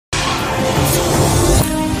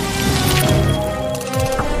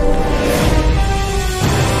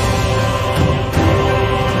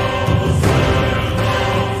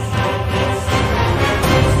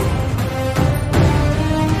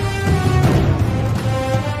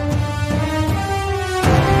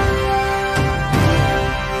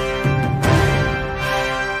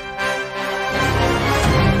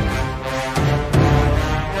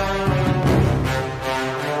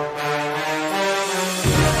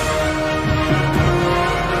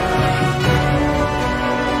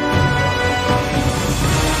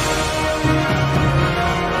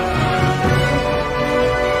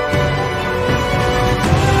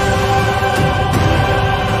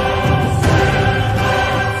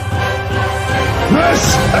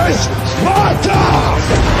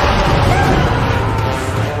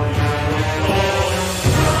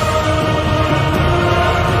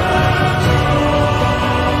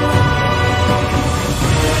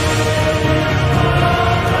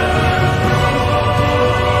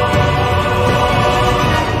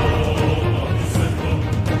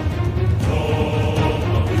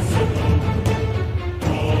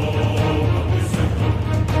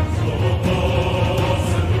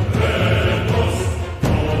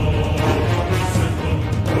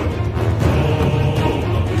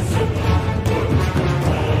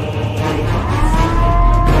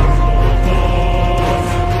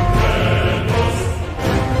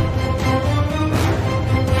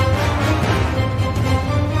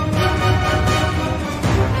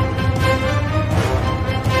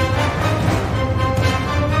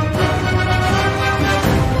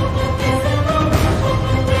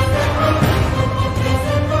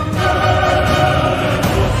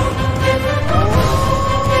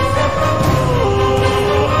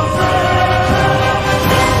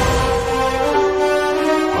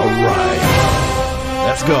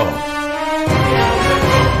Let's go.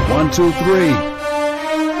 1, 2, 3.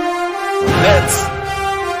 Let's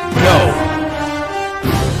go.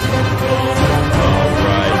 All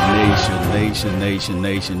right,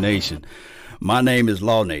 nation. My name is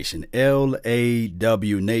Law Nation,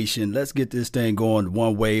 L-A-W Nation. Let's get this thing going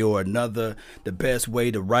one way or another, the best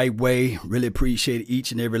way, the right way. Really appreciate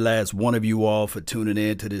each and every last one of you all for tuning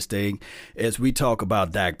in to this thing as we talk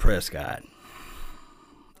about Dak Prescott.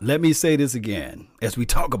 Let me say this again as we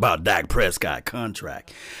talk about Dak Prescott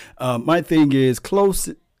contract. My thing is close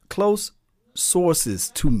sources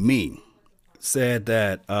to me said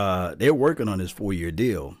that they're working on this 4-year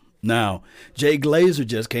deal. Now, Jay Glazer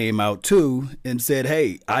just came out, too, and said,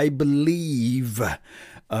 hey, I believe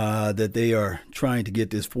that they are trying to get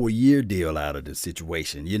this 4-year deal out of the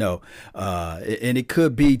situation, and it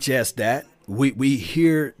could be just that. We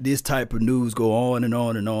hear this type of news go on and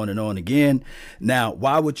on and on and on again. Now,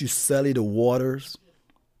 why would you sully the waters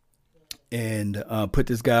and put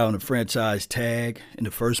this guy on a franchise tag in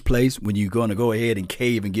the first place when you're going to go ahead and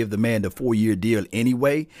cave and give the man the 4-year deal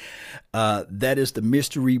anyway? That is the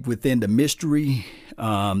mystery within the mystery.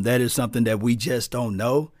 That is something that we just don't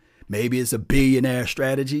know. Maybe it's a billionaire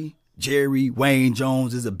strategy. Jerry Wayne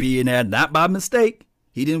Jones is a billionaire, not by mistake.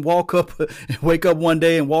 He didn't wake up one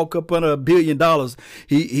day and walk up on $1 billion.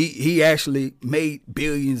 He actually made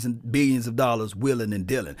billions and billions of dollars willing and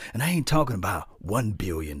dealing. And I ain't talking about $1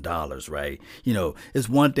 billion, right? It's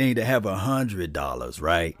one thing to have $100,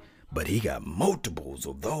 right? But he got multiples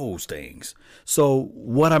of those things. So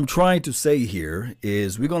what I'm trying to say here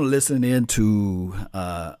is we're going to listen into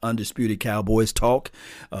Undisputed Cowboys talk.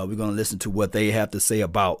 We're going to listen to what they have to say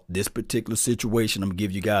about this particular situation. I'm going to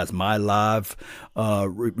give you guys my live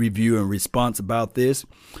review and response about this.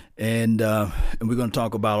 And we're going to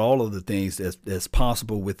talk about all of the things that's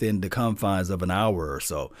possible within the confines of an hour or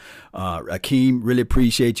so. Akeem, really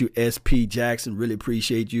appreciate you. SP Jackson, really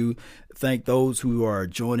appreciate you. Thank those who are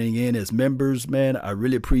joining in as members, man. I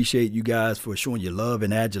really appreciate you guys for showing your love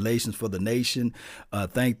and adulations for the nation.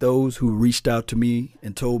 Thank those who reached out to me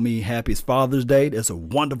and told me Happy Father's Day. That's a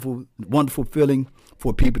wonderful, wonderful feeling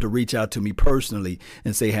for people to reach out to me personally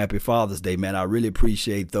and say Happy Father's Day, man. I really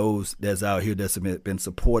appreciate those that's out here that's been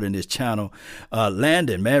supporting this channel.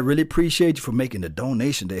 Landon, man, really appreciate you for making the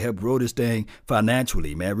donation to help grow this thing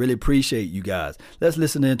financially, man. Really appreciate you guys. Let's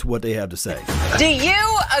listen in to what they have to say. Do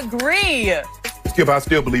you agree? Skip, I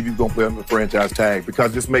still believe he's going to play on the franchise tag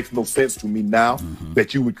because this makes no sense to me now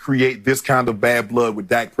that you would create this kind of bad blood with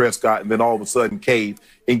Dak Prescott and then all of a sudden cave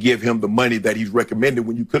and give him the money that he's recommended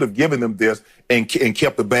when you could have given them this and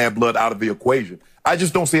kept the bad blood out of the equation. I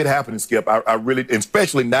just don't see it happening, Skip. I really,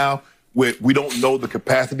 especially now we don't know the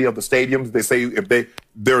capacity of the stadiums. They say if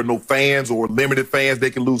there are no fans or limited fans,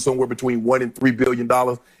 they can lose somewhere between $1 and $3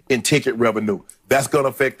 billion in ticket revenue. That's going to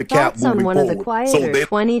affect the cap Thoughts on one forward. Of the quieter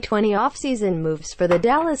 2020 offseason moves for the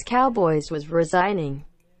Dallas Cowboys was resigning.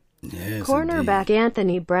 Yes, Cornerback indeed.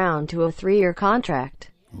 Anthony Brown to a 3-year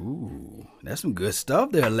contract. Ooh, that's some good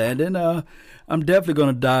stuff there, Landon. I'm definitely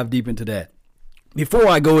going to dive deep into that. Before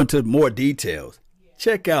I go into more details,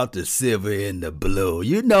 check out the silver and the blue.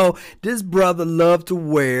 This brother loved to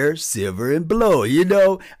wear silver and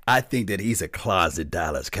blue. I think that he's a closet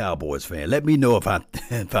Dallas Cowboys fan. Let me know if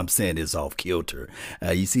I'm saying this off kilter.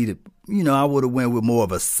 You see, I would have went with more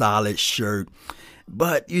of a solid shirt.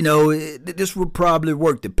 But, this would probably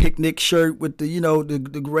work. The picnic shirt with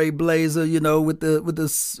the gray blazer, with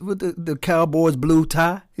the Cowboys blue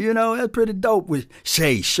tie. That's pretty dope with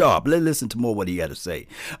Shay Sharp. Let's listen to more what he got to say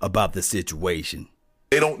about the situation.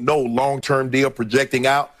 They don't know long-term deal projecting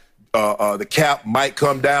out. The cap might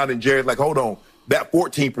come down, and Jerry's like, hold on, that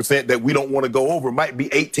 14% that we don't want to go over might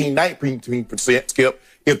be 18, 19%, Skip.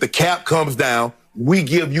 If the cap comes down, we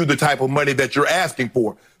give you the type of money that you're asking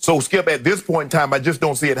for. So, Skip, at this point in time, I just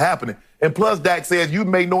don't see it happening. And plus, Dak says you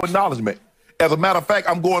made no acknowledgement. As a matter of fact,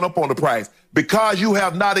 I'm going up on the price. Because you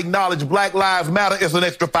have not acknowledged Black Lives Matter, it's an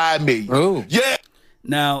extra $5 million. Ooh. Yeah.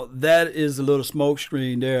 Now, that is a little smoke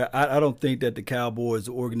screen there. I don't think that the Cowboys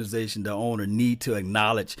organization, the owner, need to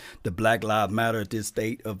acknowledge the Black Lives Matter at this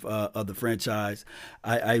state of the franchise.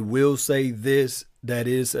 I will say this, that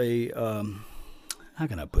is a, how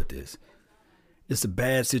can I put this? It's a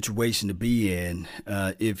bad situation to be in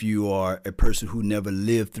if you are a person who never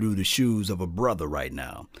lived through the shoes of a brother right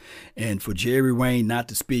now. And for Jerry Wayne not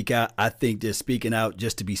to speak out, I think that speaking out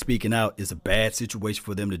just to be speaking out is a bad situation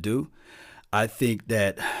for them to do. I think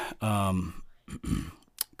that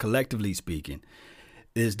collectively speaking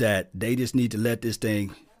is that they just need to let this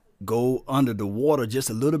thing go under the water just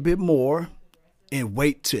a little bit more and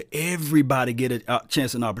wait till everybody get a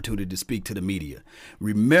chance and opportunity to speak to the media.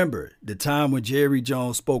 Remember, the time when Jerry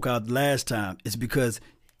Jones spoke out last time is because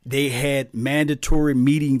they had mandatory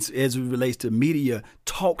meetings as it relates to media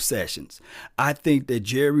talk sessions. I think that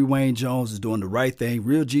Jerry Wayne Jones is doing the right thing.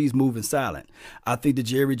 Real G's moving silent. I think that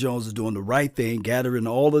Jerry Jones is doing the right thing, gathering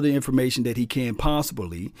all of the information that he can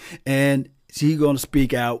possibly, and he's going to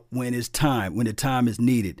speak out when it's time, when the time is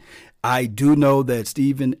needed. I do know that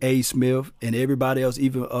Stephen A. Smith and everybody else,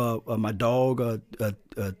 even my dog,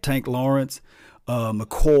 Tank Lawrence,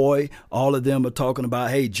 McCoy, all of them are talking about,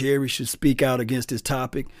 hey, Jerry should speak out against this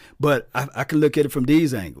topic. But I can look at it from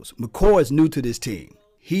these angles. McCoy is new to this team.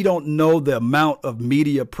 He don't know the amount of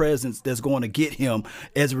media presence that's going to get him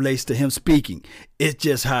as it relates to him speaking. It's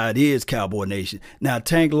just how it is, Cowboy Nation. Now,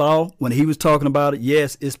 Tank Law, when he was talking about it,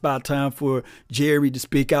 yes, it's about time for Jerry to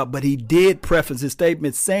speak out. But he did preface his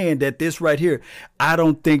statement saying that this right here, I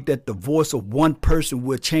don't think that the voice of one person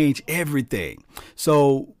will change everything.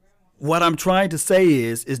 So what I'm trying to say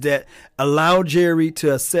is that allow Jerry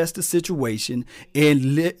to assess the situation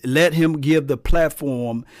and let him give the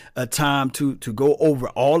platform a time to go over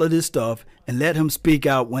all of this stuff and let him speak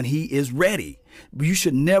out when he is ready. You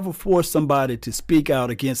should never force somebody to speak out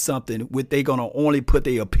against something what they're going to only put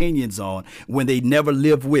their opinions on when they never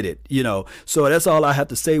live with it, you know. So that's all I have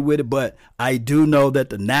to say with it. But I do know that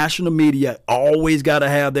the national media always got to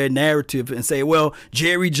have their narrative and say, well,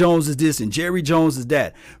 Jerry Jones is this and Jerry Jones is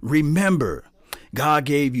that. Remember, God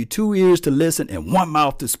gave you 2 ears to listen and 1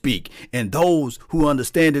 mouth to speak. And those who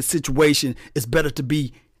understand the situation, it's better to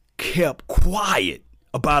be kept quiet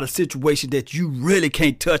about a situation that you really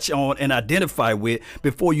can't touch on and identify with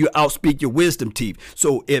before you outspeak your wisdom teeth.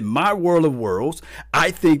 So in my world of worlds,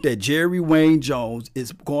 I think that Jerry Wayne Jones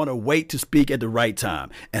is going to wait to speak at the right time.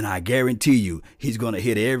 And I guarantee you, he's going to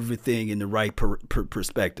hit everything in the right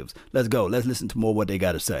perspectives. Let's go. Let's listen to more of what they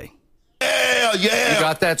got to say. Yeah. You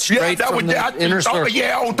got that straight from the inner circle.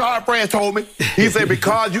 Yeah, old Todd France told me. He said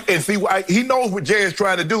because you, and see, he knows what Jerry's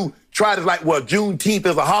trying to do. Try to like, well, Juneteenth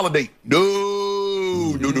is a holiday. No.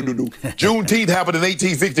 Juneteenth happened in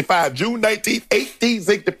 1865. June 19th,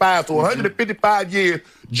 1865. So 155 years,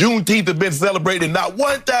 Juneteenth has been celebrated. Not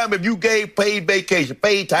one time have you gave paid vacation,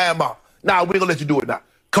 paid time off. Now, we're going to let you do it now.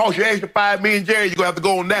 Cost you extra $5 million, Jerry, you're going to have to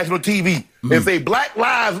go on national TV and say Black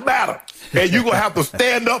Lives Matter. And you're going to have to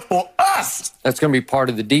stand up for us. That's going to be part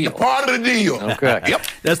of the deal. Part of the deal. Okay. Yep.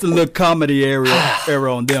 That's the little comedy era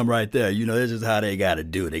on them right there. You know, that's just how they got to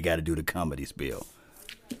do it. They got to do the comedy spiel.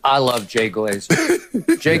 I love Jay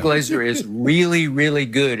Glazer. Jay Glazer is really, really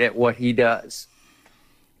good at what he does.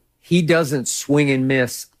 He doesn't swing and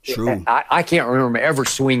miss. True. I can't remember him ever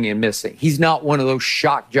swinging and missing. He's not one of those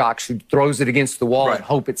shock jocks who throws it against the wall and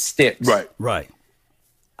hope it sticks. Right.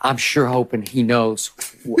 I'm sure hoping he knows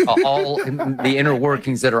all the inner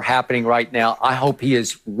workings that are happening right now. I hope he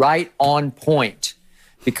is right on point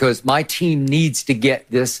because my team needs to get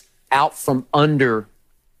this out from under,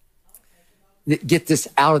 get this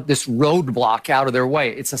out of this roadblock out of their way.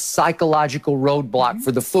 It's a psychological roadblock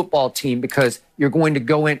for the football team because you're going to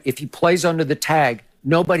go in, if he plays under the tag,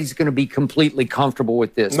 nobody's going to be completely comfortable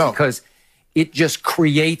with this because it just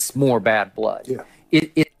creates more bad blood. Yeah.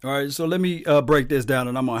 All right, so let me break this down,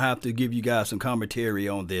 and I'm going to have to give you guys some commentary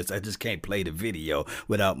on this. I just can't play the video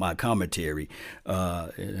without my commentary.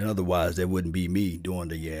 And otherwise, that wouldn't be me doing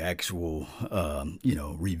the actual,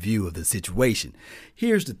 review of the situation.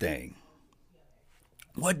 Here's the thing.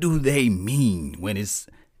 What do they mean when it's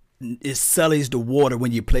it sullies the water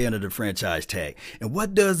when you play under the franchise tag. And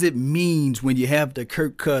what does it mean when you have the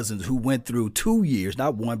Kirk Cousins who went through 2 years,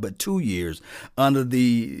 not 1, but 2 years under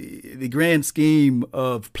the grand scheme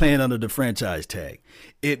of playing under the franchise tag?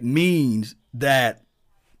 It means that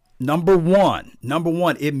number one,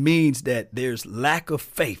 it means that there's lack of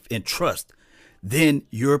faith and trust than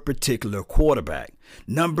your particular quarterback.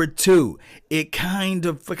 Number two, it kind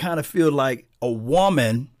of feel like a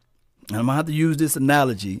woman, and I'm gonna have to use this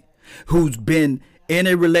analogy, who's been in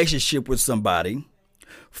a relationship with somebody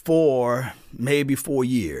for maybe 4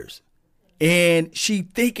 years. And she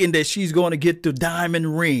thinking that she's going to get the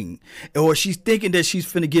diamond ring, or she's thinking that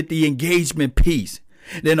she's finna get the engagement piece.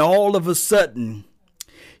 Then all of a sudden,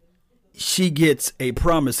 she gets a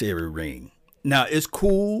promissory ring. Now, it's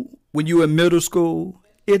cool when you're in middle school.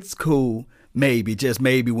 It's cool. Maybe, just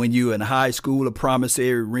maybe, when you're in high school, a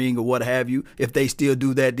promissory ring or what have you, if they still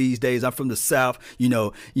do that these days. I'm from the South,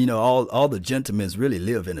 all the gentlemen really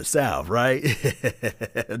live in the South, right?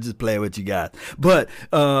 I'm just playing with you guys. But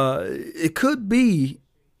it could be,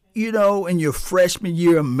 in your freshman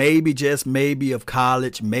year, maybe, just maybe, of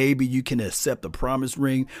college, maybe you can accept a promise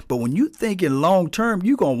ring. But when you thinking long term,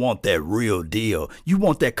 you're going to want that real deal. You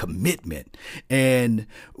want that commitment. And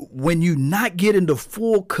when you're not getting the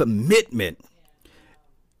full commitment,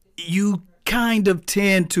 you kind of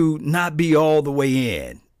tend to not be all the way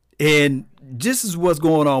in. And this is what's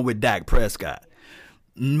going on with Dak Prescott.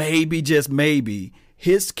 Maybe, just maybe,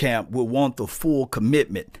 his camp will want the full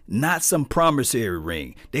commitment, not some promissory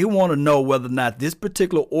ring. They want to know whether or not this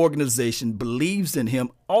particular organization believes in him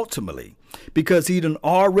ultimately, because he done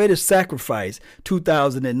already sacrificed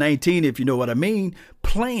 2019, if you know what I mean,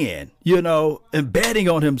 playing, and betting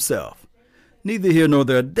on himself. Neither here nor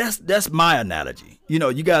there. That's my analogy.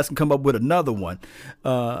 You guys can come up with another one.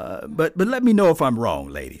 But let me know if I'm wrong,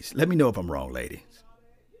 ladies.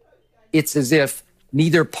 It's as if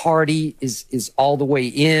neither party is all the way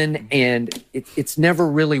in, and it's never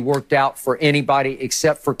really worked out for anybody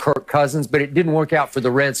except for Kirk Cousins, but it didn't work out for the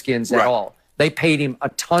Redskins at all. They paid him a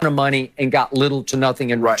ton of money and got little to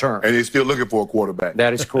nothing in return. And they're still looking for a quarterback.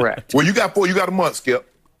 That is correct. Well, you got a month, Skip.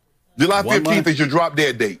 July 15th is your drop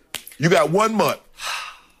dead date. You got 1 month.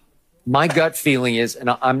 My gut feeling is, and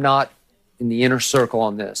I'm not in the inner circle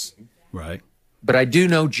on this, right? But I do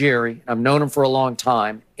know Jerry. I've known him for a long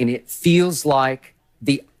time, and it feels like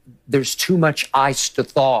there's too much ice to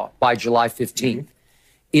thaw by July 15th. Mm-hmm.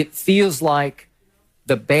 It feels like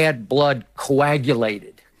the bad blood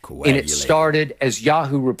coagulated. And it started, as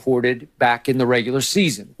Yahoo reported, back in the regular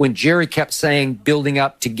season, when Jerry kept saying, building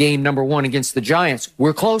up to game number 1 against the Giants,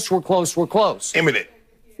 we're close. Imminent.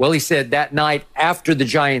 Well, he said that night after the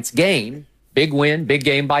Giants game, big win, big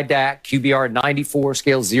game by Dak, QBR 94,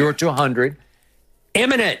 scale 0 to 100,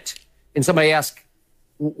 imminent. And somebody asked,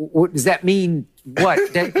 what does that mean? What?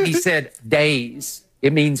 He said days.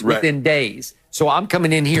 It means within days. So I'm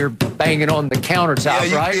coming in here banging on the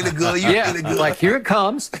countertop, right? Feeling good. You feeling good. Like, here it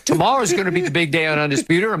comes. Tomorrow's going to be the big day on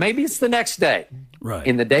Undisputed, or maybe it's the next day. Right.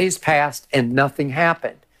 And the days passed and nothing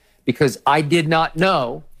happened, because I did not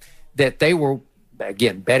know that they were,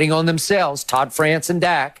 again, betting on themselves, Todd France and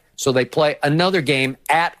Dak. So they play another game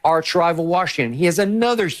at arch rival Washington. He has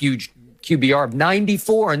another huge QBR of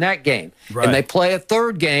 94 in that game. Right. And they play a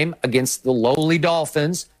third game against the lowly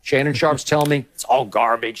Dolphins. Shannon Sharp's telling me it's all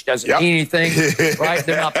garbage, doesn't mean anything, right?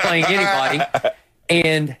 They're not playing anybody.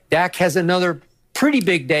 And Dak has another pretty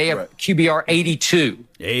big day of QBR 82.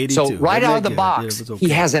 So right out of the box, he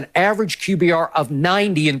has an average QBR of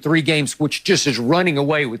 90 in 3 games, which just is running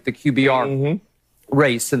away with the QBR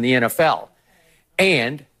race in the NFL.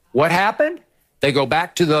 And what happened? They go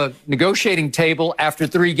back to the negotiating table after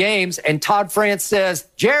 3 games, and Todd France says,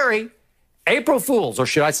 Jerry, April Fools, or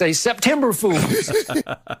should I say September Fools.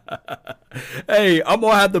 Hey, I'm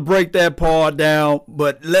going to have to break that part down,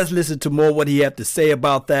 but let's listen to more what he had to say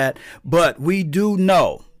about that. But we do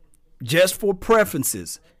know, just for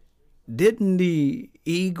preferences, didn't the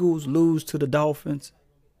Eagles lose to the Dolphins?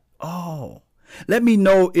 Oh, let me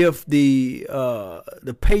know if the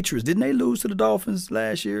Patriots, didn't they lose to the Dolphins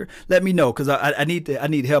last year? Let me know, because I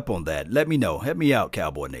need help on that. Let me know. Help me out,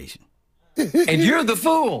 Cowboy Nation. And you're the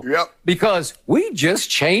fool. Yep. Because we just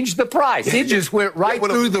changed the price. It just went right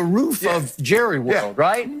through the roof of Jerry World,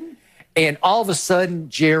 right? And all of a sudden,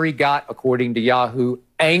 Jerry got, according to Yahoo,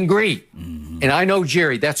 angry. And I know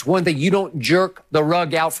Jerry, that's one thing. You don't jerk the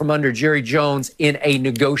rug out from under Jerry Jones in a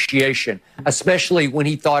negotiation, especially when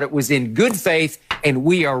he thought it was in good faith, and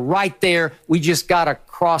we are right there. We just got to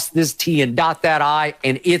cross this T and dot that I,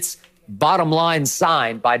 and it's bottom line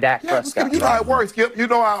signed by Dak Prescott. You know how it works, Skip. You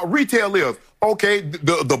know how retail is. Okay,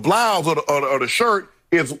 the blouse or the shirt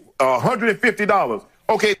is $150.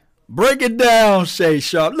 Okay. Break it down, Shay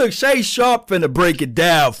Sharp. Look, Shay Sharp finna break it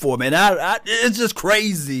down for me. And it's just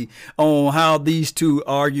crazy on how these two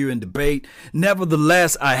argue and debate.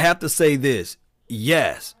 Nevertheless, I have to say this.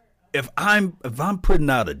 Yes, if I'm putting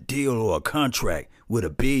out a deal or a contract with a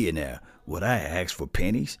billionaire, would I ask for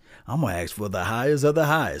pennies? I'm going to ask for the highest of the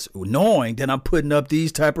highest, knowing that I'm putting up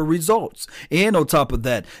these type of results. And on top of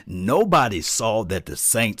that, nobody saw that the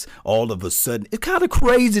Saints all of a sudden, it's kind of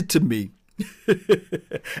crazy to me.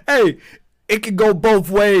 Hey, it can go both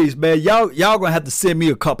ways, man. Y'all gonna have to send me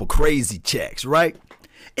a couple crazy checks, right?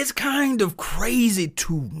 It's kind of crazy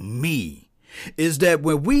to me is that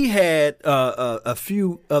when we had a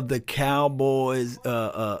few of the Cowboys,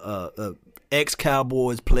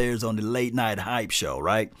 ex-Cowboys players on the late night hype show,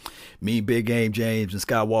 right? Me, Big Game James, and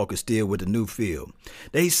Skywalker still with the new field.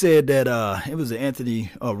 They said that it was Anthony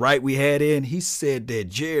Wright we had in. He said that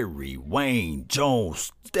Jerry Wayne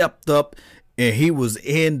Jones stepped up and he was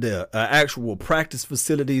in the actual practice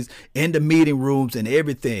facilities, in the meeting rooms and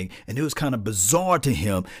everything. And it was kind of bizarre to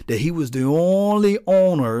him that he was the only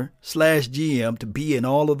owner / GM to be in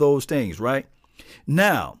all of those things, right?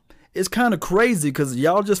 Now, it's kind of crazy because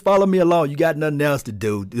y'all just follow me along. You got nothing else to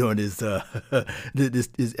do during this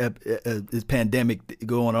this pandemic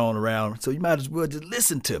going on around. So you might as well just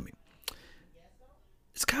listen to me.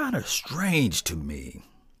 It's kind of strange to me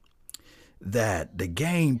that the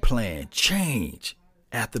game plan changed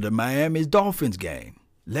after the Miami Dolphins game.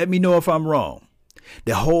 Let me know if I'm wrong.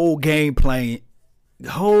 The whole game plan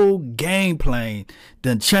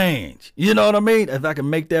done changed. You know what I mean? If I can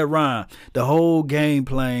make that rhyme, the whole game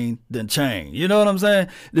plan done changed. You know what I'm saying?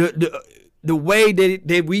 The way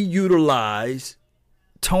that we utilize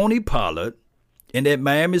Tony Pollard in that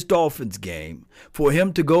Miami Dolphins game for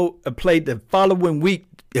him to go play the following week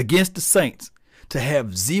against the Saints to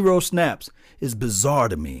have 0 snaps is bizarre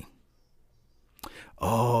to me.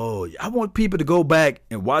 Oh, I want people to go back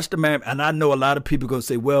and watch the Miami. And I know a lot of people going to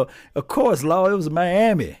say, well, of course, Law, it was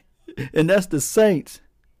Miami. And that's the Saints.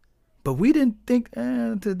 But we didn't think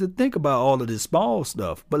to think about all of this small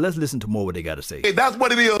stuff. But let's listen to more what they got to say. Hey, that's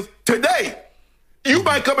what it is today. You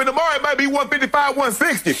might come in tomorrow, it might be 155,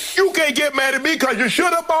 160. You can't get mad at me because you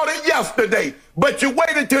should have bought it yesterday. But you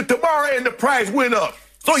waited till tomorrow and the price went up.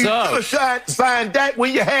 So you should have signed Dak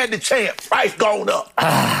when you had the chance. Price gone up.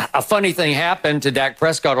 A funny thing happened to Dak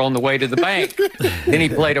Prescott on the way to the bank. Then he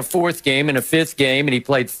played a 4th game and a 5th game, and he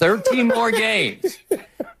played 13 more games.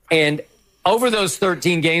 And over those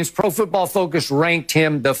 13 games, Pro Football Focus ranked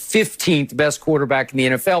him the 15th best quarterback in the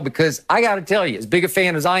NFL because I got to tell you, as big a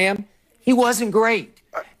fan as I am, he wasn't great.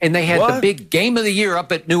 And they had the big game of the year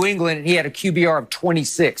up at New England, and he had a QBR of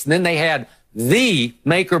 26. And then they had the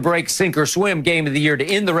make or break, sink or swim game of the year to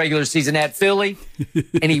end the regular season at Philly.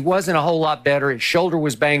 And he wasn't a whole lot better. His shoulder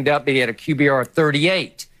was banged up, but he had a QBR of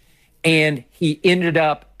 38. And he ended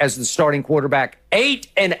up as the starting quarterback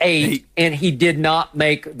 8-8, and he did not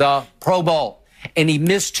make the Pro Bowl. And he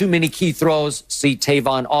missed too many key throws. See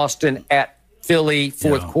Tavon Austin at Philly,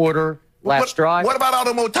 4th quarter, last drive. What about all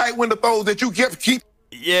the more tight window throws that you keep?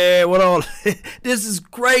 Yeah, this is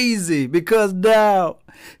crazy because now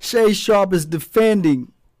Shay Sharp is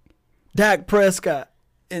defending Dak Prescott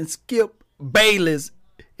and Skip Bayless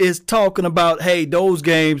is talking about, hey, those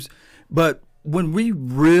games. But when we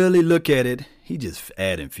really look at it, he just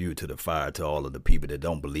adding fuel to the fire to all of the people that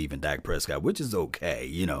don't believe in Dak Prescott, which is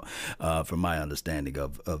okay, from my understanding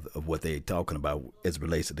of what they're talking about as it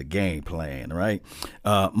relates to the game plan, right?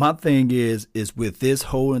 My thing is with this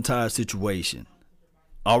whole entire situation.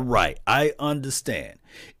 All right, I understand.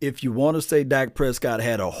 If you want to say Dak Prescott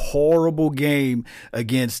had a horrible game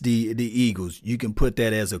against the Eagles, you can put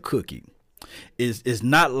that as a cookie. It's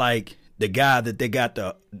not like the guy that they got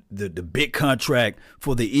the big contract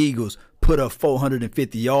for the Eagles put up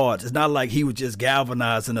 450 yards. It's not like he was just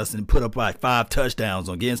galvanizing us and put up like 5 touchdowns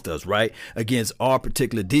against us, right? Against our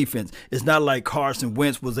particular defense. It's not like Carson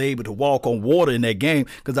Wentz was able to walk on water in that game,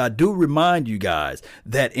 because I do remind you guys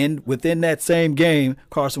that within that same game,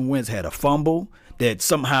 Carson Wentz had a fumble that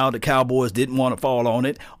somehow the Cowboys didn't want to fall on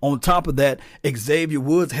it. On top of that, Xavier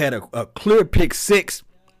Woods had a clear pick 6.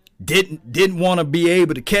 Didn't want to be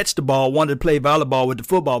able to catch the ball, wanted to play volleyball with the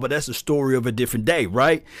football, but that's a story of a different day,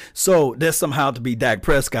 right? So that's somehow to be Dak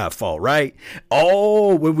Prescott's fault, right?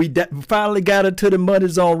 Oh, when we finally got into the money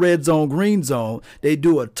zone, red zone, green zone, they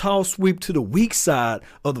do a toss sweep to the weak side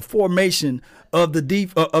of the formation of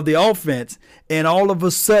the offense, and all of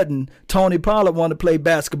a sudden, Tony Pollard wanted to play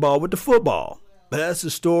basketball with the football. But that's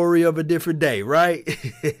the story of a different day, right?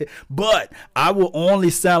 But I will only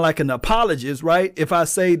sound like an apologist, right, if I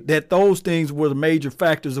say that those things were the major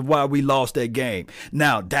factors of why we lost that game.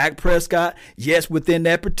 Now, Dak Prescott, yes, within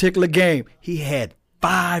that particular game, he had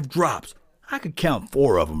 5 drops. I could count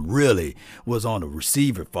 4 of them really was on the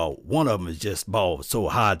receiver fault. One of them is just ball so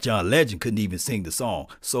high, John Legend couldn't even sing the song.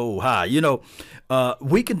 So high.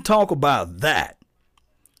 We can talk about that.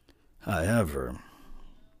 However,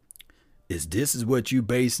 is what you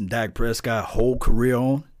basing Dak Prescott's whole career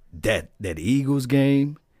on? That Eagles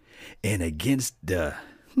game and against the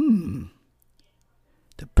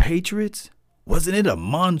Patriots? Wasn't it a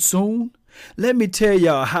monsoon? Let me tell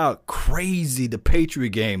y'all how crazy the Patriot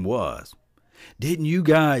game was. Didn't you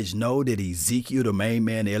guys know that Ezekiel, the main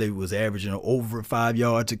man, Elliott, was averaging over 5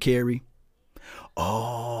 yards a carry?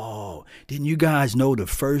 Oh, didn't you guys know the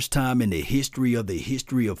first time in the history of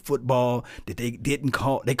football that they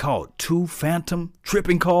called 2 phantom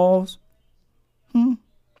tripping calls?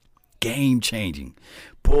 Game changing.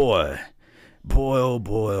 Boy, oh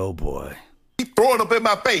boy, oh boy. Throwing up in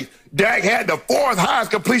my face. Dak had the 4th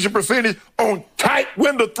highest completion percentage on tight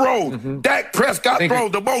window throws. Dak Prescott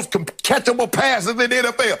throws the most catchable passes in the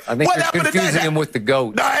NFL. I think you're confusing him with the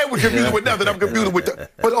GOAT. No, I ain't confusing with nothing. I'm confusing with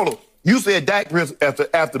But hold on. You said Dak Prescott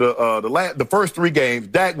after the first 3 games,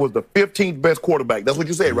 Dak was the 15th best quarterback. That's what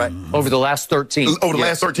you said, right? Over the last 13. Over the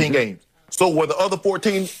last 13 games. So were the other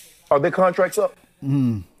 14, are their contracts up?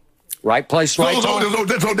 Right place, right time.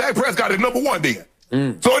 So Dak Prescott is number 1 then.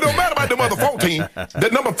 So it don't matter about them other 14.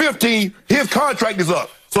 That number 15, his contract is up.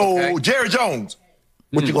 So Jerry Jones,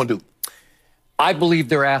 what you gonna do? I believe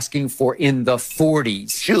they're asking for in the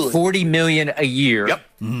 40s, $40 million a year,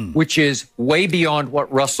 which is way beyond what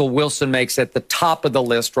Russell Wilson makes at the top of the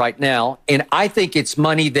list right now. And I think it's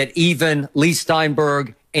money that even Lee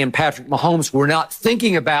Steinberg and Patrick Mahomes were not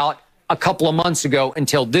thinking about a couple of months ago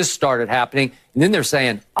until this started happening. And then they're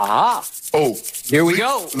saying, here we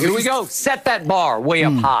go. Set that bar way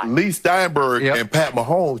up high. Lee Steinberg and Pat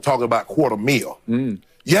Mahomes talking about $250,000.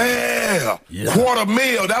 Yeah,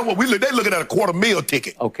 $250,000. That's what they're looking at, a $250,000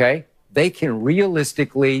 ticket. Okay. They can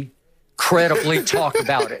realistically, credibly talk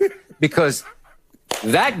about it because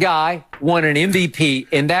that guy won an MVP,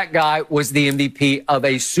 and that guy was the MVP of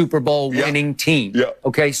a Super Bowl winning team.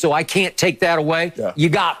 Okay, so I can't take that away. You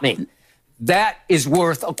got me. That is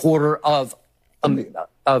worth a quarter of a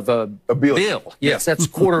bill. Yes, that's a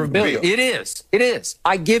quarter of a billion. It is.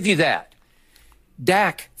 I give you that.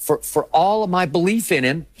 Dak, for all of my belief in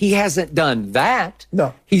him, he hasn't done that.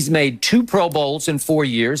 No. He's made 2 Pro Bowls in 4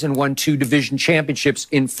 years and won 2 division championships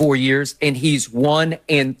in 4 years, and he's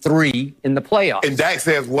 1-3 in the playoffs. And Dak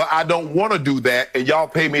says, well, I don't want to do that, and y'all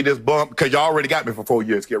pay me this bump because y'all already got me for 4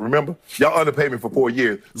 years, kid. Remember? Y'all underpaid me for 4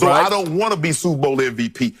 years. So I don't want to be Super Bowl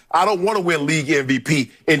MVP. I don't want to win league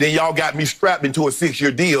MVP, and then y'all got me strapped into a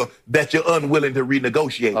 6-year deal that you're unwilling to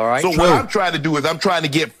renegotiate. All right. So what I'm trying to do is I'm trying to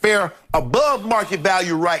get fair above market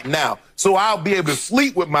value right now, so I'll be able to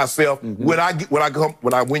sleep with myself when I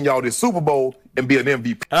win y'all this Super Bowl and be an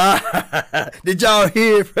MVP. Did y'all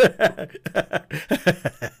hear?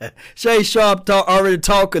 Shay Sharp already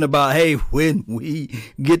talking about, hey, when we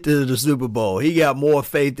get to the Super Bowl, he got more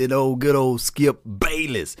faith than good old Skip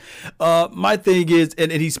Bayless. My thing is,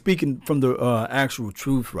 and he's speaking from the actual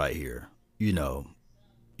truth right here. You know,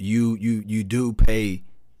 you do pay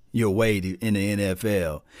your way in the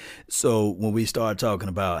NFL. So when we start talking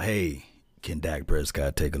about, hey, can Dak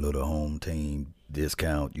Prescott take a little home team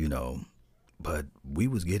discount, but we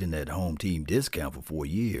was getting that home team discount for 4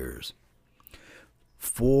 years.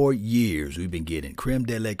 4 years we've been getting creme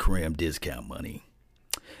de la creme discount money.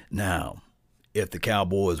 Now, if the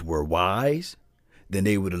Cowboys were wise, then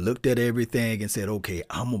they would have looked at everything and said, okay,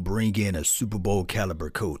 I'm going to bring in a Super Bowl caliber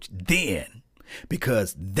coach. Then,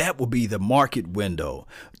 because that will be the market window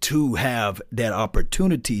to have that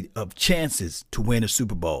opportunity of chances to win a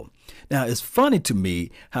Super Bowl. Now, it's funny to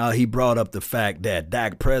me how he brought up the fact that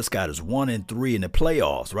Dak Prescott is 1-3 in the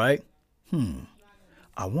playoffs, right?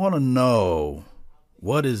 I want to know,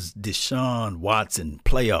 what is Deshaun Watson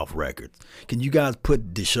playoff records? Can you guys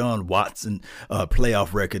put Deshaun Watson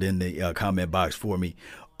playoff record in the comment box for me?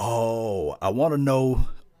 Oh, I want to know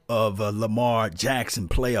of Lamar Jackson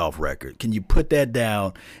playoff record. Can you put that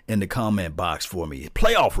down in the comment box for me?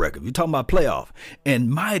 Playoff record. We're talking about playoff. And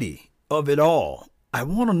mighty of it all, I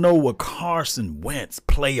want to know what Carson Wentz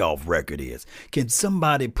playoff record is. Can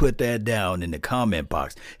somebody put that down in the comment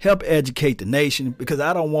box? Help educate the nation, because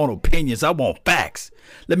I don't want opinions. I want facts.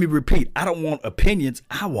 Let me repeat. I don't want opinions.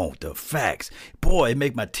 I want the facts. Boy, it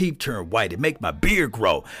make my teeth turn white. It make my beard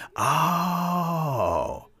grow.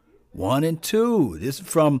 1-2. This is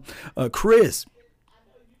from Chris.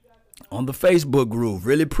 on the Facebook group.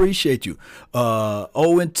 Really appreciate you.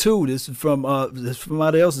 0-2. This is from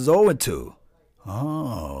somebody else's 0-2.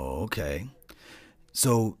 Oh, okay.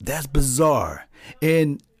 So that's bizarre.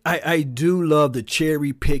 And I do love the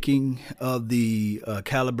cherry picking of the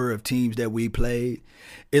caliber of teams that we played.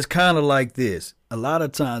 It's kind of like this. A lot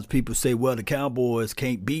of times people say, well, the Cowboys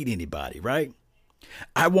can't beat anybody, right?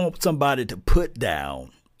 I want somebody to put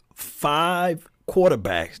down 5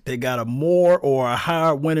 quarterbacks that got a more or a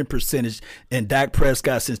higher winning percentage than Dak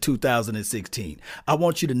Prescott since 2016. I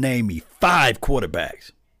want you to name me 5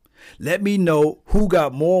 quarterbacks. Let me know who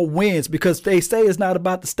got more wins, because they say it's not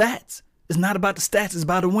about the stats. It's not about the stats. It's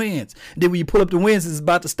about the wins. Then when you pull up the wins, it's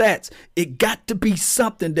about the stats. It got to be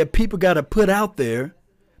something that people got to put out there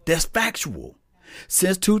that's factual.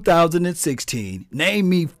 Since 2016, name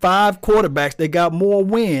me 5 quarterbacks that got more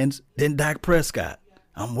wins than Dak Prescott.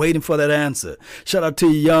 I'm waiting for that answer. Shout out to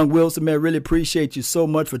you, Young Wilson, man. Really appreciate you so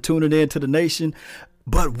much for tuning in to the nation.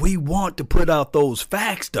 But we want to put out those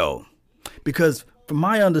facts, though, because from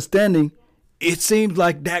my understanding, it seems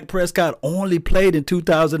like Dak Prescott only played in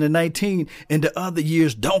 2019 and the other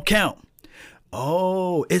years don't count.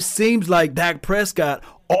 Oh, it seems like Dak Prescott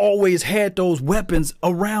always had those weapons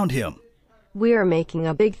around him. We are making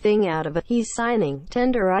a big thing out of it. He's signing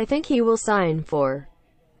tender. I think he will sign for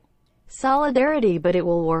solidarity, but it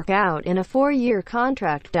will work out in a 4-year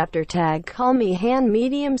contract after tag. Call me hand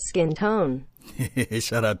medium skin tone.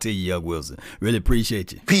 Shout out to you, Young Wilson. Really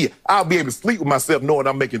appreciate you. P, I'll be able to sleep with myself knowing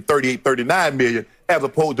I'm making 38, 39 million as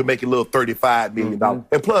opposed to making a little $35 million.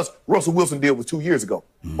 And plus, Russell Wilson deal was 2 years ago.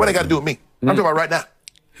 What they got to do with me? I'm talking about right now.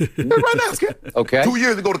 Right now, Skip. Okay. 2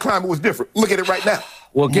 years ago, the climate was different. Look at it right now.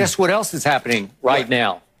 Well, guess what else is happening right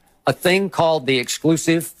now? A thing called the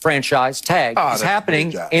exclusive franchise tag is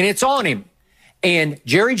happening, and it's on him. And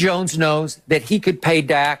Jerry Jones knows that he could pay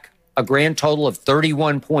Dak a grand total of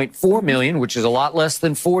 $31.4 million, which is a lot less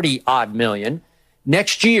than $40-odd million,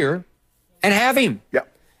 next year, and have him. Yep.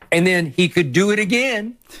 And then he could do it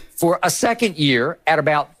again for a second year at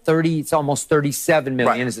about 30, it's almost $37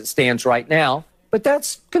 million as it stands right now. But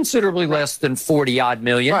that's considerably less than 40-odd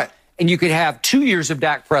million. Right. And you could have 2 years of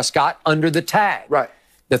Dak Prescott under the tag. Right.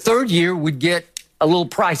 The third year would get a little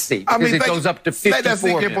pricey because it goes up to 54 Let that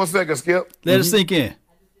sink in for a second, Skip. Let it sink in.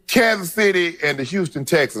 Kansas City and the Houston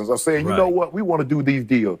Texans are saying, you know what, we want to do these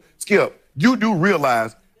deals. Skip, you do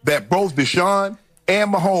realize that both Deshaun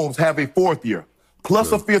and Mahomes have a 4th year,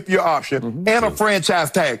 plus a 5th-year option, and a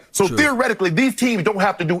franchise tag. So theoretically, these teams don't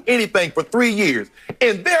have to do anything for 3 years.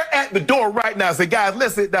 And they're at the door right now and say, guys,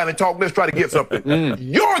 let's sit down and talk. Let's try to get something.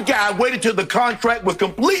 Your guy waited till the contract was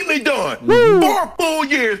completely done 4 full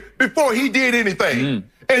years before he did anything.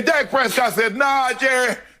 And Dak Prescott said, nah,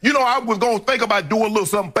 Jerry, you know, I was going to think about doing a little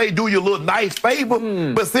something, do you a little nice favor.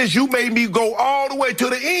 But since you made me go all the way to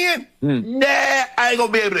the end, nah, I ain't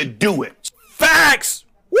going to be able to do it. Facts!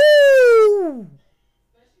 Woo!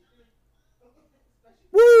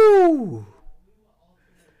 Woo!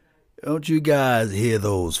 Don't you guys hear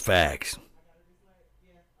those facts?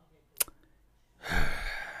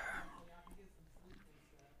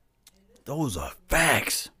 Those are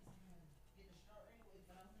facts.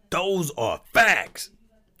 Those are facts.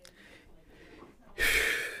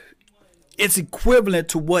 It's equivalent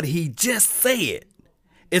to what he just said.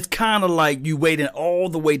 It's kind of like you waiting all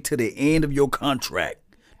the way to the end of your contract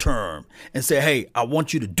term and say, hey, I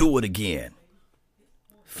want you to do it again.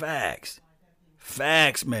 Facts.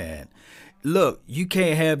 Facts, man. Look, you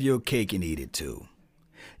can't have your cake and eat it too.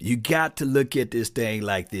 You got to look at this thing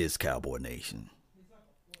like this, Cowboy Nation.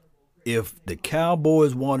 If the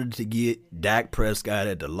Cowboys wanted to get Dak Prescott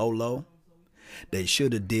at the low, they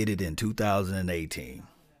should have did it in 2018.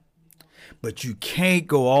 But you can't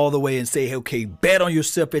go all the way and say, okay, bet on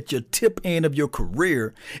yourself at your tip end of your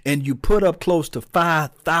career, and you put up close to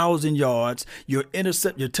 5,000 yards. Your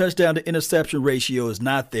touchdown to interception ratio is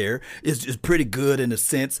not there. It's pretty good in a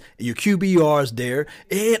sense. Your QBR is there.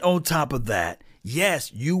 And on top of that,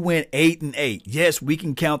 yes, you went 8-8. Yes, we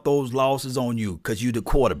can count those losses on you because you're the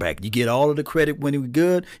quarterback. You get all of the credit when we're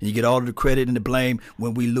good, and you get all of the credit and the blame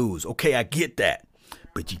when we lose. Okay, I get that.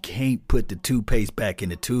 But you can't put the toothpaste back in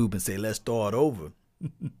the tube and say, let's start over.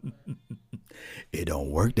 It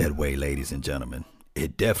don't work that way, ladies and gentlemen.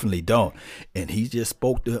 It definitely don't. And he just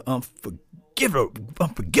spoke the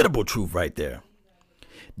unforgettable truth right there.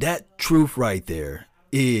 That truth right there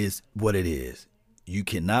is what it is. You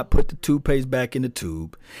cannot put the toothpaste back in the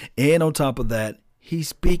tube. And on top of that, he's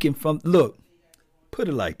speaking from, look, put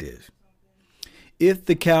it like this. If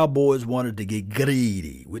the Cowboys wanted to get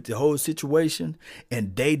greedy with the whole situation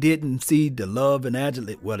and they didn't see the love and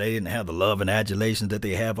adulation, well, they didn't have the love and adulation that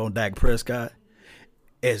they have on Dak Prescott,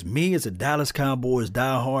 as me as a Dallas Cowboys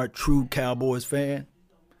diehard true Cowboys fan,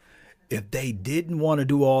 if they didn't want to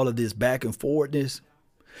do all of this back and forthness,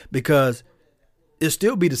 because it'll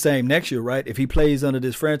still be the same next year, right? If he plays under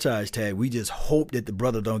this franchise tag, we just hope that the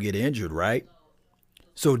brother don't get injured, right?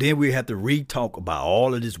 So then we have to re-talk about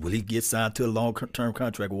all of this. Will he get signed to a long-term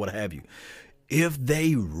contract or what have you? If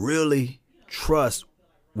they really trust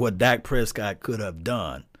what Dak Prescott could have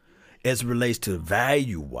done as it relates to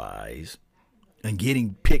value-wise and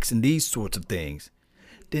getting picks and these sorts of things,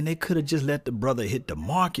 then they could have just let the brother hit the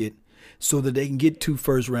market so that they can get 2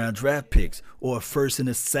 first-round draft picks or a first and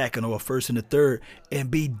a second or a first and a third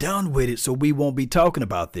and be done with it so we won't be talking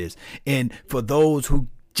about this. And for those who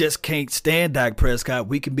just can't stand Dak Prescott,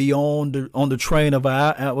 we can be on the train of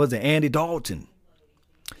Andy Dalton.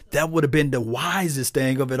 That would have been the wisest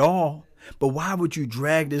thing of it all. But why would you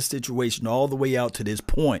drag this situation all the way out to this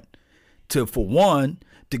point? For one,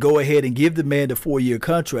 to go ahead and give the man the 4-year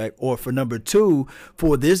contract, or for number 2,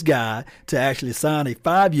 for this guy to actually sign a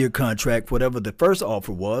 5-year contract, whatever the first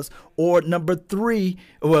offer was, or number 3,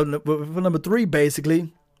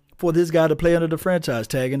 basically, for this guy to play under the franchise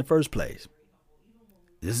tag in the first place.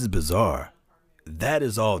 This is bizarre. That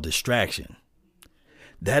is all distraction.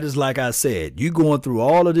 That is, like I said, you going through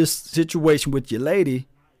all of this situation with your lady,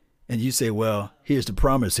 and you say, well, here's the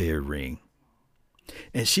promissory ring.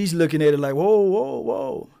 And she's looking at it like, whoa, whoa,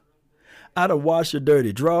 whoa. I done washed your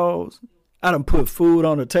dirty drawers. I done put food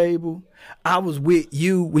on the table. I was with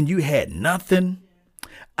you when you had nothing.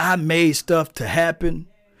 I made stuff to happen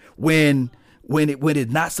when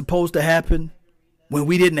it's not supposed to happen. When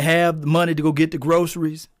we didn't have the money to go get the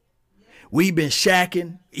groceries. We've been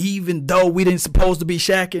shacking, even though we didn't supposed to be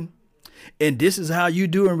shacking. And this is how you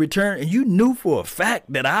do in return. And you knew for a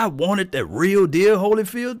fact that I wanted that real deal,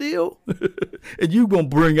 Holyfield deal. And you going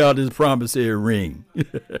to bring out this promissory ring.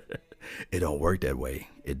 It don't work that way.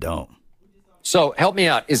 It don't. So help me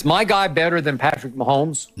out. Is my guy better than Patrick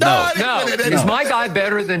Mahomes? No. Is my guy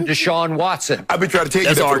better than Deshaun Watson? I've been trying to tell you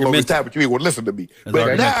That's that for the longest argument. time, but you ain't want to listen to me. But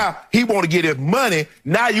argument. now he want to get his money.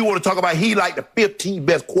 Now you want to talk about he like the 15th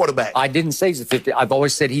best quarterback. I didn't say he's the 50th. I've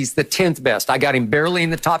always said he's the 10th best. I got him barely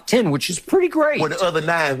in the top 10, which is pretty great. When the other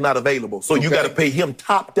 9's not available. So you got to pay him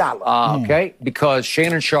top dollar. Okay, because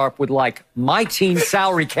Shannon Sharp would like my team's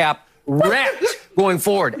salary cap wrecked going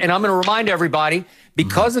forward. And I'm going to remind everybody,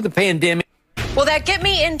 because of the pandemic, Will that get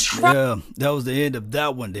me in trouble? Yeah, that was the end of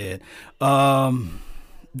that one, Dan.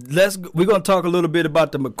 We're going to talk a little bit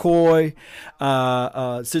about the McCoy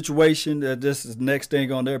situation. This is the next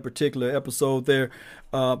thing on their particular episode there.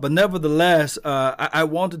 But nevertheless, I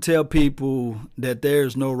want to tell people that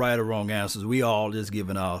there's no right or wrong answers. We all just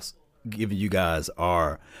giving you guys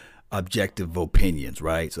our objective opinions,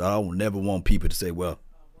 right? So I don't never want people to say, well,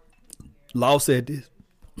 Law said this.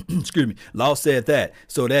 Excuse me. Law said that,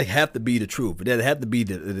 so that have to be the truth. That have to be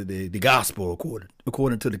the gospel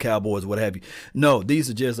according to the Cowboys, what have you. No, these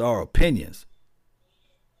are just our opinions,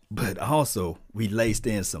 but also we laced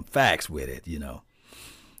in some facts with it,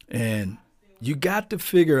 And you got to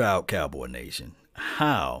figure out, Cowboy Nation,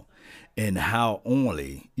 how and how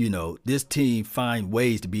only this team find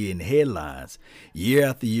ways to be in the headlines year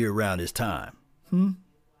after year around this time.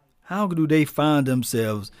 How do they find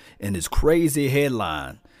themselves in this crazy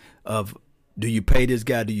headline of, do you pay this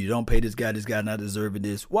guy, do you don't pay this guy not deserving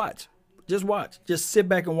this? Watch. Just sit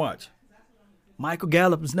back and watch. Michael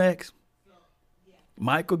Gallup is next.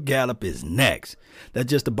 That's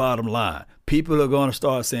just the bottom line. People are going to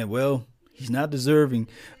start saying, well, he's not deserving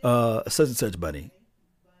such and such money.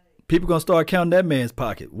 People are going to start counting that man's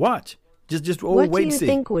pocket. Watch. Just What wait do and you see.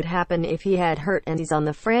 think would happen if he had hurt and he's on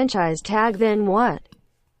the franchise tag? Then what?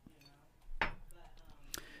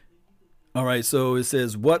 All right, so it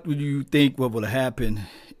says, what would you think what would happen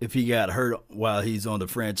if he got hurt while he's on the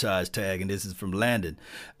franchise tag? And this is from Landon.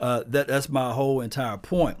 That's my whole entire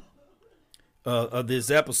point of this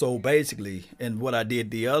episode, basically, and what I did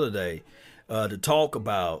the other day to talk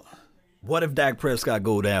about, what if Dak Prescott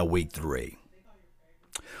go down week 3?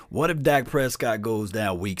 What if Dak Prescott goes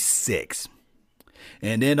down week 6?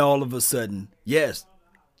 And then all of a sudden, yes,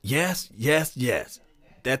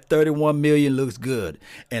 that $31 million looks good.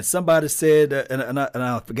 And somebody said, and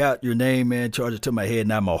I forgot your name, man, charged it to my head,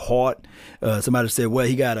 not my heart. Somebody said, well,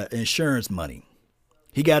 he got insurance money.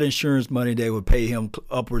 He got insurance money that would pay him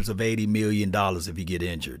upwards of $80 million if he get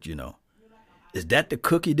injured, Is that the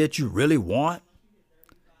cookie that you really want?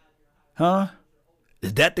 Huh?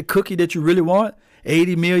 Is that the cookie that you really want?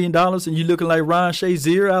 $80 million and you looking like Ron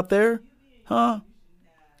Shazier out there? Huh?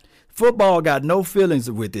 Football got no feelings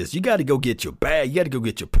with this. You got to go get your bag. You got to go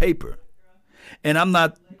get your paper. And I'm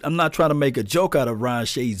not trying to make a joke out of Ryan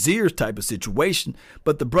Shazier's type of situation,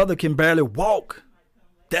 but the brother can barely walk.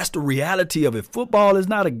 That's the reality of it. Football is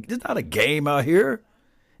not a game out here.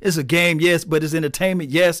 It's a game, yes, but it's entertainment,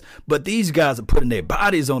 yes. But these guys are putting their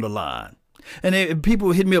bodies on the line. And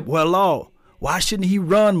people hit me up, well, Law, why shouldn't he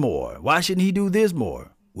run more? Why shouldn't he do this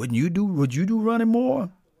more? Would you do running more?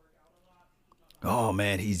 Oh,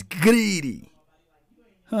 man, he's greedy.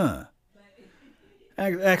 Huh.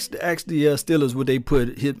 Ask the Steelers would they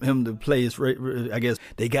put him to play his, I guess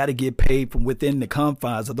they got to get paid from within the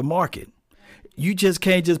confines of the market. You just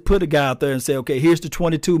can't just put a guy out there and say, okay, here's the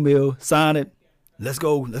 $22 million, sign it. Let's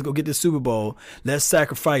go get this Super Bowl. Let's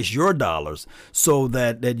sacrifice your dollars so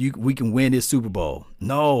that we can win this Super Bowl.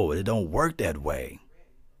 No, it don't work that way.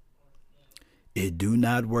 It do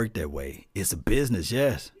not work that way. It's a business,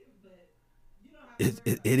 yes.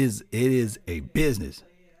 It is a business.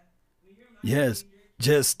 Yes,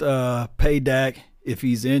 just pay Dak. If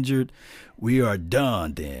he's injured, we are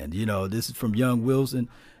done then. This is from Young Wilson.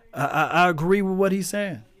 I agree with what he's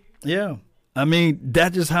saying. Yeah. I mean,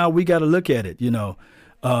 that's just how we got to look at it. We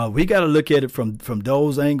got to look at it from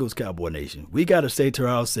those angles, Cowboy Nation. We got to say to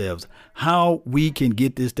ourselves how we can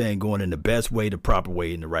get this thing going in the best way, the proper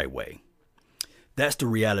way, in the right way. That's the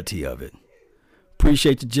reality of it.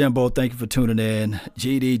 Appreciate you, Jimbo. Thank you for tuning in.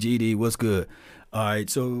 GD, what's good? All right,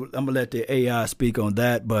 so I'm going to let the AI speak on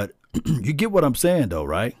that, but you get what I'm saying, though,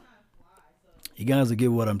 right? You guys will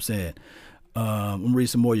get what I'm saying. I'm going to read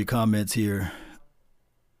some more of your comments here.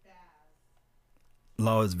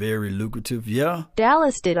 Law is very lucrative. Yeah.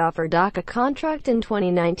 Dallas did offer Dak a contract in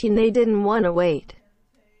 2019. They didn't want to wait.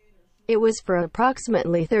 It was for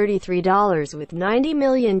approximately $33 with $90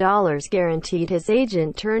 million guaranteed. His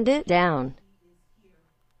agent turned it down.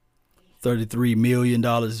 $33 million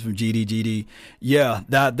from GD. Yeah,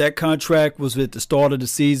 that contract was at the start of the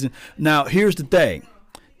season. Now, here's the thing.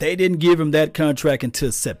 They didn't give him that contract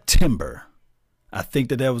until September. I think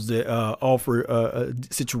that was the offer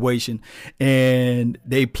situation, and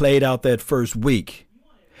they played out that first week.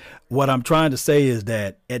 What I'm trying to say is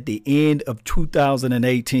that at the end of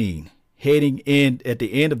 2018, heading in at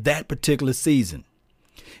the end of that particular season,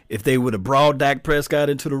 if they would have brought Dak Prescott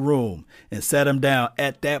into the room and sat him down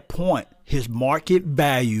at that point, his market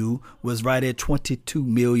value was right at $22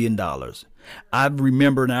 million. I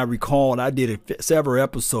remember and I recall I did several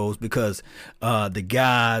episodes because the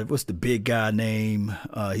guy, what's the big guy name?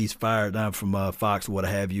 He's fired now from Fox or what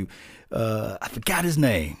have you. I forgot his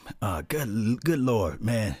name. Good Lord,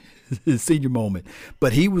 man. Senior moment.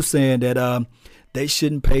 But he was saying that they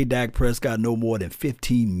shouldn't pay Dak Prescott no more than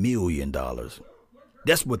 $15 million.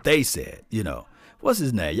 That's what they said, What's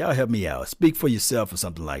his name? Y'all help me out. Speak for yourself or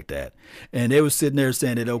something like that. And they were sitting there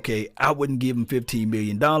saying that, okay, I wouldn't give him $15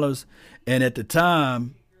 million. And at the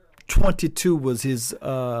time, 22 was his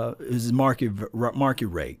market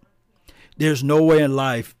rate. There's no way in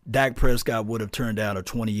life Dak Prescott would have turned down a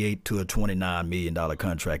 $28 to a $29 million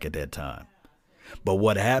contract at that time. But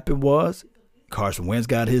what happened was Carson Wentz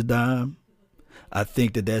got his dime. I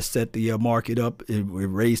think that set the market up. It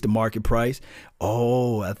raised the market price.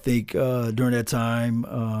 Oh, I think during that time,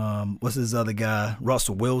 what's his other guy?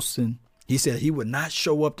 Russell Wilson. He said he would not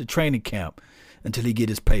show up to training camp until he get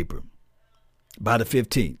his paper by the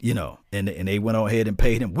 15th, And they went on ahead and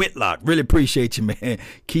paid him. Whitlock, really appreciate you, man.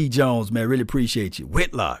 Key Jones, man, really appreciate you.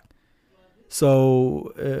 Whitlock.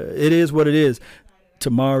 So it is what it is.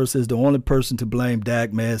 Tomorrow says the only person to blame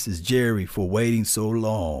Dak Mess is Jerry for waiting so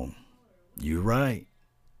long. You're right.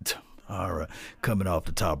 All right. Coming off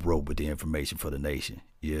the top rope with the information for the nation.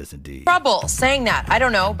 Yes, indeed. Trouble saying that. I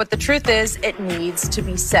don't know, but the truth is it needs to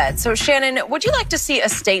be said. So, Shannon, would you like to see a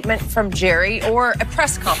statement from Jerry or a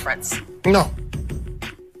press conference? No.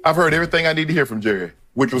 I've heard everything I need to hear from Jerry,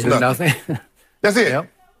 which was nothing. That's it. Yep.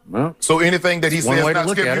 Well, so anything that he says,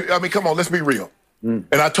 Skip, I mean, come on, let's be real. And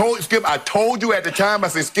I told Skip, I told you at the time, I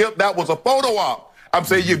said, Skip, that was a photo op. I'm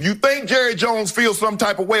saying, if you think Jerry Jones feels some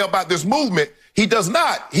type of way about this movement, he does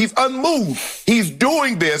not. He's unmoved. He's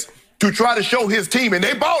doing this to try to show his team, and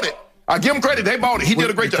they bought it. I give him credit. They bought it. He did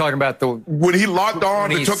a great job. Talking about when he locked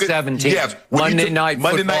on and took it. Yes. Monday Night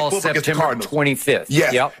Football, September 25th.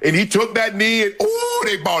 Yes. Yep. And he took that knee, and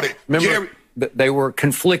they bought it. Remember, they were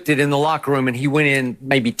conflicted in the locker room, and he went in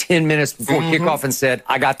maybe 10 minutes before kickoff and said,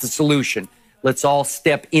 I got the solution. Let's all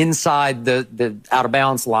step inside the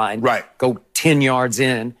out-of-bounds line. Right. Go 10 yards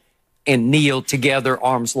in and kneel together,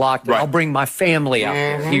 arms locked. Right. I'll bring my family out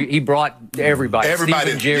there. He brought everybody.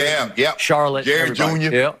 Everybody. Stephen, Jerry, Charlotte. Jerry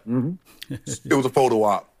Jr. Yeah. It was a photo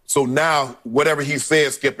op. So now, whatever he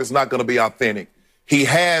says, Skip, is not going to be authentic.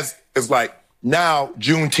 It's like now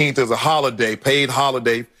Juneteenth is a holiday, paid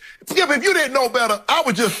holiday. Skip, if you didn't know better, I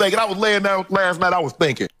was just thinking. I was laying down last night. I was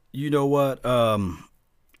thinking. You know what?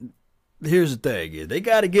 Here's the thing: is they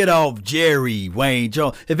got to get off Jerry Wayne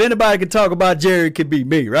Jones. If anybody can talk about Jerry, it could be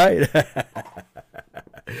me, right?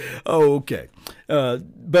 Oh, okay.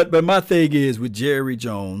 But my thing is with Jerry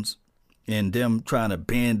Jones and them trying to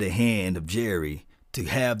bend the hand of Jerry to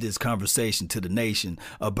have this conversation to the nation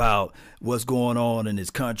about what's going on in his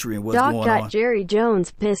country and what's going on. Got Jerry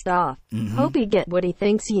Jones pissed off. Hope he get what he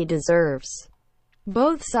thinks he deserves.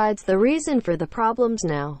 Both sides the reason for the problems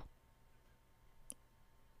now.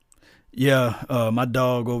 Yeah, my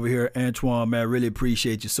dog over here, Antoine, man, really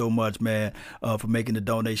appreciate you so much, man, for making the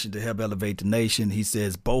donation to help elevate the nation. He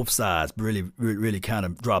says both sides really kind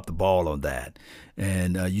of dropped the ball on that.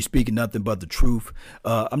 And you speaking nothing but the truth.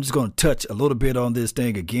 I'm just going to touch a little bit on this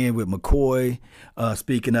thing again with McCoy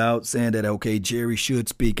speaking out, saying that, okay, Jerry should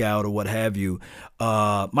speak out or what have you.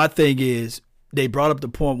 My thing is they brought up the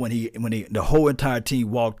point when the whole entire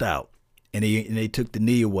team walked out and they took the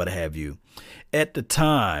knee or what have you. At the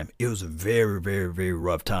time, it was a very, very, very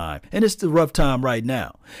rough time. And it's the rough time right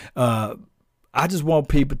now. I just want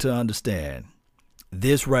people to understand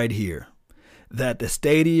this right here, that the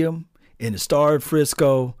stadium in the Star at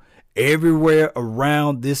Frisco, everywhere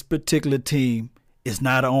around this particular team is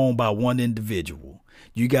not owned by one individual.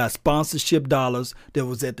 You got sponsorship dollars that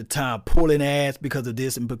was at the time pulling ads because of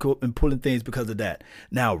this and pulling things because of that.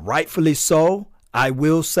 Now, rightfully so, I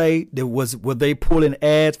will say were they pulling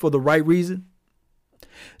ads for the right reason?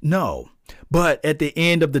 No. But at the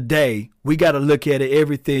end of the day, we got to look at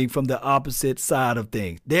everything from the opposite side of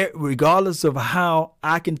things. Regardless of how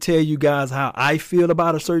I can tell you guys how I feel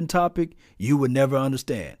about a certain topic, you would never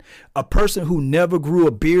understand. A person who never grew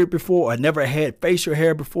a beard before or never had facial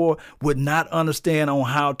hair before would not understand on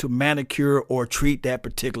how to manicure or treat that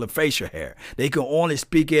particular facial hair. They can only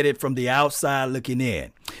speak at it from the outside looking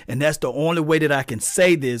in. And that's the only way that I can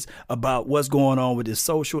say this about what's going on with this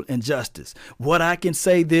social injustice. What I can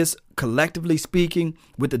say this collectively speaking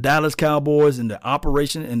with the Dallas Cowboys and the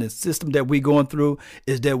operation and the system that we going through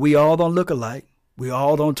is that we all don't look alike. We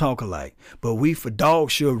all don't talk alike, but we for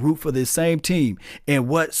dog sure root for the same team. And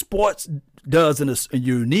what sports does in a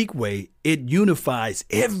unique way, it unifies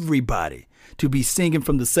everybody to be singing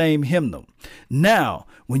from the same hymnal. Now,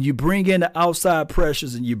 when you bring in the outside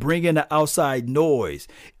pressures and you bring in the outside noise,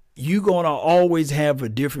 you're going to always have a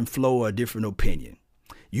different flow or a different opinion.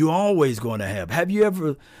 You're always going to have. Have you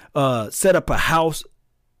ever set up a house,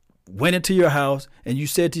 went into your house, and you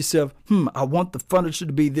said to yourself, I want the furniture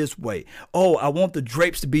to be this way. Oh, I want the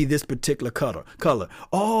drapes to be this particular color.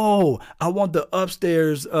 Oh, I want the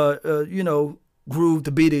upstairs, groove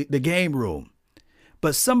to be the game room.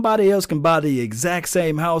 But somebody else can buy the exact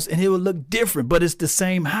same house and it will look different, but it's the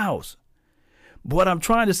same house. What I'm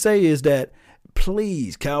trying to say is that,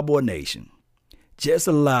 please, Cowboy Nation, just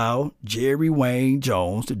allow Jerry Wayne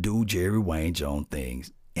Jones to do Jerry Wayne Jones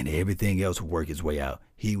things and everything else will work its way out.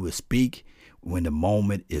 He will speak when the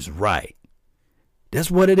moment is right. That's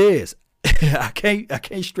what it is. I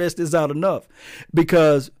can't stress this out enough,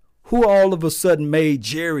 because who all of a sudden made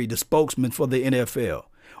Jerry the spokesman for the NFL?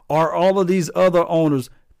 Are all of these other owners'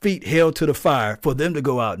 feet held to the fire for them to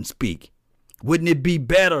go out and speak? Wouldn't it be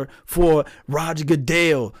better for Roger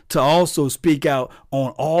Goodell to also speak out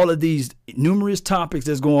on all of these numerous topics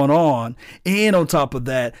that's going on, and on top of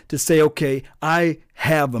that to say, okay, I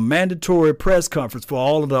have a mandatory press conference for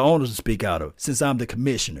all of the owners to speak out of since I'm the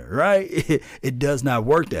commissioner, right? It does not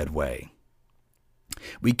work that way.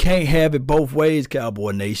 We can't have it both ways,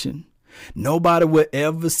 Cowboy Nation. Nobody will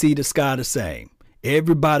ever see the sky the same.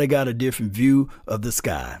 Everybody got a different view of the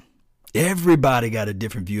sky. Everybody got a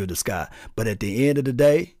different view of the sky. But at the end of the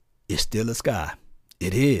day, it's still a sky.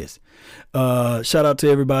 It is. Shout out to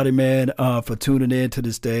everybody, man, for tuning in to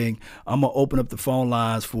this thing. I'm going to open up the phone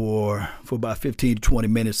lines for about 15 to 20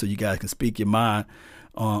 minutes so you guys can speak your mind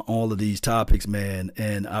on all of these topics, man.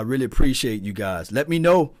 And I really appreciate you guys. Let me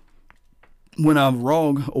know when I'm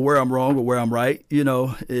wrong or where I'm right. You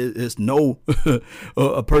know, it's no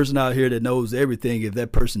a person out here that knows everything. If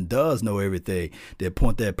that person does know everything, they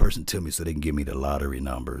point that person to me so they can give me the lottery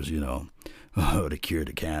numbers, you know, to cure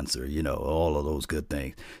the cancer, you know, all of those good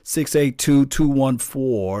things.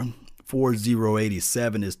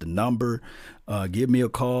 682-214-4087 is the number. Give me a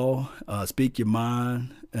call, speak your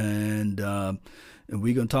mind, and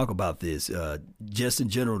we're going to talk about this. Just in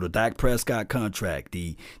general, the Dak Prescott contract,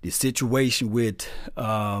 the situation with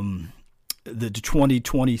the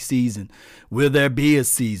 2020 season. Will there be a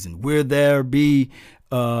season? Will there be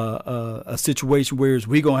a situation where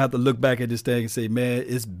we're going to have to look back at this thing and say, man,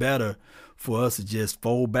 it's better for us to just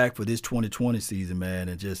fold back for this 2020 season, man,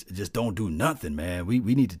 and just don't do nothing, man. We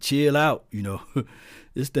need to chill out, you know.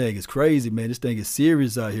 This thing is crazy, man. This thing is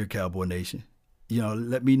serious out here, Cowboy Nation. You know,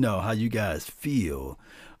 let me know how you guys feel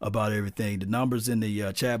about everything. The numbers in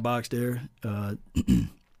the chat box there.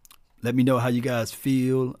 Let me know how you guys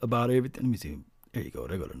feel about everything. Let me see. There you go.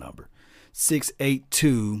 There go the number.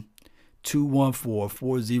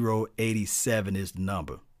 682-214-4087 is the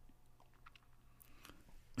number.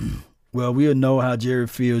 Well, we'll know how Jerry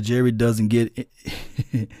feels. Jerry doesn't get it.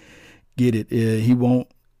 He won't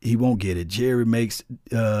get it. Jerry makes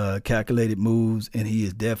calculated moves, and he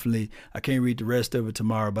is definitely. I can't read the rest of it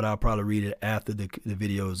tomorrow, but I'll probably read it after the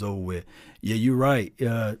video is over with. Yeah, you're right.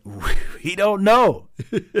 We don't know.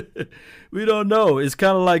 We don't know. It's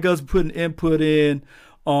kind of like us putting input in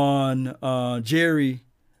on Jerry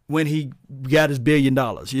when he got his $1 billion.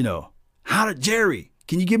 You know, how did Jerry?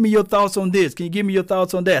 Can you give me your thoughts on this? Can you give me your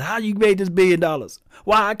thoughts on that? How you made this $1 billion?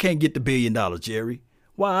 Why I can't get the $1 billion, Jerry?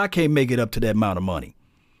 Why I can't make it up to that amount of money?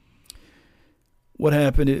 What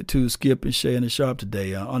happened to Skip and Shay and Sharp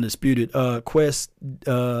today? Undisputed. Quest,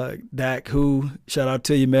 Dak, who, shout out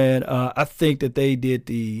to you, man. I think that they did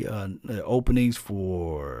the openings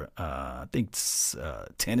for, I think,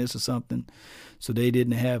 tennis or something. So they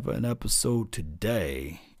didn't have an episode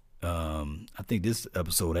today. I think this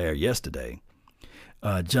episode aired yesterday.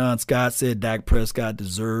 John Scott said Dak Prescott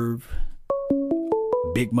deserved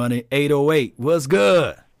big money. 808. What's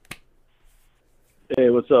good? Hey,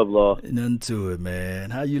 what's up, Law? Nothing to it, man.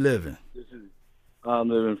 How you living? I'm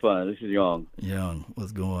living fine. This is Young. Young,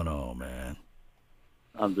 what's going on, man?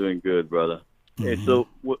 I'm doing good, brother. Hey, so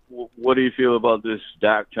what do you feel about this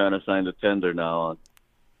Dak trying to sign the tender now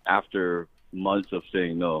after months of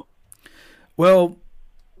saying no? Well,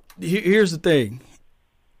 here's the thing.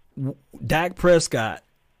 Dak Prescott,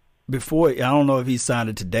 before, I don't know if he signed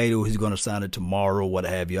it today or he's going to sign it tomorrow, what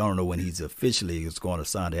have you. I don't know when he's officially is going to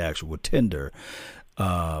sign the actual tender.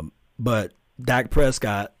 But Dak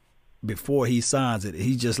Prescott, before he signs it,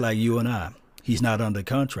 he's just like you and I. He's not under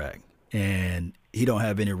contract, and he don't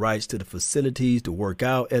have any rights to the facilities to work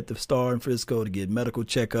out at the Star in Frisco, to get medical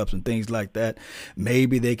checkups and things like that.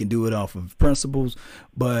 Maybe they can do it off of principles,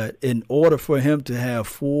 but in order for him to have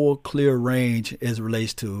full, clear range as it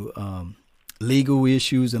relates to legal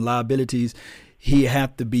issues and liabilities, he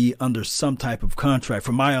have to be under some type of contract,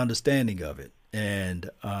 from my understanding of it. And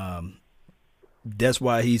that's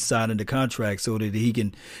why he's signing the contract, so that he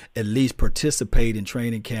can at least participate in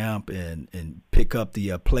training camp and pick up the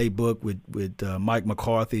playbook with Mike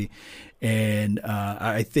McCarthy. And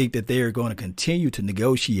I think that they are going to continue to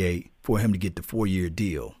negotiate for him to get the 4-year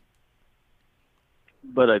deal.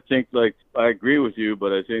 But I think, like, I agree with you,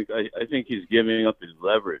 but I think he's giving up his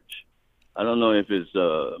leverage. I don't know if his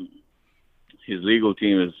legal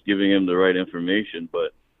team is giving him the right information,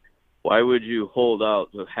 but why would you hold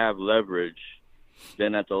out to have leverage?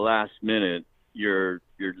 Then at the last minute, your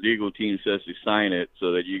legal team says to sign it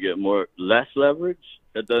so that you get less leverage.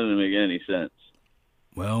 That doesn't make any sense.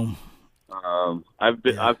 Well,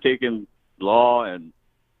 I've taken law, and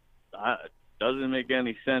it doesn't make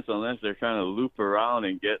any sense unless they're trying to loop around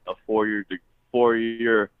and get a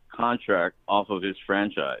 4-year contract off of his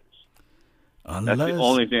franchise. That's the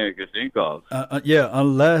only thing I could think of.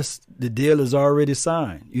 Unless the deal is already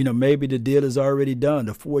signed. You know, maybe the deal is already done.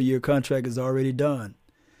 The 4-year contract is already done.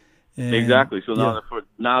 And, exactly. So now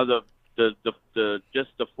the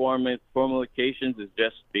formalizations is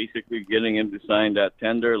just basically getting him to sign that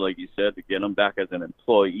tender, like you said, to get him back as an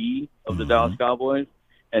employee of the Dallas Cowboys,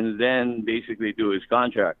 and then basically do his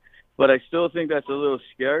contract. But I still think that's a little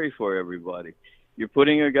scary for everybody. You're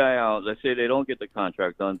putting a guy out. Let's say they don't get the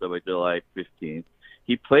contract done by July 15th.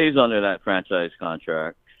 He plays under that franchise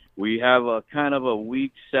contract. We have a kind of a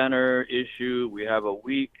weak center issue. We have a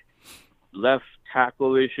weak left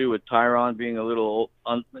tackle issue with Tyron being a little,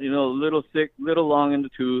 little thick, little long in the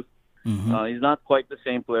tooth. He's not quite the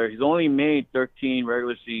same player. He's only made 13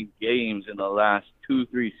 regular season games in the last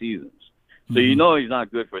 2-3 seasons. So you know he's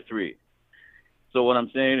not good for 3. So what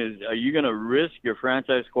I'm saying is, are you going to risk your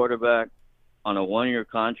franchise quarterback on a 1-year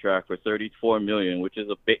contract for $34 million, which is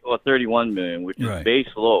 $31 million, which is base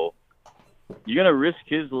low? You're going to risk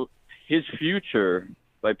his future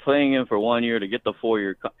by playing him for 1 year to get the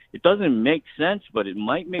 4-year. It doesn't make sense, but it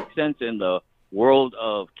might make sense in the world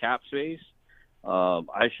of cap space.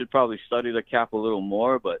 I should probably study the cap a little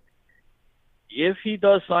more, but if he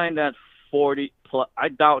does sign that 40 plus, I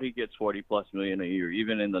doubt he gets $40+ million a year,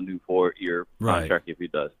 even in the new 4-year contract. If he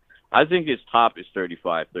does, I think his top is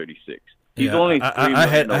 35, 36. He's only I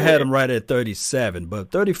had him right at 37,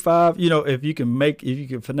 but 35. If you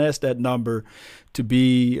can finesse that number to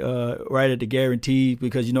be right at the guarantee,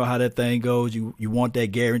 because you know how that thing goes. You want that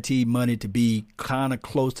guaranteed money to be kind of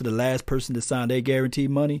close to the last person to sign their guaranteed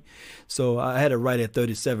money. So I had it right at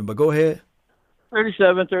 37. But go ahead.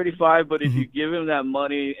 37, 35. But if you give him that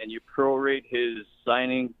money and you prorate his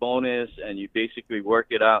signing bonus and you basically work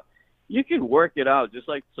it out. You can work it out just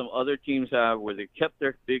like some other teams have, where they kept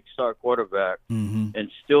their big star quarterback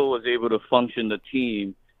and still was able to function the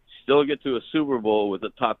team, still get to a Super Bowl with a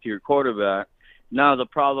top-tier quarterback. Now the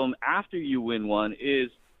problem after you win one is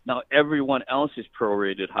now everyone else is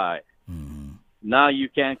prorated high. Now you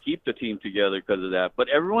can't keep the team together because of that. But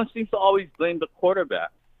everyone seems to always blame the quarterback.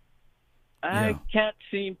 I can't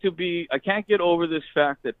get over this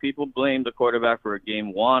fact that people blame the quarterback for a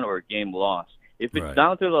game won or a game lost. If it's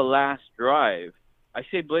down to the last drive, I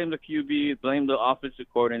say blame the QB, blame the offensive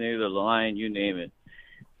coordinator, the line, you name it.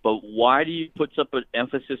 But why do you put such an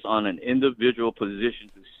emphasis on an individual position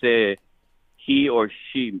to say he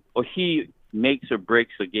makes or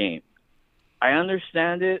breaks a game? I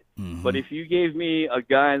understand it, but if you gave me a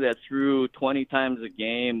guy that threw 20 times a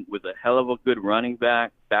game with a hell of a good running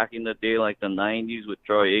back in the day, like the 90s with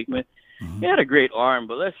Troy Aikman, he had a great arm,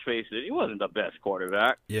 but let's face it, he wasn't the best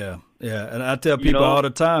quarterback. Yeah. And I tell people all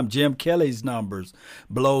the time, Jim Kelly's numbers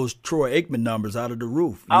blows Troy Aikman numbers out of the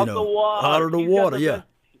roof. Out of the water, yeah.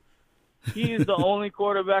 He's the only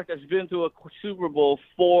quarterback that's been to a Super Bowl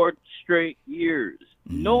 4 straight years.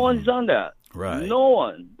 No one's done that. Right. No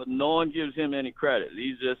one. But no one gives him any credit.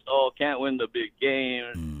 He's just, can't win the big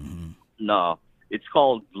game. No. It's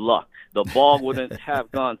called luck. The ball wouldn't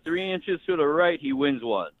have gone 3 inches to the right, he wins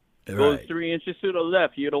one. Goes 3 inches to the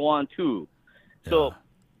left, you'd have won 2. So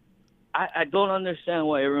I don't understand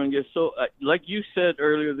why everyone gets so like you said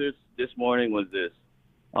earlier this morning was this.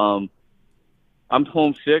 I'm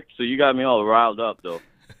homesick, so you got me all riled up though.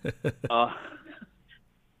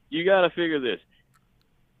 You got to figure this.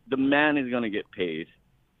 The man is going to get paid.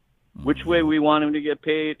 Which way we want him to get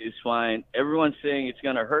paid is fine. Everyone's saying it's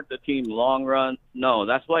going to hurt the team long run. No,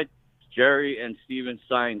 that's why Jerry and Steven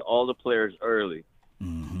signed all the players early.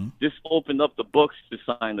 This opened up the books to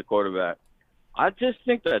sign the quarterback. I just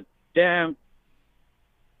think that,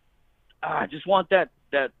 I just want that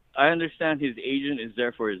I understand his agent is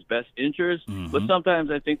there for his best interest, but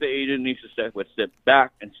sometimes I think the agent needs to step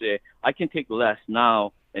back and say, I can take less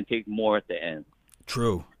now and take more at the end.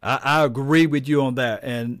 True. I agree with you on that.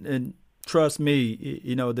 And trust me,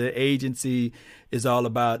 the agency is all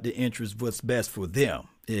about the interest of what's best for them.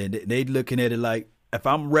 And they looking at it like, if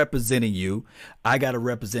I'm representing you, I got to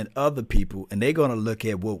represent other people, and they're going to look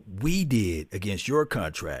at what we did against your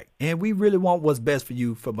contract. And we really want what's best for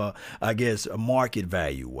you from a market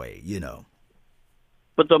value way,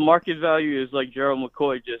 But the market value is like Gerald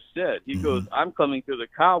McCoy just said. He goes, I'm coming to the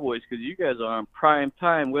Cowboys because you guys are on prime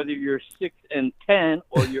time, whether you're 6-10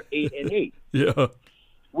 or you're 8-8. Yeah.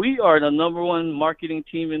 We are the number one marketing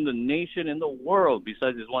team in the nation, in the world,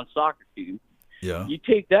 besides this one soccer team. Yeah. You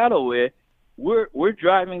take that away, we're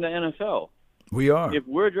driving the NFL. We are. If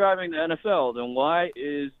we're driving the NFL, then why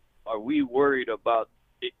are we worried about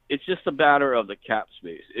it? It's just a matter of the cap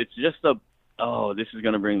space. It's just this is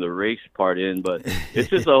going to bring the race part in, but it's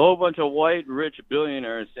just a whole bunch of white, rich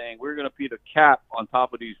billionaires saying we're going to put a cap on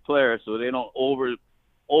top of these players so they don't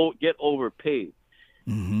get overpaid.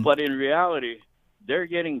 But in reality, they're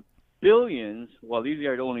getting billions while these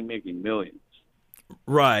guys are only making millions.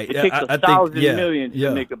 Right. It takes 1,000 million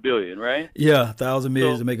to make a billion, right? Yeah, 1,000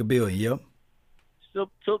 million to make a billion. Yep.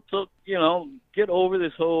 So get over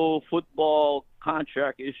this whole football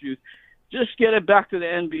contract issues. Just get it back to the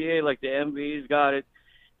NBA like the NBA's got it.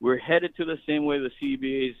 We're headed to the same way the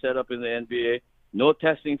CBA is set up in the NBA. No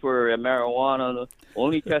testing for marijuana,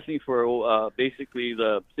 only testing for basically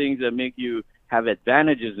the things that make you have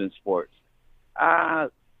advantages in sports.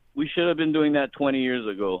 We should have been doing that 20 years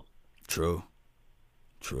ago. True.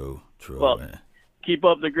 Well, man. Keep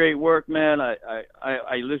up the great work, man.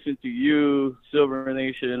 I listen to you, Silver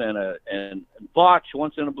Nation, and Botch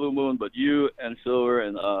once in a blue moon, but you and Silver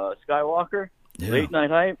and Skywalker, Late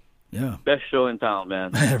Night Hype, best show in town,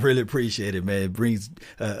 man. I really appreciate it, man. It brings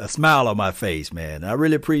a smile on my face, man. I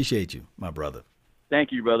really appreciate you, my brother.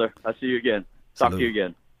 Thank you, brother. I'll see you again. Talk to you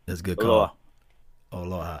again. That's a good call.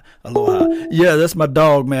 Aloha. Yeah, that's my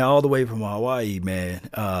dog, man, all the way from Hawaii, man.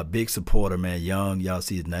 Big supporter, man. Young, y'all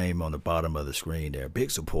see his name on the bottom of the screen there. Big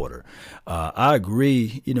supporter. I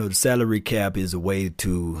agree. The salary cap is a way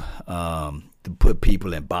to put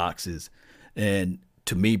people in boxes. And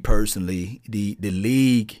to me personally, the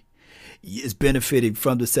league is benefiting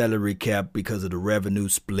from the salary cap because of the revenue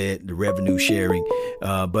split, the revenue sharing.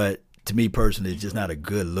 But to me personally, it's just not a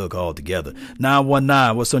good look altogether.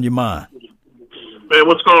 919, what's on your mind? Man,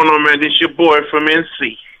 what's going on, man? This your boy from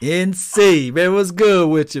NC. NC, man, what's good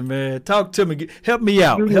with you, man? Talk to me. Help me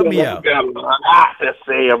out. Help me out. I got a lot to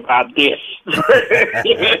say about this.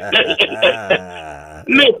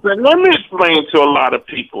 Listen, let me explain to a lot of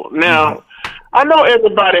people. Now, I know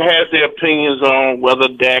everybody has their opinions on whether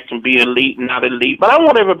Dak can be elite, not elite, but I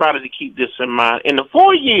want everybody to keep this in mind. In the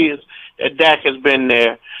 4 years that Dak has been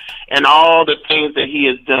there and all the things that he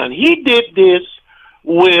has done, he did this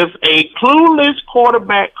with a clueless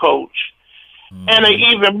quarterback coach and an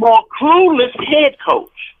even more clueless head coach.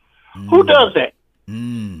 Who does that?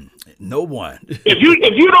 No one. If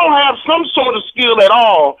you don't have some sort of skill at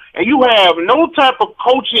all, and you have no type of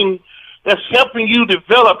coaching that's helping you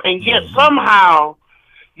develop, and yet somehow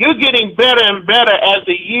you're getting better and better as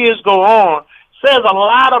the years go on, says a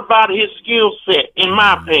lot about his skill set, in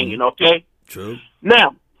my opinion. Okay. True.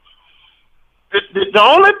 Now, the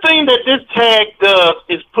only thing that this tag does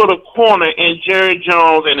is put a corner in Jerry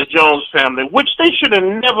Jones and the Jones family, which they should have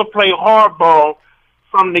never played hardball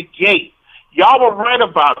from the gate. Y'all were right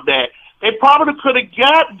about that. They probably could have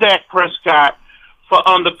got Dak Prescott for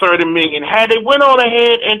under $30 million had they went on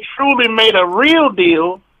ahead and truly made a real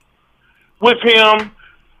deal with him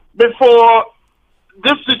before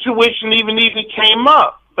this situation even came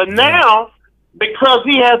up. But now, because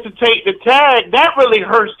he has to take the tag, that really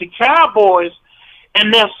hurts the Cowboys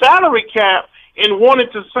and their salary cap in wanting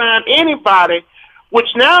to sign anybody, which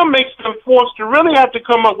now makes them forced to really have to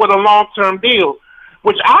come up with a long-term deal,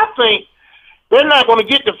 which I think they're not going to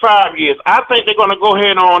get to 5 years. I think they're going to go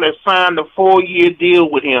ahead on and sign the 4-year deal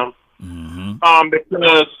with him.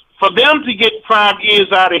 Because for them to get 5 years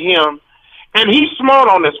out of him, and he's smart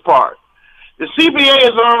on this part, the CBA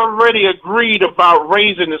has already agreed about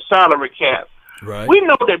raising the salary cap. Right. We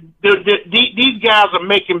know that these guys are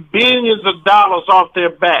making billions of dollars off their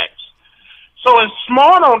backs. So it's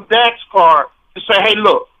smart on Dak's part to say, hey,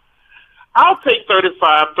 look, I'll take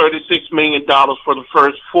 $36 million for the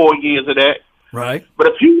first 4 years of that. Right. But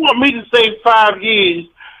if you want me to save 5 years,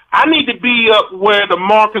 I need to be up where the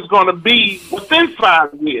mark is going to be within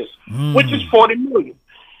 5 years, which is $40 million.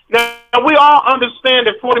 Now, we all understand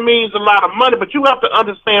that $40 million is a lot of money, but you have to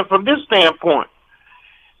understand from this standpoint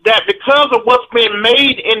that because of what's being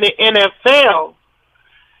made in the NFL,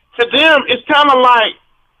 to them, it's kind of like,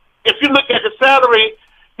 if you look at the salary,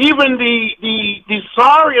 even the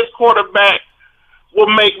sorriest quarterback will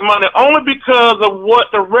make money only because of what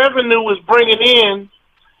the revenue is bringing in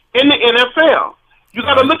the NFL. You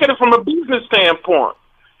got to look at it from a business standpoint,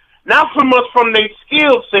 not so much from their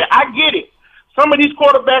skill set. I get it. Some of these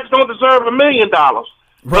quarterbacks don't deserve $1 million for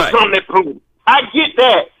something they prove. I get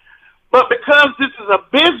that. But because this is a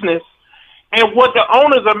business and what the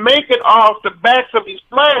owners are making off the backs of these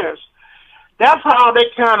players, that's how they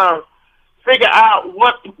kind of figure out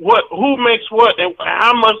who makes what and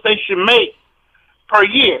how much they should make per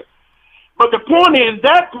year. But the point is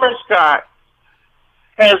that Prescott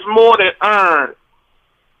has more than earned.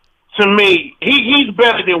 To me, he's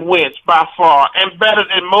better than Wentz by far, and better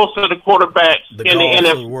than most of the quarterbacks in the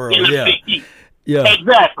NFC. Yeah,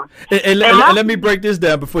 exactly. And let me break this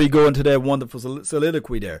down before you go into that wonderful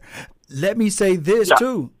soliloquy there. Let me say this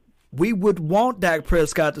too. We would want Dak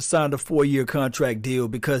Prescott to sign the 4-year contract deal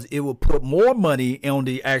because it will put more money on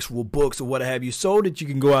the actual books or what have you, so that you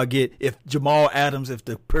can go out and get, if Jamal Adams, if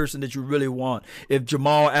the person that you really want, if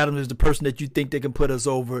Jamal Adams is the person that you think they can put us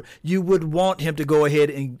over, you would want him to go ahead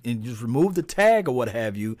and just remove the tag or what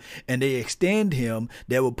have you, and they extend him.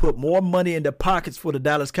 That will put more money in the pockets for the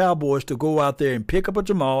Dallas Cowboys to go out there and pick up a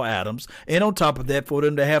Jamal Adams, and on top of that, for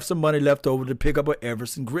them to have some money left over to pick up a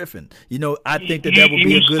Everson Griffin. You know, I think that would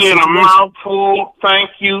be a good situation. A mouthful.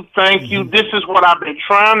 Thank you. This is what I've been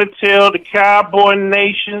trying to tell the Cowboy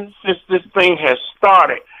Nation since this thing has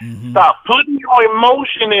started. Stop putting your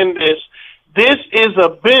emotion in this. This is a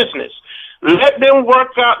business. Let them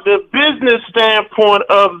work out the business standpoint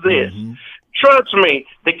of this. Trust me,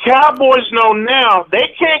 the Cowboys know now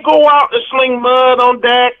they can't go out and sling mud on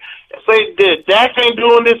Dak and say Dak ain't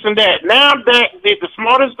doing this and that. Now Dak did the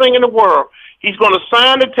smartest thing in the world. He's going to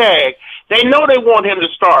sign the tag. They know they want him to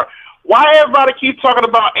start. Why everybody keep talking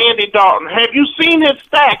about Andy Dalton? Have you seen his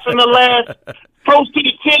stats in the last close to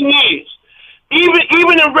 10 years?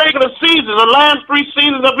 Even in regular seasons, the last 3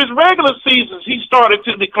 seasons of his regular seasons, he started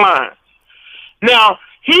to decline. Now,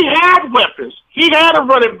 he had weapons. He had a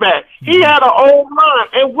running back. He had an old line.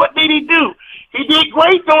 And what did he do? He did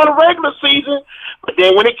great during the regular season, but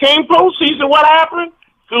then when it came postseason, what happened?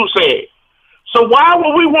 Goose egg. So why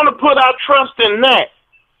would we want to put our trust in that?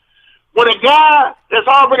 When a guy that's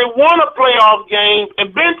already won a playoff game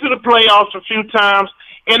and been to the playoffs a few times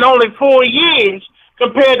in only 4 years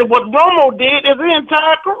compared to what Romo did his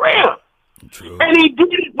entire career. True. And he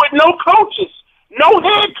did it with no coaches, no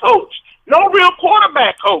head coach, no real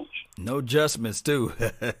quarterback coach. No adjustments, too.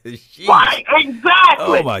 Right,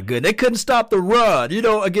 exactly. Oh, my goodness. They couldn't stop the run. You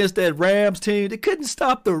know, against that Rams team, they couldn't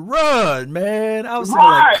stop the run, man. I was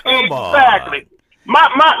like, come on. Exactly.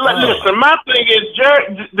 Listen, my thing is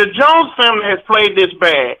the Jones family has played this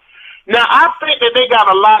bad. Now, I think that they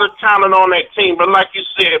got a lot of talent on that team, but like you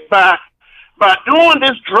said, by doing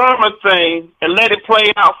this drama thing and let it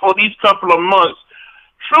play out for these couple of months,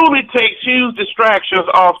 truly takes huge distractions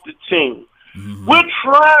off the team. Mm-hmm. We're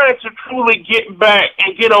trying to truly get back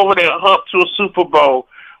and get over that hump to a Super Bowl.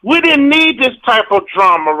 We didn't need this type of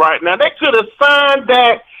drama right now. They could have signed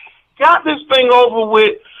that, got this thing over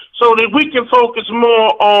with, so that we can focus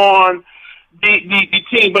more on the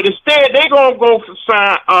team. But instead, they're going to go for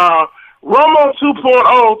sign Romo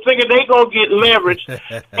 2.0, thinking they're going to get leverage.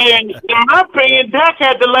 And in my opinion, Dak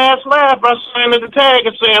had the last laugh by signing the tag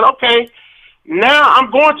and saying, okay, now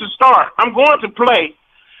I'm going to start. I'm going to play.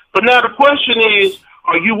 But now the question is,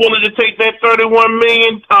 are you willing to take that $31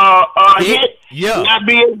 million hit? Yeah. Not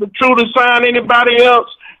be able to truly sign anybody else,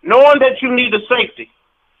 knowing that you need a safety?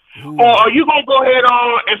 Ooh. Or are you going to go ahead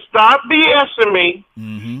on and stop BSing me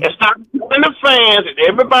and stop telling the fans and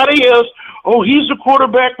everybody else, oh, he's the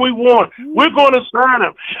quarterback we want. We're going to sign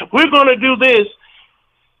him. We're going to do this.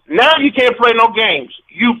 Now you can't play no games.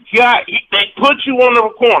 They put you on the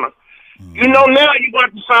corner. You know now you're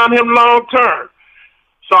going to sign him long term.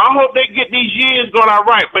 So I hope they get these years going all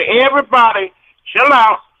right. But everybody, chill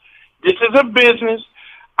out. This is a business.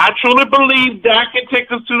 I truly believe Dak can take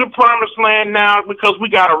us to the promised land now because we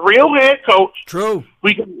got a real head coach. True.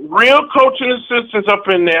 We got real coaching assistants up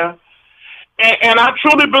in there. And I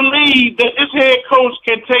truly believe that this head coach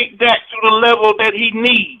can take Dak to the level that he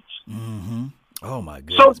needs. Mm-hmm. Oh, my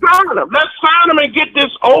goodness. So sign him. Let's sign him and get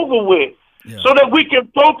this over with so that we can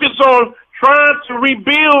focus on trying to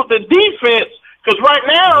rebuild the defense. Because right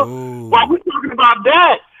now, while we're talking about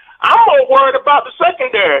that, I'm more worried about the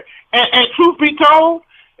secondary. And truth be told,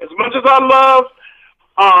 as much as I love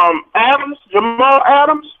Jamal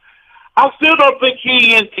Adams, I still don't think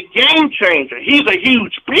he is the game changer. He's a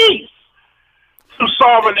huge piece to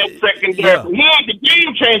solving that secondary. Yeah. He ain't the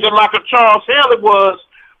game changer like a Charles Haley was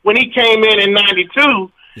when he came in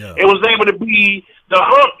 '92. Yeah. It was able to be the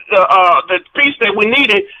hump, the piece that we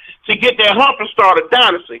needed to get that hump and start a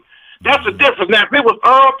dynasty. That's the difference. Now, if it was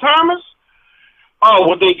Earl Thomas,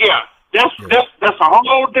 that's a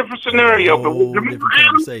whole different scenario. Different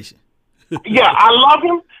conversation. Yeah, I love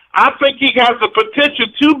him. I think he has the potential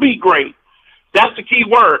to be great. That's the key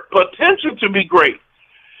word, potential to be great.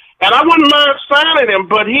 And I wouldn't mind signing him,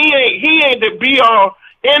 but he ain't the be all,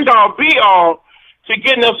 end all, be all to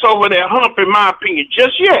getting us over that hump, in my opinion,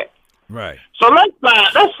 just yet. Right. So let's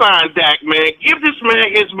sign Dak, man. Give this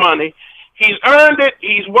man his money. He's earned it.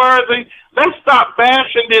 He's worthy. Let's stop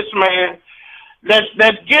bashing this man. Let's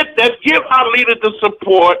give our leader the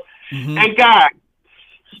support. Mm-hmm. And guys,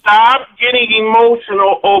 stop getting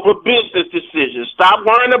emotional over business decisions. Stop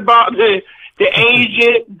worrying about the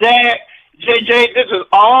agent, Dak, JJ. This is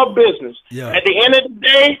all business. Yeah. At the end of the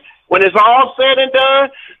day, when it's all said and done,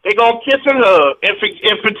 they're gonna kiss and hug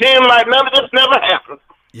and pretend like none of this never happened.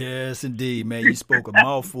 Yes, indeed, man. You spoke a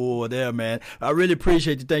mouthful there, man. I really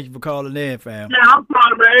appreciate you. Thank you for calling in, fam. Yeah, I'm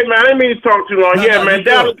sorry, man. Hey, man, I didn't mean to talk too long. Man.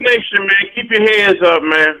 Dallas Nation, man. Keep your hands up,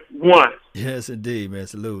 man. One. Yes, indeed, man.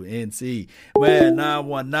 Salute. NC. Man,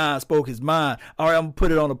 919 spoke his mind. All right, I'm going to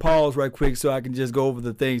put it on a pause right quick so I can just go over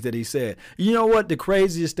the things that he said. You know what? The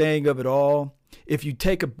craziest thing of it all, if you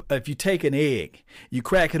take an egg, you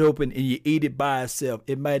crack it open and you eat it by itself,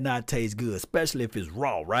 it might not taste good, especially if it's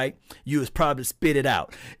raw, right? You would probably spit it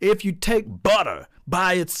out. If you take butter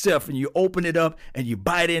by itself and you open it up and you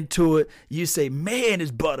bite into it, you say, man,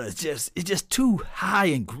 this butter is just too high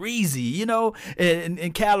and greasy, you know,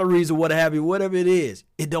 and calories or what have you, whatever it is,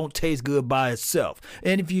 it don't taste good by itself.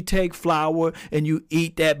 And if you take flour and you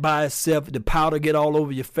eat that by itself, the powder get all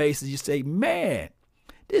over your face and you say, man,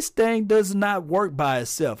 this thing does not work by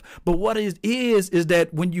itself. But what it is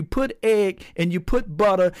that when you put egg and you put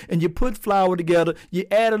butter and you put flour together, you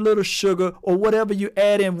add a little sugar or whatever you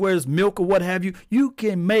add in, where's milk or what have you, you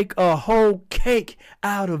can make a whole cake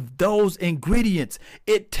out of those ingredients.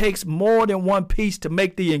 It takes more than one piece to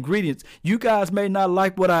make the ingredients. You guys may not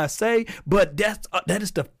like what I say, but that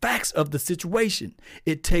is the facts of the situation.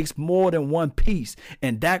 It takes more than one piece.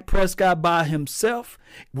 And Dak Prescott by himself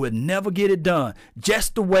would never get it done.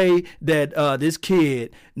 Just the the way that this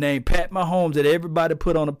kid named Pat Mahomes that everybody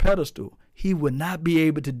put on a pedestal, he would not be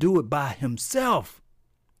able to do it by himself.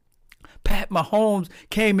 Pat Mahomes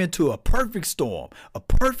came into a perfect storm, a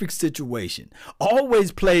perfect situation,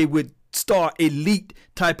 always played with star elite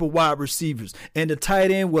type of wide receivers, and the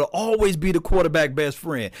tight end will always be the quarterback best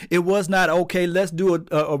friend. It was not, okay, let's do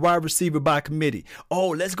a wide receiver by committee. Oh,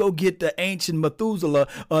 let's go get the ancient Methuselah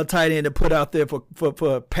tight end to put out there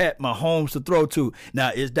for Pat Mahomes to throw to.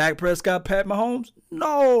 Now, is Dak Prescott Pat Mahomes?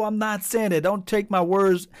 No, I'm not saying that. Don't take my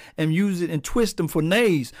words and use it and twist them for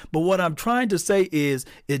nays. But what I'm trying to say is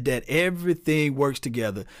that everything works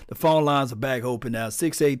together. The phone lines are back open now,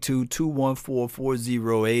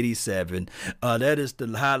 682-214-4087. That is the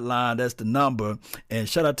hotline. That's the number. And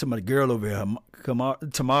shout out to my girl over here,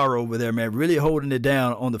 Tamara over there, man. Really holding it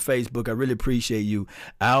down on the Facebook. I really appreciate you.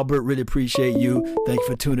 Albert, really appreciate you. Thank you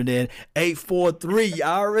for tuning in. 843,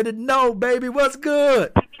 I already know, baby. What's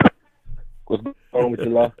good? What's going on with you,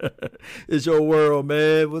 Law? It's your world,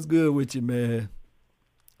 man. What's good with you, man?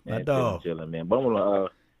 My dog. Chilling, man. But I want to,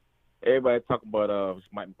 everybody talk about this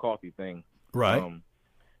Mike McCarthy thing. Right.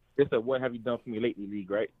 It's a what have you done for me lately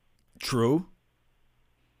league, right? True.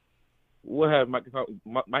 What have Mike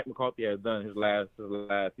McCarthy has done his last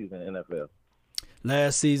season in the NFL?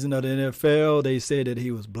 Last season of the NFL, they said that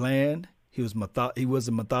he was bland. He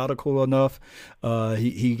wasn't methodical enough.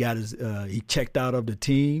 He got his he checked out of the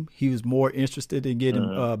team. He was more interested in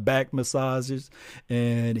getting back massages,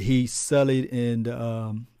 and he sullied and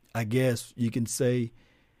I guess you can say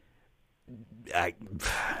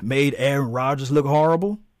made Aaron Rodgers look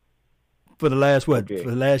horrible for the last for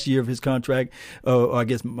the last year of his contract. I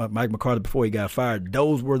guess Mike McCarthy before he got fired.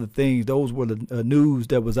 Those were the things. Those were the news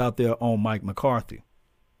that was out there on Mike McCarthy.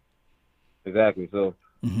 Exactly. So.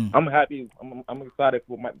 Mm-hmm. I'm happy. I'm excited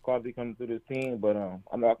for Mike McCarthy coming to this team, but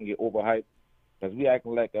I'm not gonna get overhyped because we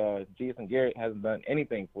acting like Jason Garrett hasn't done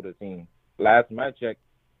anything for the team. Last time I checked,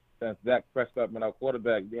 since Dak Prescott been our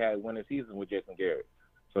quarterback, we had winning season with Jason Garrett,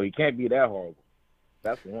 so he can't be that horrible.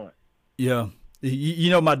 That's one. Yeah.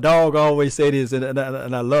 You know, my dog always say this, and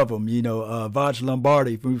I love him. You know, Vaj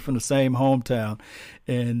Lombardi from the same hometown,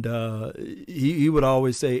 and he would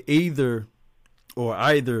always say either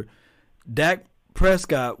Dak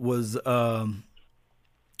Prescott was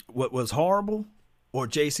what was horrible, or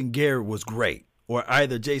Jason Garrett was great, or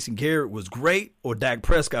either Jason Garrett was great or Dak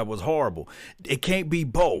Prescott was horrible. It can't be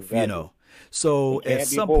both, exactly. You know. So at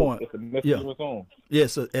some point,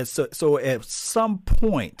 so at some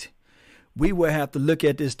point, we will have to look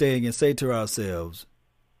at this thing and say to ourselves,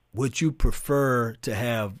 would you prefer to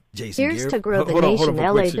have Jason Garrett? Here's to grow the nation,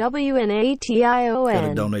 LAWNATION. Got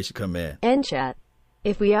a donation come in. And chat.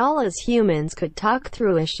 If we all as humans could talk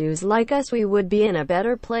through issues like us, we would be in a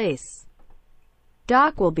better place.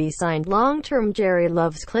 Doc will be signed long-term. Jerry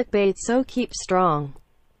loves clickbait, so keep strong.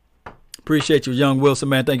 Appreciate you, Young Wilson,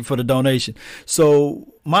 man. Thank you for the donation.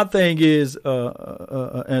 So my thing is,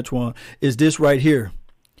 Antoine, is this right here.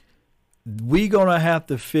 We're going to have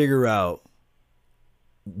to figure out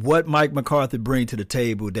what Mike McCarthy bring to the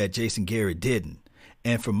table that Jason Garrett didn't.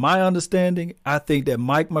 And from my understanding, I think that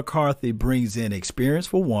Mike McCarthy brings in experience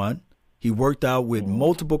for one. He worked out with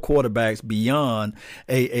multiple quarterbacks beyond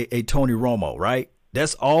a Tony Romo, right?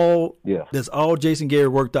 That's all. Yeah. That's all Jason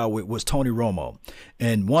Garrett worked out with was Tony Romo.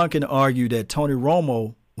 And one can argue that Tony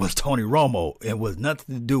Romo was Tony Romo and was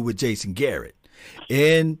nothing to do with Jason Garrett.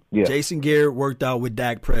 And Jason Garrett worked out with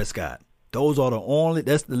Dak Prescott. Those are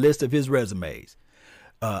that's the list of his resumes.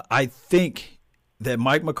 I think that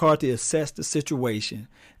Mike McCarthy assessed the situation,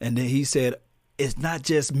 and then he said, it's not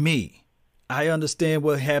just me. I understand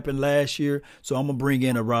what happened last year, so I'm going to bring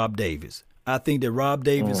in a Rob Davis. I think that Rob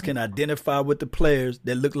Davis can identify with the players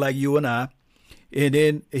that look like you and I. And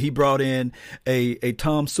then he brought in a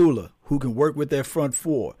Tom Sula who can work with their front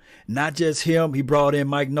four. Not just him, he brought in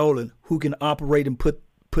Mike Nolan who can operate and put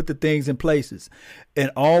the things in places.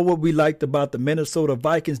 And all what we liked about the Minnesota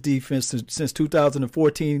Vikings defense since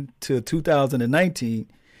 2014 to 2019,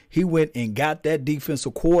 he went and got that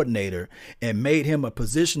defensive coordinator and made him a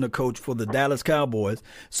positional coach for the Dallas Cowboys.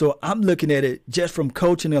 So I'm looking at it just from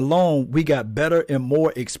coaching alone, we got better and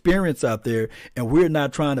more experience out there, and we're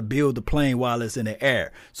not trying to build the plane while it's in the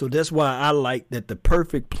air. So that's why I like that the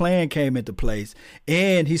perfect plan came into place.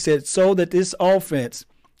 And he said, so that this offense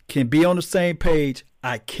can be on the same page,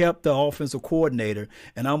 I kept the offensive coordinator,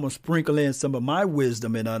 and I'm going to sprinkle in some of my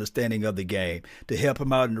wisdom and understanding of the game to help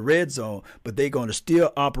him out in the red zone, but they're going to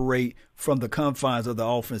still operate from the confines of the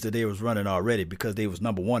offense that they was running already because they was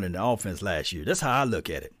number one in the offense last year. That's how I look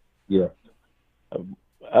at it. Yeah.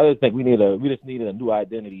 I just think we just needed a new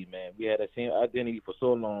identity, man. We had the same identity for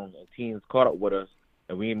so long, and teams caught up with us,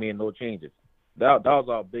 and we ain't made no changes. That was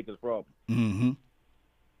our biggest problem. Mm-hmm.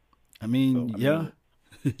 I mean, yeah,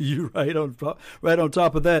 you're right on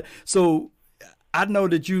top of that. So I know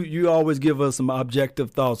that you always give us some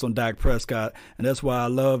objective thoughts on Dak Prescott, and that's why I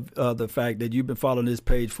love the fact that you've been following this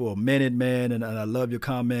page for a minute, man, and I love your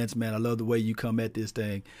comments, man. I love the way you come at this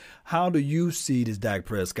thing. How do you see this Dak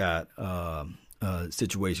Prescott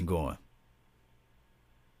situation going?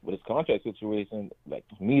 With his contract situation, like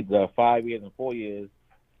for me, the 5 years and 4 years,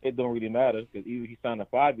 it don't really matter because even if he signed a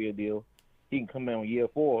 5-year deal, he can come in on year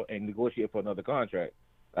 4 and negotiate for another contract.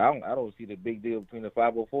 I don't see the big deal between the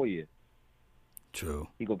 5 or 4 years. True.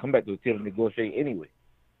 He gonna come back to the team and negotiate anyway.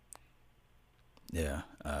 Yeah,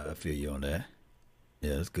 I feel you on that.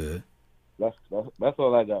 Yeah, that's good. That's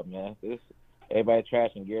all I got, man. Everybody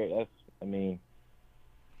trashing Garrett.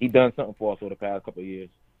 He done something for us over the past couple of years.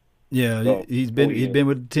 Yeah, so, he's been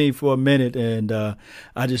with the team for a minute, and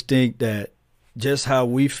I just think that just how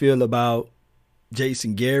we feel about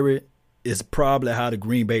Jason Garrett is probably how the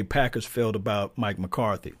Green Bay Packers felt about Mike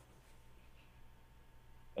McCarthy.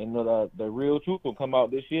 And the real truth will come out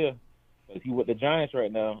this year. If he with the Giants right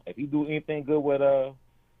now, if he do anything good with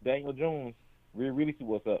Daniel Jones, we really see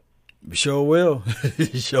what's up. Sure will.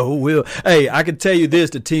 Sure will. Hey, I can tell you this,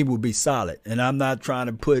 the team will be solid. And I'm not trying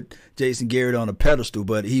to put Jason Garrett on a pedestal,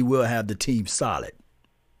 but he will have the team solid.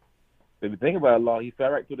 If you think about it, Law, he fell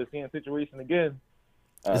right to the same situation again.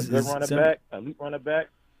 A good running back, a elite running back,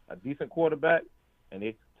 a decent quarterback, and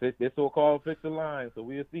they so-called fix the line, so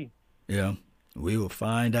we'll see. Yeah, we will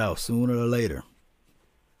find out sooner or later.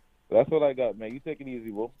 That's what I got, man. You take it easy,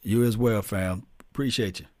 bro. You as well, fam.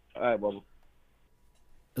 Appreciate you. All right, Bubba.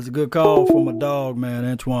 That's a good call from my dog, man,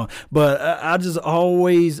 Antoine. But I just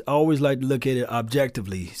always like to look at it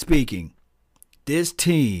objectively speaking. This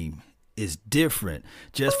team is different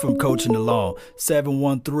just from coaching along.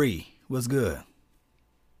 713, what's good?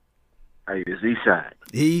 Hey, it's Eastside.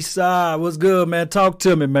 Eastside, what's good, man? Talk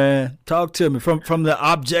to me, man. Talk to me from the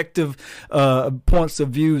objective points of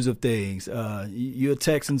views of things. You're a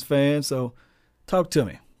Texans fan, so talk to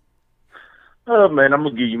me. Oh, man, I'm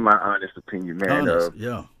going to give you my honest opinion, man.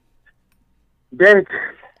 Yeah. Dak,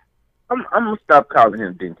 I'm going to stop calling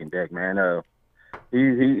him Dinkin' Dak, man.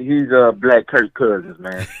 He's Black Kirk Cousins,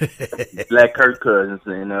 man. Black Kirk Cousins.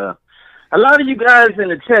 And a lot of you guys in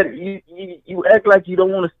the chat, you act like you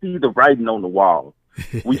don't want to see the writing on the wall.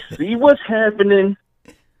 We see what's happening,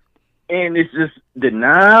 and it's just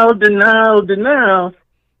denial.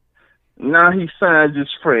 Now he signs this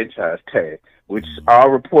franchise tag, which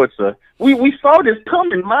all reports are. We saw this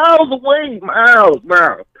coming miles away, miles.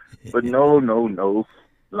 But no.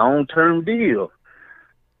 Long-term deal.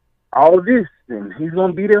 All this, and he's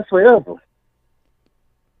going to be there forever.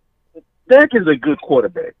 Dak is a good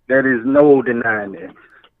quarterback. There is no denying that.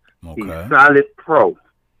 Okay. He's a solid pro.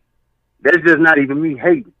 That's just not even me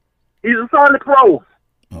hating. He's a solid pro.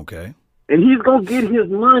 Okay. And he's going to get his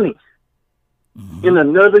money in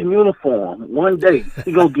another uniform one day.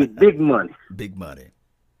 He's going to get big money. Big money.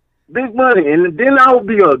 And then I will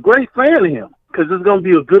be a great fan of him because it's going to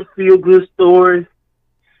be a good feel-good story.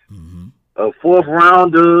 A fourth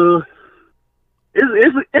rounder.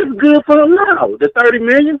 It's good for him now. The $30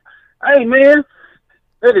 million. Hey, man,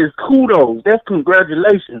 that is kudos. That's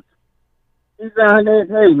congratulations. He's down there.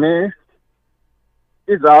 Hey, man,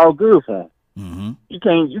 it's all good for him. You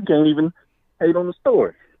can't even hate on the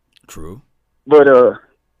story. True. But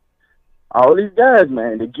all these guys,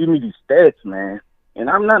 man, they give me these stats, man, and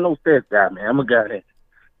I'm not no stats guy, man. I'm a guy that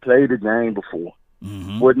played the game before.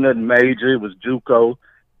 Wasn't nothing major. It was JUCO,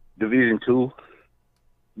 Division II,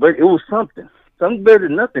 but it was something better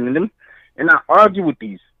than nothing. And I argue with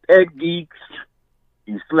these stat geeks,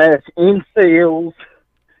 these slash incels,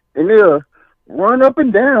 and they'll run up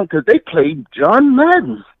and down because they played John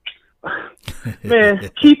Madden. Man,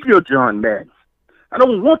 keep your John Madden. I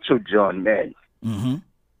don't want your John Madden.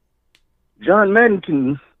 John Madden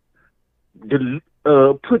can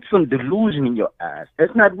put some delusion in your eyes.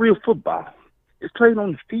 That's not real football. It's played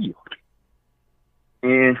on the field.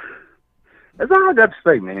 And that's all I got to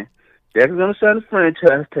say, man. Dak is going to sign the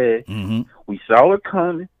franchise tag. We saw it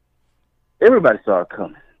coming. Everybody saw it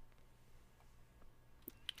coming.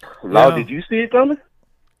 Law, did you see it coming?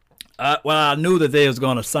 Well, I knew that they was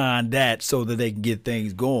going to sign that so that they can get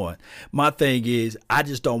things going. My thing is, I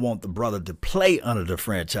just don't want the brother to play under the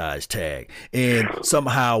franchise tag. And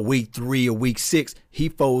somehow week 3 or week 6, he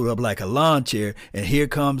folded up like a lawn chair, and here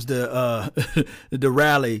comes the the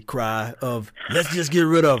rally cry of let's just get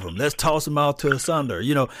rid of him. Let's toss him out to asunder.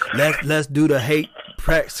 Let's do the hate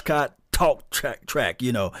Prescott talk track,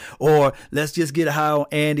 or let's just get high on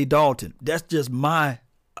Andy Dalton. That's just my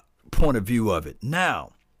point of view of it.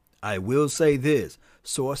 Now, I will say this.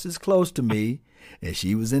 Sources close to me, and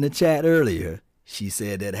she was in the chat earlier, she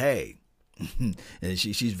said that, hey, and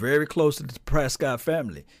she's very close to the Prescott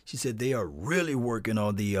family. She said they are really working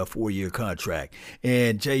on the 4-year contract.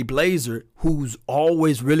 And Jay Blazer, who's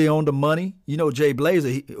always really on the money, you know, Jay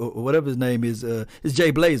Blazer, whatever his name is Jay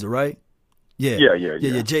Blazer, right? Yeah.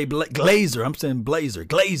 Jay Glazer. I'm saying Blazer.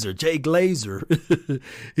 Glazer. Jay Glazer.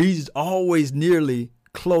 He's always nearly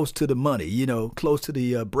close to the money, you know, close to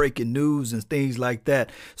the breaking news and things like that.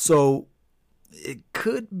 So it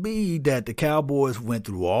could be that the Cowboys went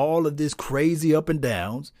through all of this crazy up and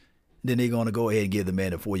downs, then they're going to go ahead and give the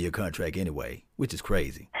man a 4-year contract anyway, which is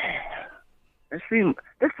crazy. That seemed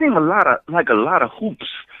a lot of hoops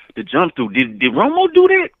to jump through. Did Romo do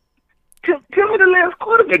that? Tell me the last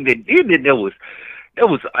quarterback that did it that was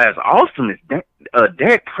as awesome as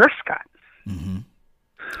Dak Prescott. Mm-hmm.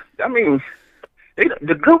 I mean,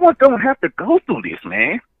 the good ones don't have to go through this,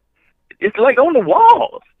 man. It's like on the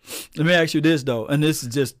walls. Let me ask you this though, and this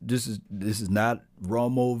is not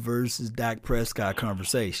Romo versus Dak Prescott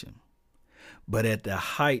conversation, but at the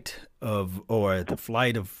height of or at the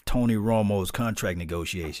flight of Tony Romo's contract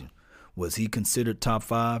negotiation, was he considered top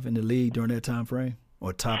 5 in the league during that time frame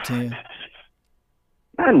or top 10?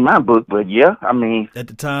 Not in my book, but yeah, I mean at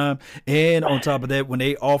the time, and on top of that, when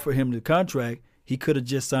they offered him the contract, he could have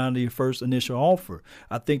just signed the first initial offer.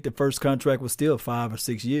 I think the first contract was still 5 or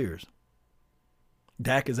 6 years.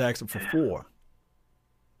 Dak is asking for 4.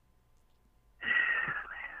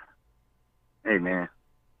 Hey man,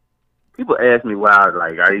 people ask me why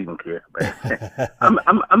I even care. But I'm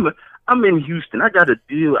in Houston. I gotta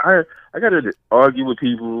deal. I gotta argue with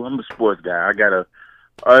people. I'm a sports guy. I gotta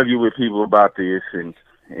argue with people about this, and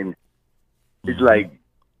it's like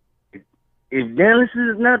if Dallas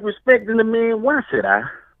is not respecting the man, why should I?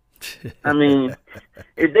 I mean,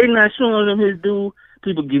 if they not showing him his due.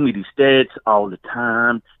 People give me these stats all the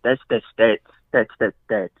time. That's stats.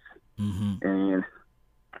 Mm-hmm. And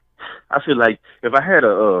I feel like if I had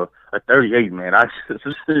a 38, man, I should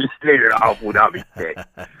have stayed it off without the stats.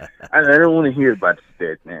 I don't want to hear about the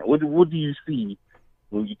stats, man. What do you see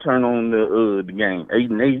when you turn on the game?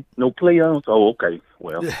 8-8, no playoffs? Oh, okay.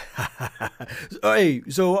 Well. Hey,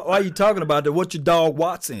 so why are you talking about that? What's your dog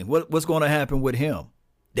Watson? What's going to happen with him?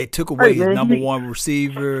 They took away his number one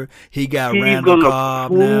receiver. He got Randall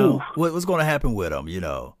Cobb now. What's going to happen with him, you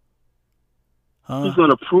know? Huh? He's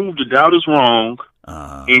going to prove the doubters wrong,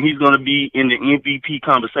 and he's going to be in the MVP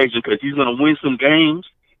conversation because he's going to win some games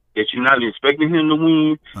that you're not expecting him to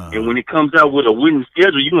win. And when it comes out with a winning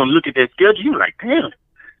schedule, you're going to look at that schedule, you're like, damn,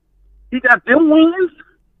 he got them wins?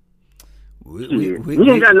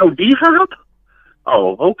 He ain't got no defense?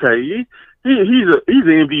 Oh, okay. He's an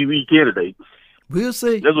MVP candidate. We'll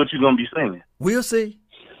see. That's what you're going to be saying. We'll see.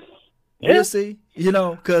 Yeah. We'll see. You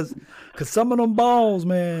know, because some of them balls,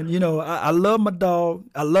 man, you know, I love my dog.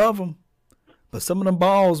 I love him. But some of them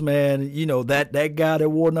balls, man, you know, that guy that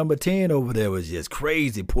wore number 10 over there was just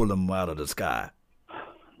crazy pulling them out of the sky.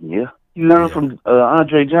 Yeah. You learned from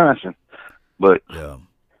Andre Johnson. But, yeah.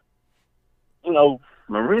 You know,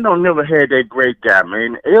 Marino never had that great guy,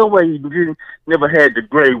 man. Elway never had the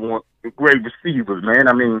great receivers, man.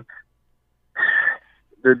 I mean,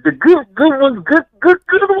 the good ones,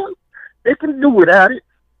 they can do without it.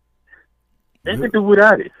 Can do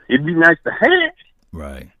without it. It'd be nice to have.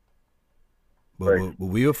 Right. But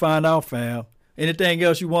we'll find out, fam. Anything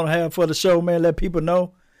else you want to have for the show, man? Let people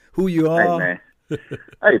know who you are.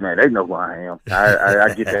 Hey, man, they know who I am.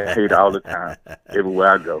 I get that hate all the time, everywhere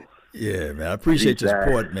I go. Yeah, man. I appreciate your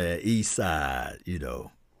support, man. East Side, you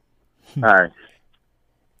know. All right.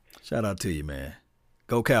 Shout out to you, man.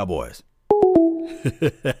 Go Cowboys.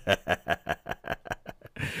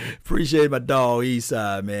 Appreciate my dog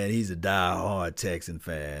Eastside, man. He's a die-hard Texan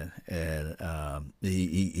fan, and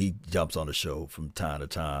he jumps on the show from time to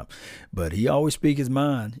time, but he always speaks his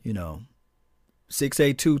mind, you know.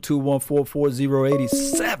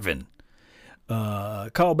 682-214-4087.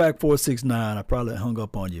 Call back 469. I probably hung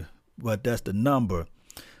up on you, but that's the number.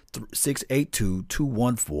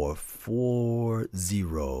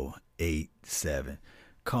 682-214-4087.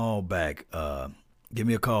 Call back. Give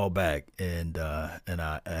me a call back, and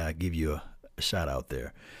I give you a shout out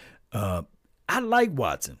there. I like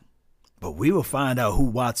Watson, but we will find out who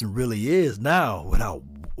Watson really is now without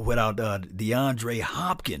DeAndre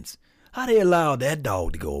Hopkins. How they allow that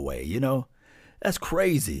dog to go away? You know, that's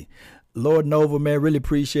crazy. Lord Nova, man, really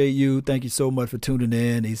appreciate you. Thank you so much for tuning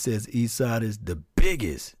in. He says Eastside is the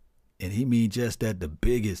biggest, and he means just that, the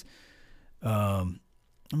biggest. Let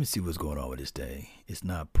me see what's going on with this thing. It's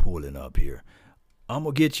not pulling up here. I'm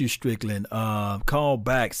going to get you, Strickland. Call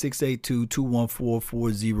back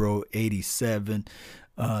 682-214-4087.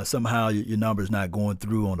 Somehow your number's not going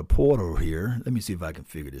through on the portal here. Let me see if I can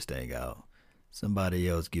figure this thing out. Somebody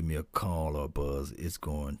else give me a call or buzz. It's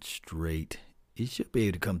going straight. It should be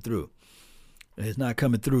able to come through. It's not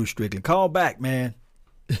coming through, Strickland. Call back, man.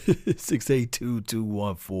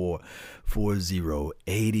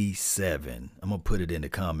 682-214-4087. I'm going to put it in the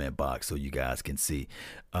comment box so you guys can see.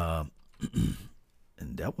 And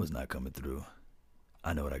that one's not coming through.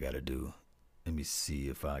 I know what I got to do. Let me see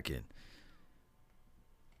if I can.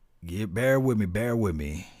 Bear with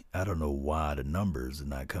me. I don't know why the numbers are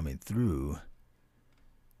not coming through.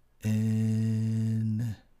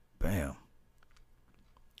 And bam.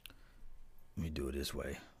 Let me do it this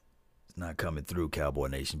way. It's not coming through, Cowboy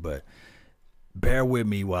Nation, but bear with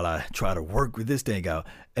me while I try to work with this thing out.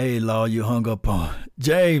 Hey, Law, you hung up on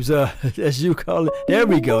James. That's you calling. There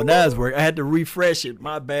we go. Now it's working. I had to refresh it.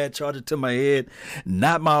 My bad. Charge it to my head,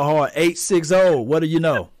 not my heart. 860. What do you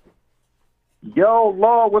know? Yo,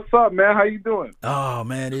 Law, what's up, man? How you doing? Oh,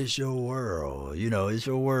 man, it's your world. It's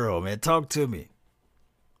your world, man. Talk to me.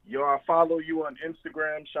 Yo, I follow you on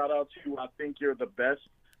Instagram. Shout out to you. I think you're the best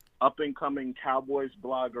up-and-coming Cowboys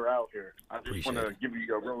blogger out here. I just want to give you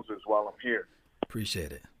your roses while I'm here.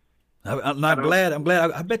 Appreciate it. I'm glad.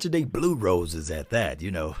 I bet you they blue roses at that,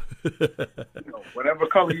 Whatever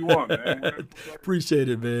color you want, man. Appreciate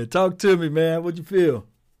it, man. Talk to me, man. What'd you feel?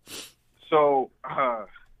 So,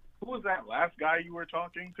 who was that last guy you were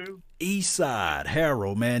talking to? Eastside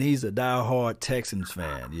Harold, man. He's a diehard Texans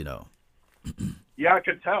fan, Yeah, I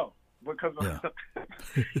could tell because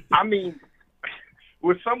I mean,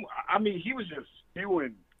 he was just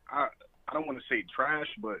spewing. I don't want to say trash,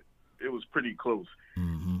 but it was pretty close.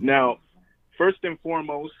 Mm-hmm. Now, first and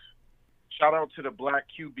foremost, shout out to the Black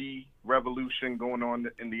QB revolution going on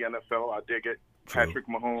in the NFL. I dig it. True. Patrick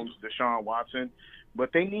Mahomes, Deshaun Watson.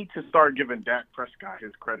 But they need to start giving Dak Prescott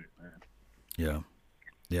his credit, man.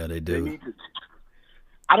 Yeah, they do.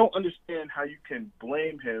 I don't understand how you can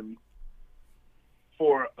blame him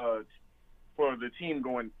for the team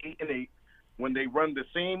going 8-8 when they run the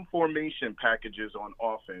same formation packages on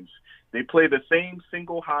offense. They play the same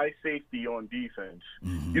single high safety on defense.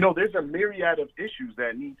 Mm-hmm. There's a myriad of issues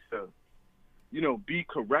that needs to, be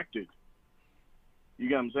corrected. You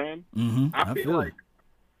get what I'm saying? Mm-hmm.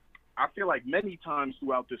 I feel like many times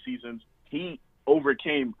throughout the seasons he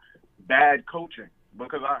overcame bad coaching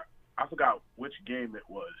because I forgot which game it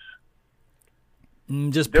was.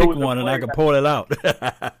 Just pick one and I can pull it out.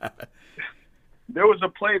 There was a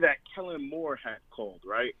play that Kellen Moore had called,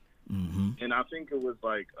 right? Mm-hmm. And I think it was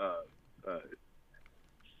like,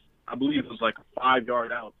 I believe it was like a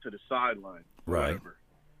 5-yard out to the sideline. Right. Whatever.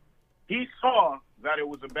 He saw that it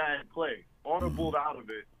was a bad play, audibled out of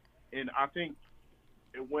it, and I think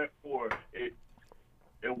it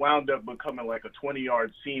wound up becoming like a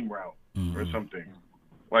 20-yard seam route or something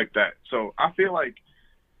like that. So I feel like,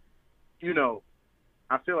 he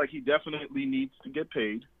definitely needs to get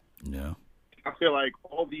paid. Yeah. I feel like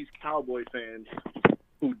all these Cowboy fans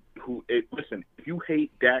who listen, if you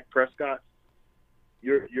hate Dak Prescott,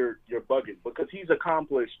 you're bugging because he's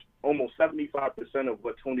accomplished almost 75% of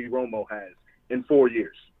what Tony Romo has in 4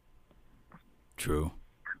 years. True.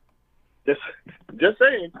 Just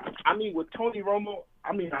saying. I mean, with Tony Romo,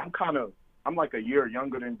 I'm like a year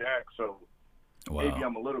younger than Dak, so maybe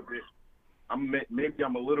I'm a little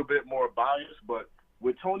bit more biased. But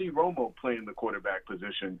with Tony Romo playing the quarterback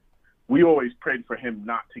position, we always prayed for him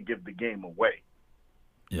not to give the game away.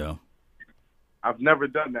 Yeah. I've never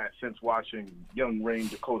done that since watching young Rain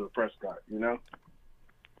Dakota Prescott,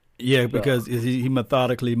 Yeah, because he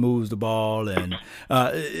methodically moves the ball, and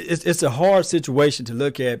it's a hard situation to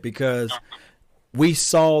look at because we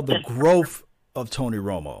saw the growth of Tony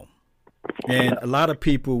Romo. And a lot of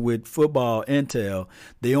people with football intel,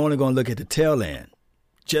 they only going to look at the tail end.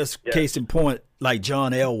 Just case in point, like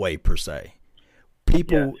John Elway, per se.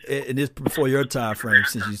 People, and this before your time frame,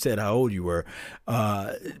 since you said how old you were,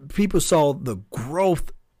 people saw the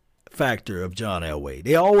growth factor of John Elway.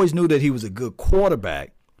 They always knew that he was a good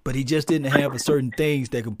quarterback, but he just didn't have certain things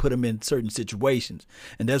that could put him in certain situations.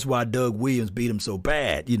 And that's why Doug Williams beat him so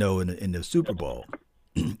bad, in the Super Bowl.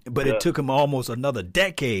 But it took him almost another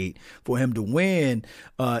decade for him to win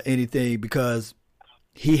anything because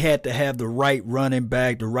he had to have the right running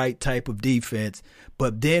back, the right type of defense.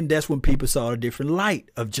 But then that's when people saw a different light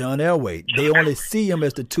of John Elway. They only see him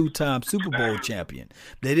as the 2-time Super Bowl champion.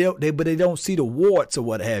 But they don't see the warts or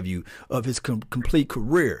what have you of his complete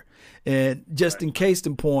career. And just in case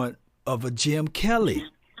in point of a Jim Kelly,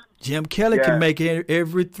 Jim Kelly can make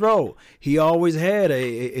every throw. He always had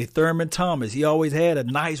a Thurman Thomas. He always had a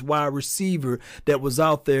nice wide receiver that was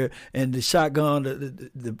out there, and the shotgun,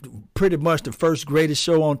 the pretty much the first greatest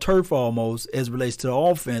show on turf almost as it relates to the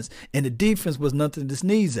offense, and the defense was nothing to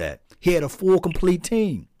sneeze at. He had a full, complete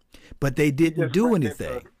team, but they didn't do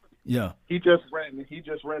anything. He just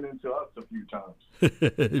ran into us a few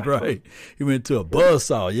times. Right. He went to a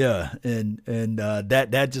buzzsaw, and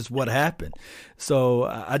that just what happened. So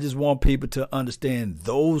I just want people to understand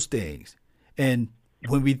those things. And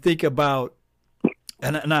when we think about,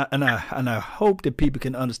 and I hope that people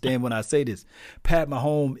can understand when I say this, Pat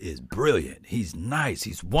Mahomes is brilliant. He's nice.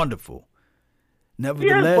 He's wonderful.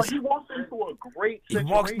 Nevertheless, but he walks into a great situation.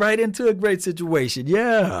 He walks right into a great situation.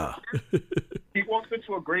 Yeah. He walks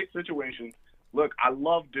into a great situation. Look, I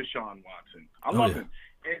love Deshaun Watson. I love him.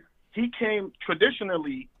 And he came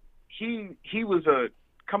traditionally. He was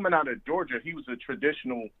coming out of Georgia. He was a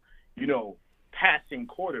traditional, passing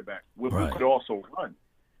quarterback who could also run.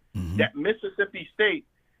 Mm-hmm. That Mississippi State,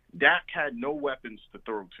 Dak had no weapons to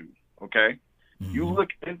throw to. Okay, you look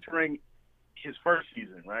entering his first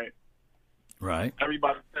season, right? Right.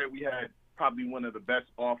 Everybody said we had probably one of the best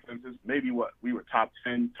offenses. Maybe we were top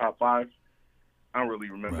 10, top 5. I don't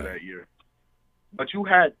really remember that year. But you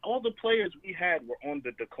had all the players we had were on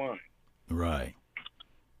the decline. Right.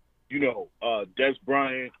 Des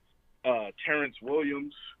Bryant, Terrence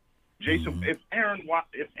Williams, Jason. Mm-hmm.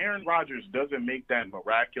 If Aaron Rodgers doesn't make that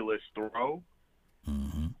miraculous throw,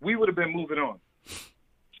 we would have been moving on.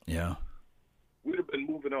 Yeah. We'd have been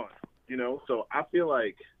moving on. So I feel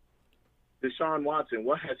like Deshaun Watson,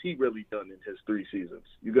 what has he really done in his 3 seasons?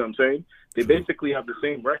 You get what I'm saying? They basically have the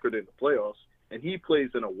same record in the playoffs, and he plays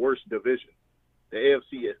in a worse division, the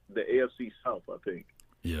AFC South, I think.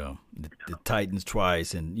 Yeah, the Titans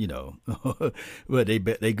twice, and well, they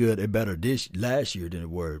better last year than they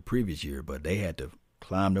were previous year, but they had to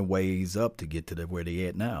climb their ways up to get to where they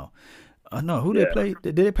at now. No, who they played?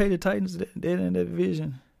 Did they play the Titans? They in that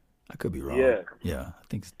division? I could be wrong. Yeah, I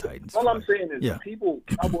think it's Titans. All I'm saying is, people,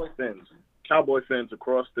 Cowboy fans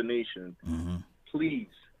across the nation, please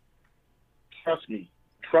trust me.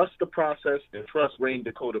 Trust the process and trust Rain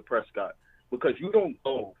Dakota Prescott, because you don't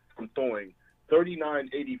go from throwing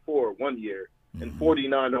 39.84 one year and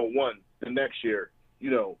 49.01 the next year,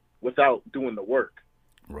 without doing the work.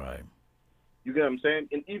 Right. You get what I'm saying?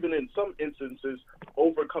 And even in some instances,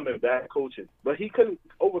 overcoming bad coaching. But he couldn't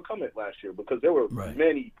overcome it last year because there were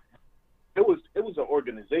many. It was an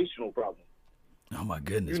organizational problem. Oh my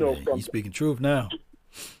goodness, man! You're speaking truth now.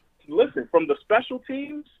 Listen, from the special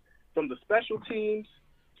teams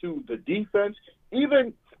to the defense,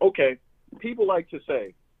 even people like to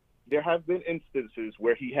say there have been instances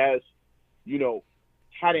where he has,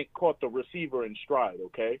 hadn't caught the receiver in stride.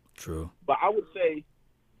 Okay, true. But I would say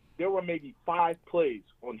there were maybe 5 plays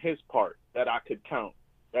on his part that I could count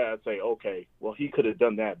that I'd say, okay, well, he could have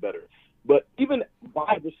done that better. But even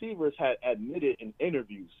wide receivers had admitted in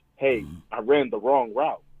interviews, hey, I ran the wrong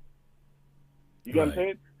route. You get what I'm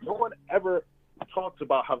saying? No one ever talks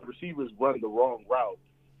about how the receivers run the wrong route,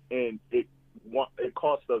 and it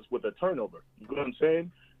cost us with a turnover. You get what I'm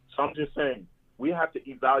saying? So I'm just saying we have to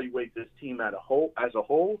evaluate this team as a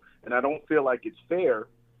whole, and I don't feel like it's fair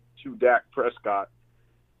to Dak Prescott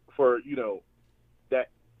for, that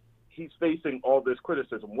he's facing all this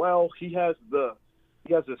criticism. Well, he has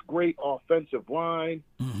this great offensive line.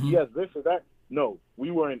 He has this or that. No,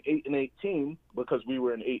 we were an 8-8 team because we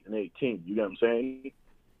were an 8-8 team. You get what I'm saying?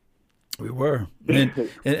 We were.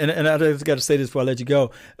 And I just got to say this before I let you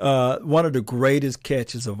go. One of the greatest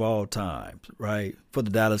catches of all time, right, for the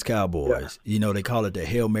Dallas Cowboys. Yeah. They call it the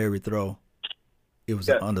Hail Mary throw. It was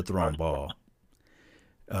an underthrown ball.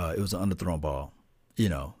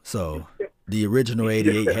 So the original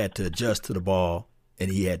 88 had to adjust to the ball, and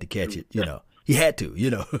he had to catch it, He had to,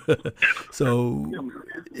 So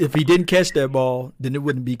if he didn't catch that ball, then it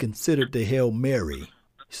wouldn't be considered the Hail Mary.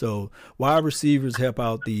 So wide receivers help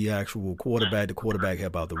out the actual quarterback. The quarterback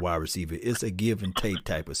help out the wide receiver. It's a give and take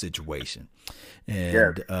type of situation.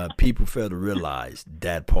 And people fail to realize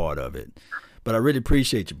that part of it. But I really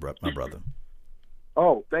appreciate you, my brother.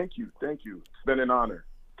 Oh, thank you. Thank you. It's been an honor.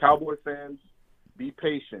 Cowboy fans, be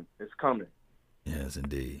patient. It's coming. Yes,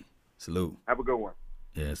 indeed. Salute. Have a good one.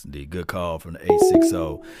 Yes, indeed. Good call from the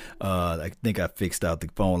 860. I think I fixed out the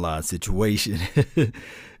phone line situation.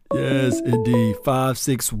 Yes, indeed.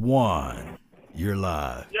 561. You're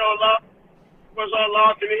live. Yo, Law. What's up,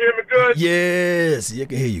 Law? Can you hear me good? Yes, I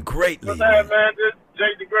can hear you greatly. What's up, man? This is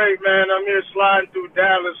Jake the Great, man. I'm here sliding through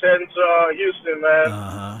Dallas, heading to Houston,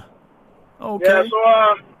 man. Okay. Yeah,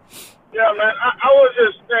 so, man, I was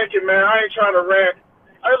just thinking, man, I ain't trying to rant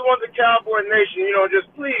I just want the Cowboy Nation, you know,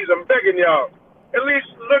 just please, I'm begging y'all, at least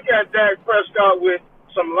look at Dak Prescott with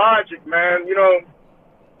some logic, man. You know,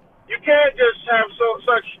 you can't just have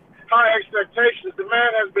such high expectations. The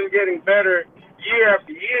man has been getting better year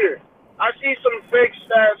after year. I see some fake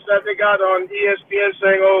stats that they got on ESPN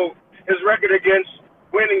saying, oh, his record against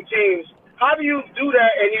winning teams. How do you do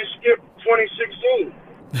that and you skip 2016?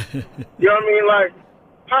 You know what I mean? Like,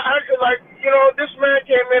 you know, this man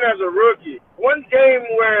came in as a rookie. One game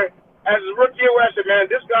where, as a rookie, where I said, man,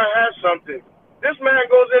 this guy has something. This man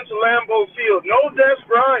goes into Lambeau Field, no Des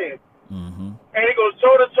Bryant, and he goes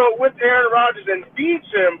toe-to-toe with Aaron Rodgers and beats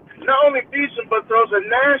him. Not only beats him, but throws a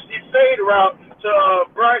nasty fade route to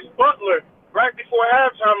Bryce Butler right before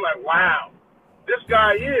halftime. Like, wow, this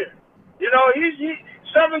guy here. You know, he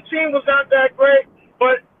 17 was not that great,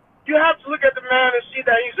 but you have to look at the man and see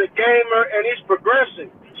that he's a gamer and he's progressing.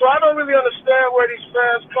 So I don't really understand where these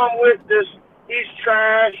fans come with this, he's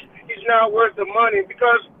trash, he's not worth the money,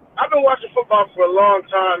 because I've been watching football for a long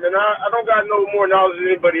time, and I don't got no more knowledge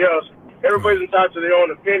than anybody else. Everybody's entitled to their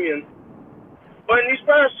own opinion. But in these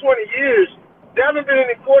past 20 years, there haven't been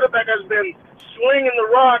any quarterback that's been swinging the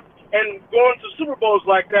rock and going to Super Bowls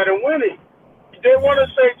like that and winning. They want to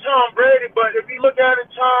say Tom Brady, but if you look at it,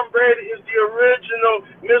 Tom Brady is the original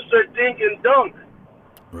Mr. Dink and Dunk.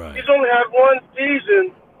 Right. He's only had one season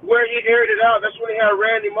where he aired it out. That's when he had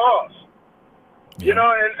Randy Moss. You know,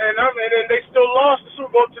 and they still lost the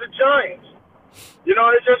Super Bowl to the Giants. You know,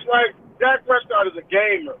 it's just like Dak Prescott is a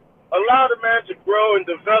gamer. Allow the man to grow and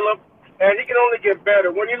develop, and he can only get better.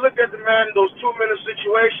 When you look at the man in those 2-minute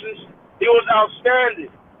situations, he was outstanding.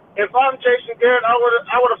 If I'm Jason Garrett, I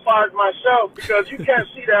would have fired myself, because you can't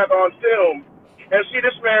see that on film and see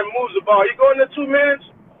this man moves the ball. You go into 2 minutes,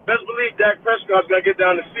 best believe Dak Prescott's gonna get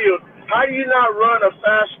down the field. How do you not run a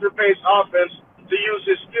faster-paced offense to use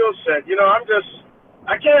his skill set? You know, I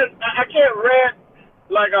can't rant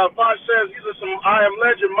like Fox says. These are some I Am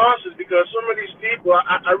Legend monsters, because some of these people,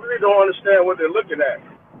 I really don't understand what they're looking at.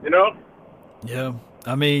 You know? Yeah,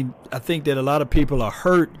 I mean, I think that a lot of people are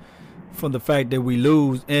hurt from the fact that we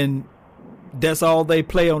lose, and that's all they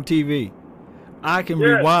play on TV. I can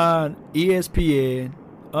rewind ESPN,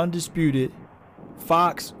 Undisputed,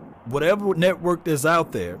 Fox, whatever network that's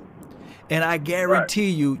out there, and I guarantee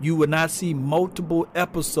you will not see multiple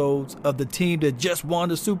episodes of the team that just won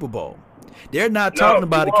the Super Bowl. They're not talking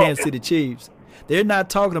about the Kansas City Chiefs. They're not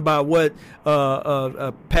talking about what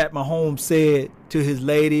Pat Mahomes said to his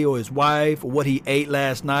lady or his wife, or what he ate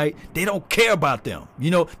last night. They don't care about them.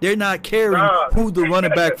 You know, they're not caring who's the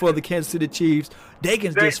running back for the Kansas City Chiefs. They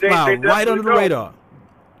can just fly right under the radar.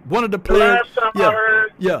 One of the players. Last time I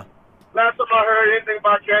heard anything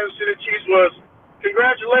about Kansas City Chiefs was,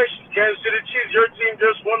 congratulations, Kansas City Chiefs, your team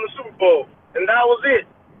just won the Super Bowl. And that was it.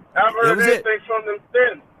 I haven't heard anything from them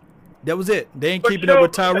then. That was it. They ain't keeping up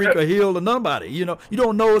with Tyreek or Hill or nobody. You know, you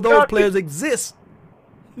don't know if those players exist.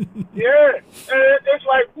 Yeah, and it's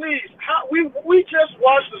like, please, we just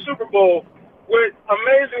watched the Super Bowl with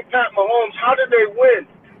amazing Pat Mahomes. How did they win?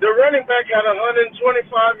 The running back had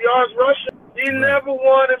 125 yards rushing. He never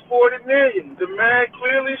wanted $40 million. The man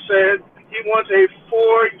clearly said he wants a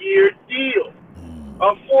 4-year deal.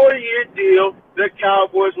 A 4-year deal. The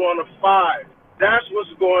Cowboys want a 5. That's what's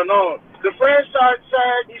going on. The franchise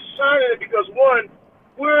tag, he's signing it because, one,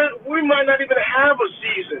 we might not even have a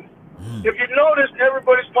season. If you notice,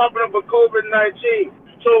 everybody's popping up with COVID-19.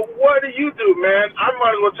 So what do you do, man? I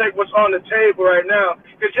might as well take what's on the table right now,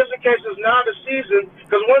 because just in case it's not a season,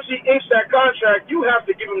 because once he inks that contract, you have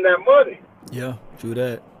to give him that money. Yeah, true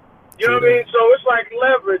that. You know what I mean? So it's like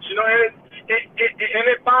leverage, you know, and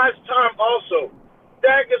it buys time also.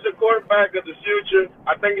 Dak is the quarterback of the future.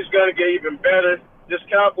 I think he's going to get even better. Just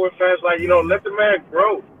Cowboy fans, like, you know, let the man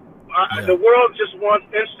grow. The world just wants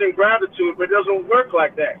instant gratitude, but it doesn't work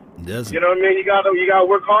like that. You know what I mean? You gotta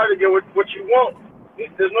work hard to get what you want.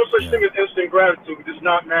 There's no such thing as instant gratitude. It's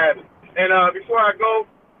not matter. And before I go,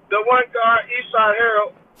 the one guy, Eastside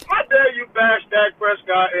Herald, how dare you bash Dak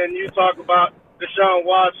Prescott and you talk about Deshaun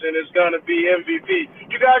Watson is gonna be MVP?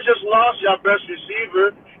 You guys just lost your best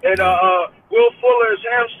receiver, and Will Fuller's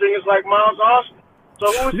hamstring is like Miles Austin. So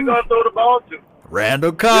who is he gonna throw the ball to?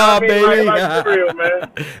 Randall Cobb, baby. Like real,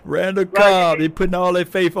 man. Randall Cobb. They putting all their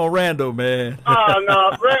faith on Randall, man.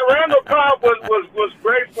 No. Randall Cobb was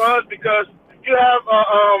great for us, because you have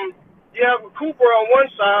Cooper on one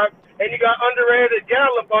side and you got underrated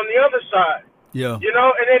Gallup on the other side. Yeah. You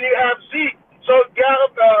know, and then you have Zeke. So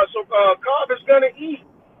Gallup, Cobb is gonna eat.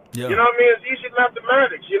 Yeah. You know what I mean? It's easy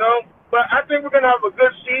mathematics, you know. But I think we're gonna have a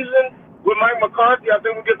good season with Mike McCarthy. I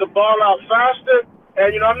think we'll get the ball out faster.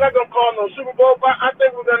 And, I'm not going to call no Super Bowl, but I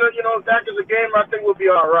think we're going to, Dak is a game, I think we'll be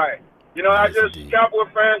all right. Cowboy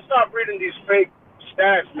fans, stop reading these fake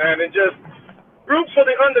stats, man, and just root for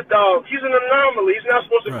the underdog. He's an anomaly. He's not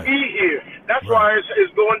supposed to be here. That's why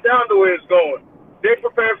it's going down the way it's going. They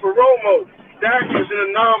prepared for Romo. Dak is an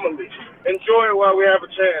anomaly. Enjoy it while we have a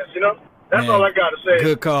chance, That's all I got to say.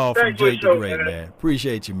 Good call from Jake the Great, man.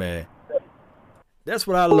 Appreciate you, man. That's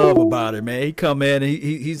what I love about it, man. He come in, and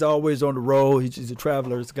he's always on the road. He's a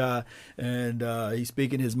traveler's guy, and he's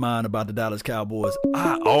speaking his mind about the Dallas Cowboys.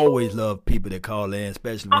 I always love people that call in,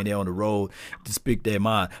 especially when they're on the road, to speak their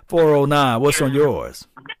mind. 409, what's on yours?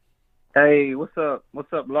 Hey, what's up?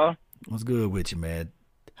 What's up, Law? What's good with you, man?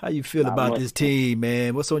 How you feel about this team,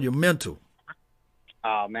 man? What's on your mental?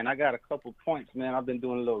 Oh, man, I got a couple points, man. I've been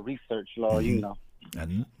doing a little research, Law, you know.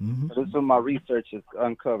 Mm-hmm. So this is what my research has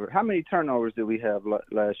uncovered. How many turnovers did we have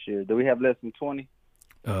last year? Did we have less than 20?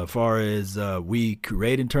 Far as we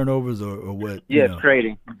creating turnovers or what? Yeah,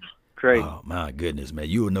 creating. Oh, my goodness, man.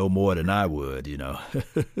 You would know more than I would,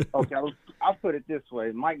 Okay, I'll put it this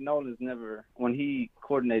way. Mike Nolan's when he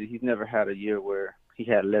coordinated, he's never had a year where he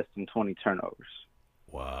had less than 20 turnovers.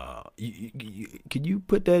 Wow. Can you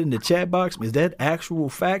put that in the chat box? Is that actual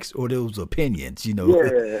facts or those opinions,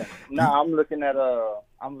 Yeah. No, I went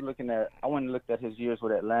and looked at his years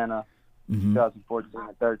with Atlanta, 2014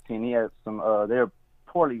 and 13. He had some, they're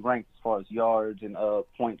poorly ranked as far as yards and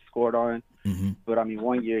points scored on. Mm-hmm. But,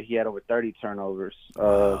 one year he had over 30 turnovers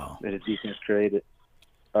that his defense created.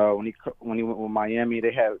 When he went with Miami,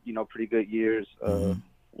 they had, pretty good years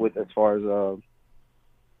with as far as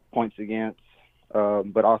points against.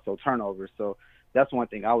 But also turnovers. So that's one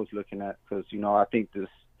thing I was looking at because I think this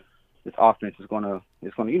offense is gonna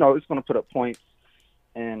put up points.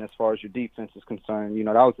 And as far as your defense is concerned,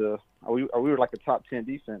 that was we were like a top 10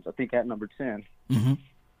 defense. I think at number 10, if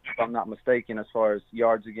I'm not mistaken, as far as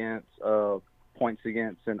yards against, points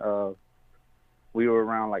against, and we were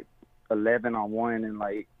around like 11 on one and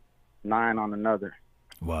like 9 on another.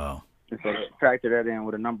 Wow! And so factor that in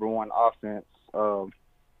with a number 1 offense.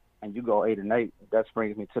 And you go 8-8, that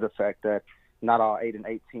brings me to the fact that not all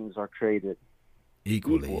 8-8 teams are created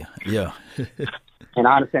equally. Yeah. And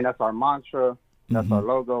I understand that's our mantra, that's our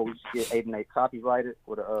logo. We should get 8-8 copyrighted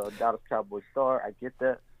with a Dallas Cowboy star. I get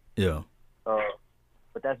that. Yeah.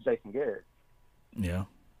 But that's Jason Garrett. Yeah.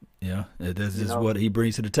 Yeah. This is what he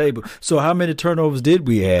brings to the table. So how many turnovers did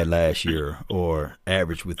we have last year or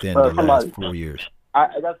average within the last 4 years?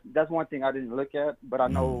 That's one thing I didn't look at, but I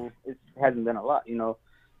know it hasn't been a lot,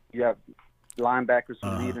 You have linebackers who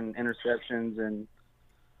lead in interceptions, and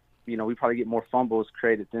we probably get more fumbles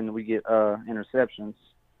created than we get interceptions.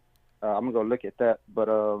 I'm gonna go look at that, but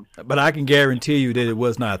I can guarantee you that it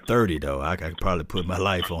was not 30 though. I could probably put my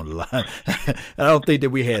life on the line. I don't think that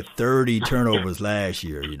we had 30 turnovers last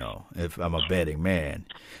year. If I'm a betting man,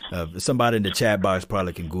 somebody in the chat box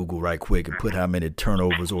probably can Google right quick and put how many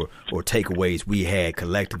turnovers or takeaways we had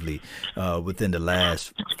collectively within the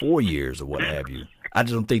last 4 years or what have you. I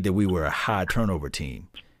just don't think that we were a high turnover team.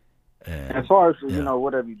 And as far as,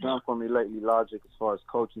 what have you done for me lately, Logic, as far as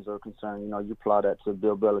coaches are concerned, you apply that to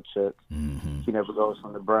Bill Belichick. He never goes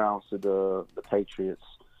from the Browns to the Patriots.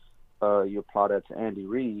 You apply that to Andy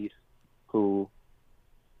Reid, who,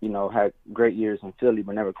 had great years in Philly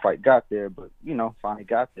but never quite got there, but, finally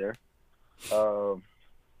got there.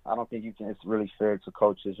 I don't think it's really fair to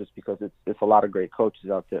coaches just because it's a lot of great coaches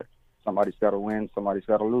out there. Somebody's got to win, somebody's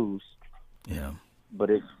got to lose. Yeah. But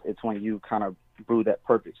it's when you kind of brew that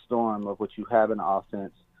perfect storm of what you have in the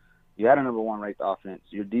offense. You had a number 1 ranked offense.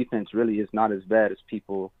 Your defense really is not as bad as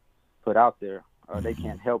people put out there. They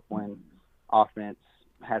can't help when offense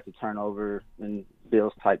has a turnover and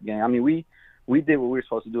Bills type game. I mean, we did what we were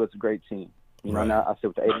supposed to do as a great team. Right. Now I said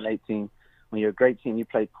with the 8-8 team, when you're a great team, you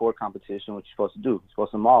play core competition. What you're supposed to do? You're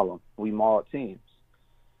supposed to maul them. We mauled teams.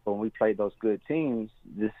 But when we played those good teams,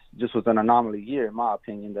 this just was an anomaly year, in my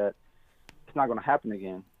opinion, that it's not going to happen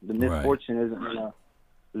again. The misfortune isn't going to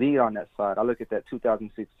lead on that side. I look at that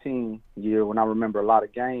 2016 year when I remember a lot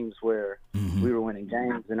of games where we were winning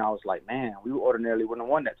games, and I was like, man, we ordinarily wouldn't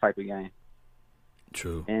have won that type of game.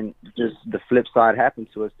 True. And just the flip side happened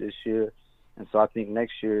to us this year. And so I think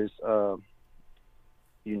next year's, it's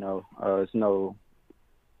no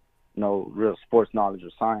real sports knowledge or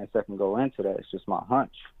science that can go into that. It's just my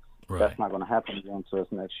hunch. Right. That's not going to happen again to us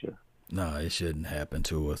next year. No, it shouldn't happen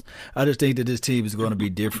to us. I just think that this team is going to be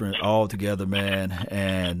different altogether, man.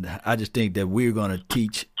 And I just think that we're going to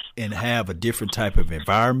teach and have a different type of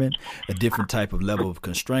environment, a different type of level of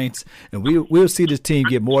constraints. And we'll see this team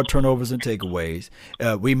get more turnovers and takeaways.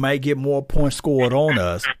 We might get more points scored on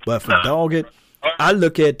us, but for dogged, I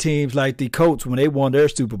look at teams like the Colts when they won their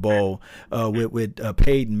Super Bowl with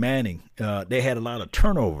Peyton Manning. They had a lot of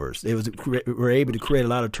turnovers. They were able to create a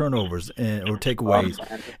lot of turnovers or takeaways.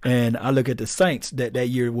 And I look at the Saints that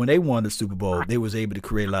year when they won the Super Bowl. They was able to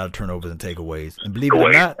create a lot of turnovers and takeaways. And believe it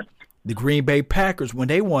or not, the Green Bay Packers, when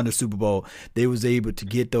they won the Super Bowl, they was able to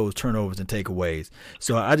get those turnovers and takeaways.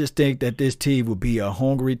 So I just think that this team will be a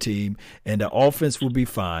hungry team, and the offense will be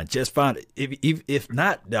fine, just fine. If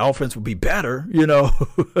not, the offense will be better,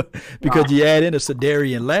 because you add in a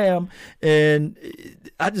Sedarian Lamb, and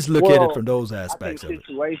I just look at it from those aspects of it.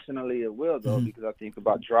 Situationally, it will, though, because I think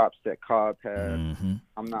about drops that Cobb had.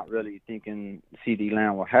 I'm not really thinking CeeDee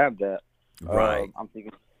Lamb will have that. Right. I'm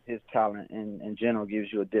thinking his talent in general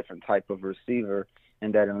gives you a different type of receiver,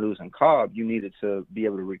 and that in losing Cobb, you needed to be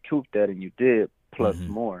able to recoup that, and you did, plus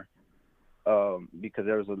more. Because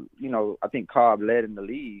there was I think Cobb led in the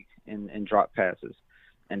league in drop passes.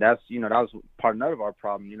 And that's, that was another of our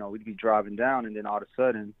problem. We'd be driving down, and then all of a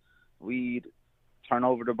sudden we'd turn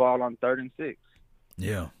over the ball on 3rd and 6.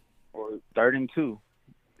 Yeah. Or 3rd and 2.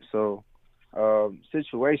 So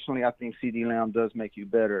situationally, I think CeeDee Lamb does make you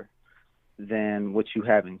better than what you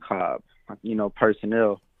have in Cobb.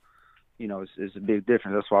 Personnel, is a big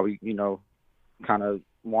difference. That's why we, kind of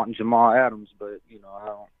want Jamal Adams, but,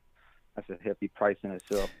 that's a hefty price in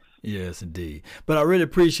itself. Yes, indeed. But I really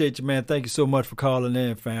appreciate you, man. Thank you so much for calling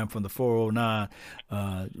in, fam, from the 409.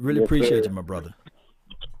 Really appreciate you, my brother.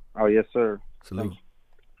 Oh, yes, sir. Salute.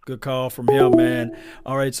 Good call from him, man.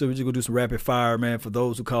 All right, so we're just going to do some rapid fire, man, for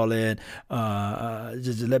those who call in.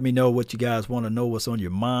 Just let me know what you guys want to know, what's on your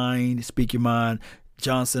mind. Speak your mind.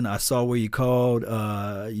 Johnson, I saw where you called.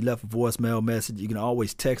 You left a voicemail message. You can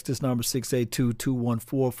always text this number,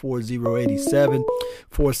 682-214-4087,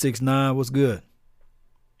 469. What's good?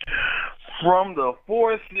 From the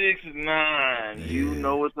 469, you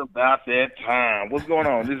know it's about that time. What's going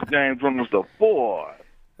on? This is James from the 4.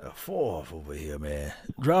 A 4th over here, man.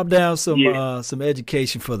 Drop down some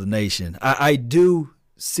education for the nation. I do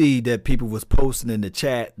see that people was posting in the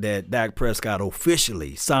chat that Dak Prescott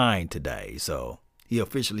officially signed today. So he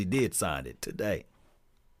officially did sign it today.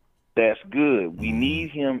 That's good. We need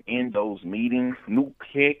him in those meetings. New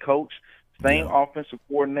head coach, same offensive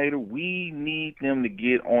coordinator. We need them to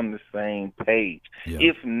get on the same page. Yeah.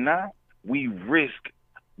 If not, we risk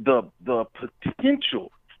the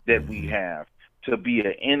potential that we have to be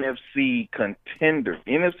an NFC contender,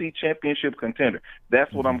 NFC championship contender.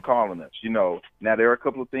 That's what I'm calling us. Now there are a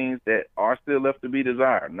couple of things that are still left to be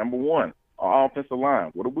desired. Number one, our offensive line.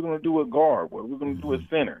 What are we going to do at guard? What are we going to do at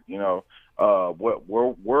center? Where are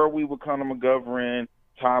we with Connor McGovern,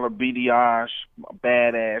 Tyler Bidiosh,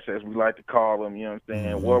 badass as we like to call him? You know what I'm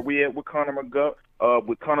saying? Where are we at with Connor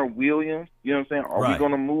with Connor Williams? You know what I'm saying? Are we going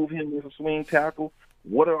to move him as a swing tackle?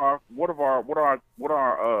 What are our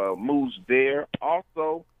moves there?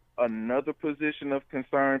 Also, another position of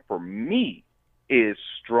concern for me is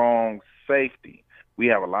strong safety. We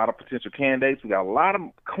have a lot of potential candidates. We got a lot of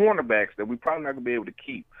cornerbacks that we probably not going to be able to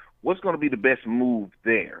keep. What's going to be the best move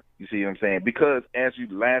there? You see what I'm saying? Because as you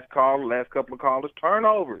last couple of callers,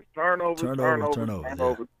 turnovers.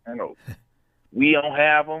 We don't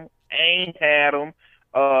have them. Ain't had them.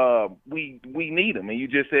 We need them. And you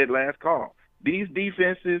just said last call. These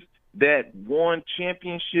defenses that won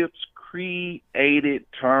championships created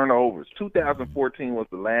turnovers. 2014 was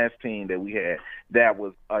the last team that we had that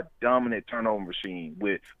was a dominant turnover machine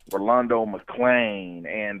with Rolando McClain,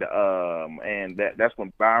 and that's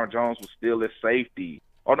when Byron Jones was still at safety.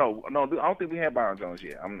 Oh no, I don't think we had Byron Jones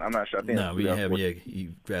yet. I'm not sure. I think we didn't have yet.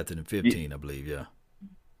 He drafted in 15, I believe. Yeah.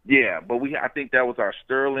 Yeah, but I think that was our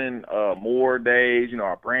Sterling Moore days,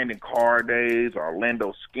 our Brandon Carr days, our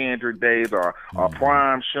Orlando Scandrick days, our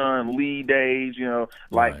prime Sean Lee days,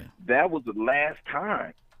 that was the last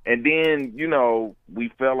time. And then, we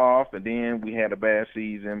fell off, and then we had a bad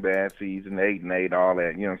season, 8-8, all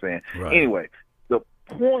that, you know what I'm saying? Right. Anyway, the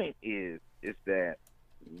point is that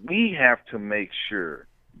we have to make sure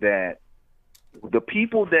that the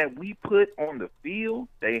people that we put on the field,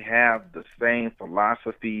 they have the same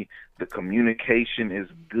philosophy. The communication is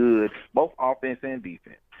good, both offense and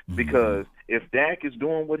defense. Because if Dak is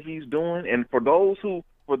doing what he's doing, and for those who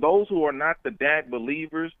are not the Dak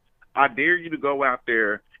believers, I dare you to go out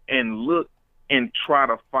there and look and try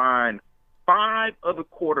to find 5 other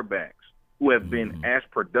quarterbacks who have been as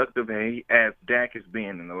productive as Dak has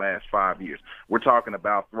been in the last 5 years. We're talking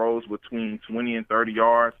about throws between 20 and 30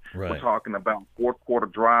 yards. Right. We're talking about fourth quarter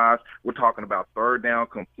drives. We're talking about third down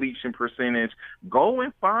completion percentage. Go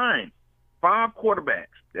and find 5 quarterbacks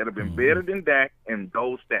that have been better than Dak in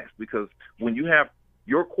those stats, because when you have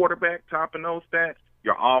your quarterback topping those stats,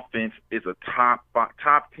 your offense is a top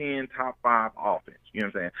 10, top 5 offense. You know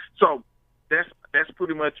what I'm saying? So that's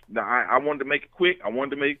pretty much. I wanted to make it quick. You know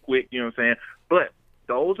what I'm saying? But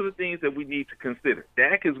those are the things that we need to consider.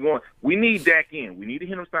 Dak is going. We need Dak in. We need to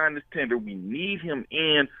hit him sign this tender. We need him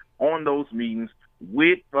in on those meetings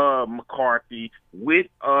with McCarthy, with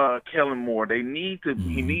Kellen Moore. They need to.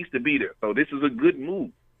 He needs to be there. So this is a good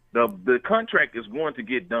move. The contract is going to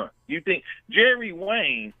get done. You think Jerry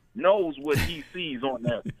Wayne knows what he sees on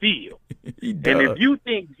that field? And if you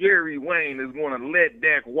think Jerry Wayne is going to let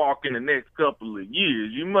Dak walk in the next couple of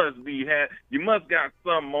years, you must got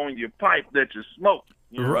something on your pipe that you're smoking.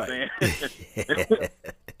 You know what I'm saying?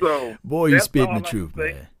 So, boy, you spitting the truth,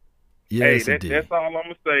 man. Yes, that's all I'm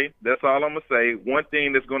gonna say. That's all I'm gonna say. One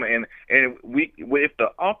thing that's gonna and if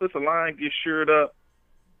the offensive line gets shored up,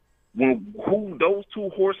 those 2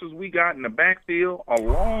 horses we got in the backfield,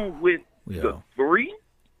 along with the 3,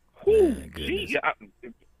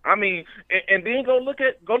 I mean, and then go look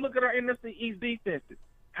at our NFC East defenses.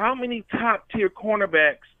 How many top tier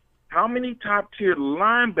cornerbacks? How many top tier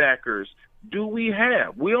linebackers do we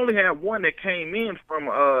have? We only have one that came in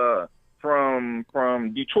from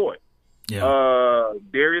Detroit. Yeah.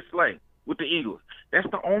 Darius Slay with the Eagles. That's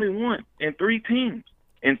the only one in 3 teams.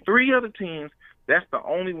 In 3 other teams, that's the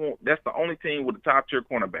only one. That's the only team with a top tier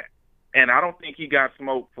cornerback. And I don't think he got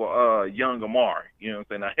smoked for young Amari. You know what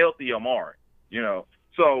I'm saying? A healthy Amari. You know.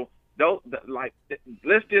 So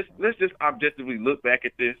let's just objectively look back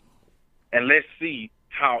at this, and let's see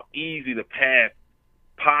how easy the path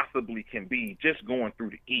possibly can be just going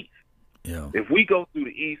through the East. Yeah. If we go through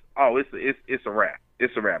the East, it's a wrap.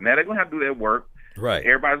 It's a wrap. Now they're gonna have to do that work. Right.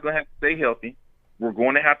 Everybody's gonna have to stay healthy. We're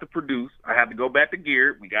going to have to produce. I have to go back to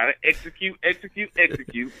Garrett. We got to execute.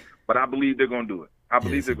 But I believe they're going to do it. I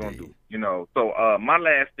believe they're going to do it. You know. So my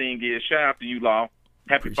last thing is shout out to you, Law.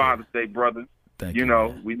 Happy Father's Day, brothers. Thank you.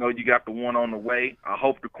 Man. We know you got the one on the way. I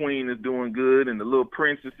hope the Queen is doing good and the little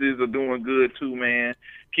princesses are doing good too, man.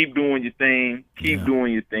 Keep doing your thing. Keep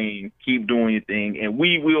doing your thing. Keep doing your thing. And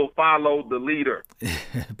we will follow the leader.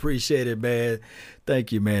 Appreciate it, man.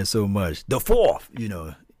 Thank you, man, so much. The 4th, you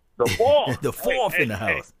know. The 4th. The 4th in the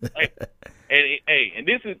house. And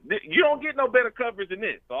this is, you don't get no better coverage than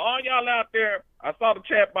this. So all y'all out there, I saw the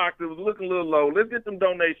chat box. It was looking a little low. Let's get some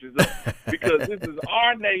donations up because this is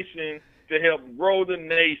our nation to help grow the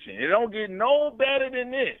nation. It don't get no better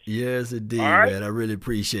than this. Yes, indeed, right? Man. I really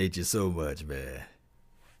appreciate you so much, man.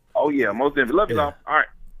 Oh, yeah. Most definitely. Love you, all. All right.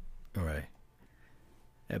 All right.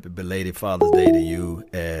 Happy belated Father's Day to you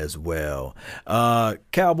as well.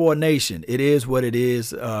 Cowboy Nation, it is what it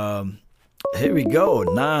is. Here we go.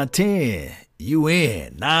 9-10. You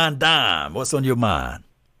in. 9 dime. What's on your mind?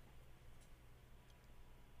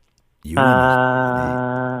 You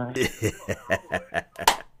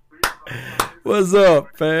What's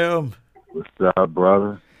up, fam? What's up,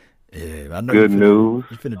 brother? Yeah, I know good news.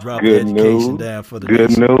 You finna drop the education down for the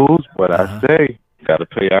good news, but I say, gotta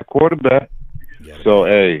pay our quarterback. So,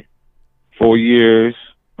 hey, 4 years,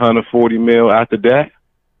 140 mil after that.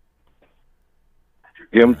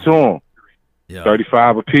 Give them to him. Yeah.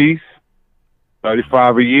 35 apiece,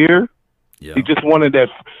 35 a year. Yeah. He just wanted that.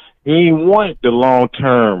 He didn't want the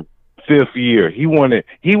long-term 5th year. He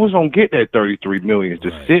was going to get that 33 million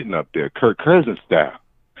just sitting up there, Kirk Cousins style.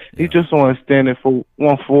 Yeah. He just wanted to stand it for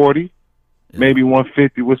 140, maybe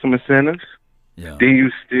 150 with some incentives. Yeah. Then you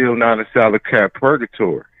still not a salary cap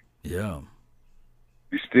purgatory. Yeah.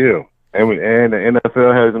 You still. And the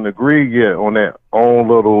NFL hasn't agreed yet on that own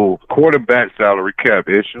little quarterback salary cap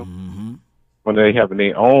issue. Mm-hmm. When they have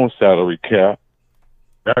their own salary cap.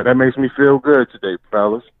 That makes me feel good today,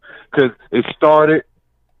 fellas. Because it started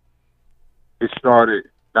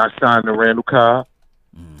not signing Randall Cobb.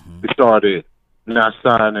 Mm-hmm. It started not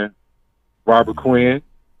signing Robert Quinn.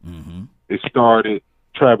 Mm-hmm. It started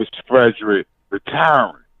Travis Frederick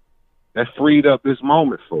retiring. That freed up this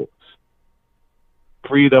moment for us.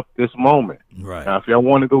 Freed up this moment. Right. Now, if y'all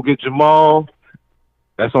want to go get Jamal,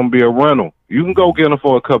 that's going to be a rental. You can go get him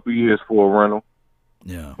for a couple of years for a rental.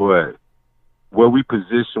 Yeah. But where we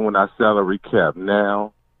position with our salary cap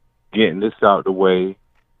now, getting this out the way,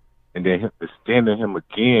 and then extending him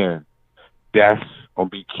again, that's going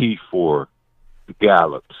to be key for the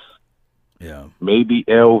Gallups. Yeah. Maybe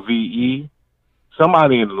LVE.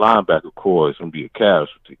 Somebody in the linebacker core is going to be a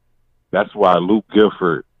casualty. That's why Luke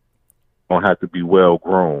Gifford going to have to be well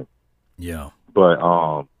grown. Yeah. But,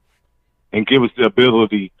 and give us the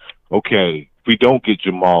ability, okay, if we don't get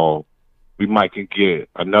Jamal, we might can get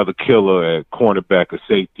another killer at cornerback or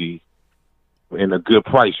safety in a good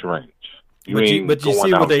price range. But you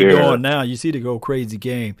see what they're doing now. You see the go crazy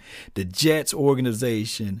game. The Jets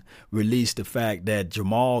organization released the fact that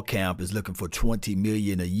Jamal Camp is looking for $20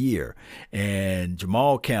 million a year, and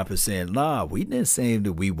Jamal Camp is saying, "Nah, we didn't say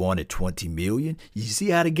that we wanted $20 million." You see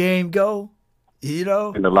how the game go, you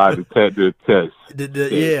know? And the lie detector test.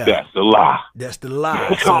 Yeah, that's the lie. That's the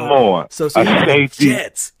lie. Come on. So the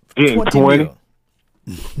Jets getting 20.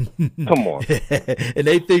 Come on. And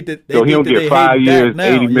they think that so he don't get 5 years,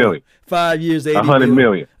 80 million. 5 years, 80 100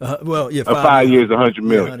 million. Well, yeah, 5 years, 100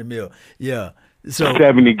 million. 100 mil. Yeah. So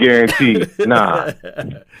 70 guaranteed. Nah,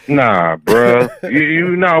 bro.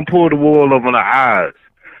 You now pull the wool over the eyes.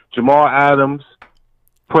 Jamal Adams,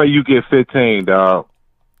 pray you get 15, dog.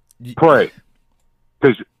 Pray.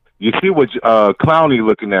 Because you see what Clowney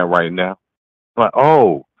looking at right now. Like,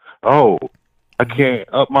 oh, I can't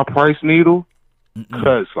up my price needle.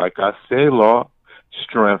 Because, like I say, Law,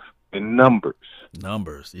 strength in numbers.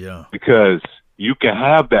 Numbers, yeah. Because you can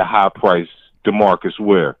have that high price DeMarcus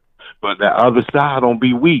Ware, but that other side don't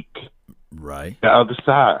be weak. Right. The other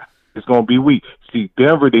side is going to be weak. See,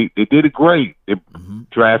 Denver, they did it great. They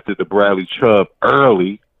drafted the Bradley Chubb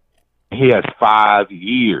early. He has 5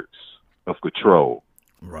 years of control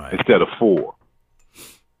instead of 4.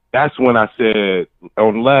 That's when I said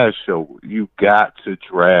on the last show, you got to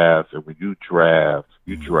draft, and when you draft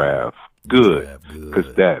good.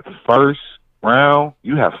 Because that first round,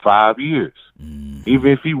 you have 5 years.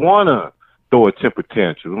 Even if you want to throw a temper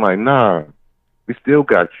tantrum, I'm like, nah, we still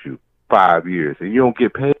got you 5 years, and you don't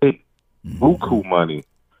get paid buku money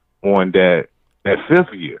on that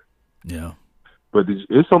 5th year. Yeah. But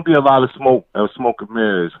it's going to be a lot of smoke and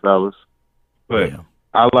mirrors, fellas. But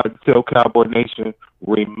I like to tell Cowboy Nation,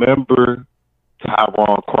 remember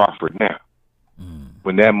Tyron Crawford now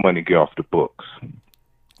when that money get off the books.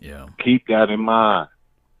 Yeah. Keep that in mind.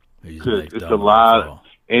 Because it's a lot.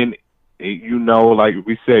 And, you know, like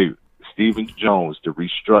we say, Stephen Jones, the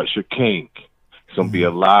restructure king. It's going to be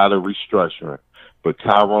a lot of restructuring. But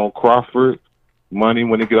Tyron Crawford, money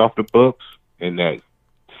when it get off the books, in that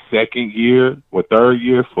second year or third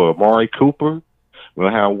year for Amari Cooper,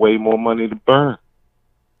 we'll have way more money to burn.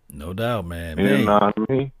 No doubt, man. You know what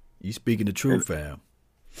I mean? You speaking the truth, fam.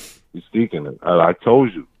 You speaking it. I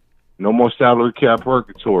told you. No more salary cap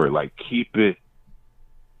purgatory. Like, keep it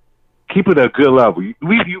at a good level. We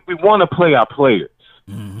want to play our players,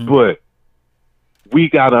 but we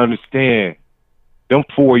got to understand them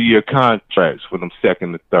 4-year contracts for them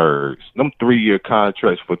second and thirds, them 3-year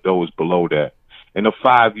contracts for those below that, and the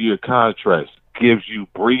 5-year contracts gives you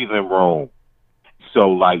breathing room. So,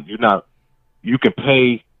 like, you can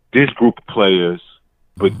pay this group of players,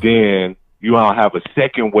 but then you don't have a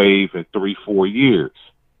second wave in 3-4 years.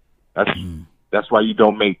 That's why you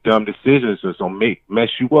don't make dumb decisions. It's gonna mess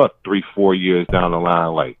you up 3-4 years down the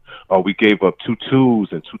line. Like, oh, we gave up 2 twos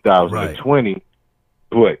in 2020,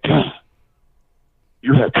 but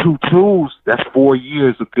you have 2 twos. That's 4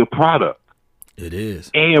 years of good product. It is,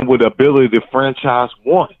 and with the ability to franchise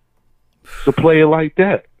one to play it like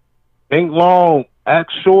that. Ain't long,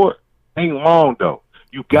 act short. Ain't long though.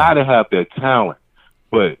 You gotta have that talent,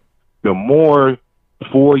 but the more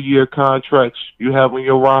 4-year contracts you have on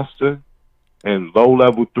your roster and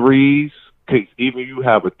low-level threes, cause even you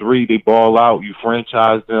have a 3, they ball out, you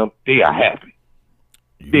franchise them, they are happy.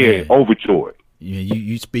 They're overjoyed.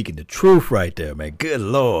 You speaking the truth right there, man. Good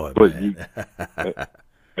Lord, but man.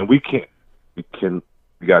 And we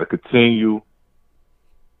got to continue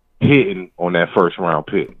hitting on that first-round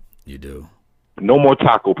pick. You do. No more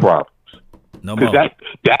taco problems. No more. Because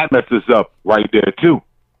that messes up right there, too.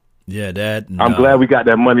 Yeah, that. I'm glad we got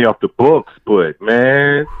that money off the books, but,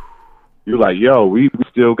 man, you're like, yo, we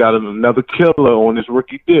still got another killer on this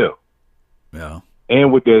rookie deal. Yeah.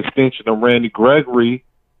 And with the extension of Randy Gregory,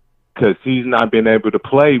 because he's not been able to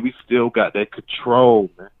play, we still got that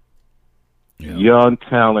control, man. Yeah. Young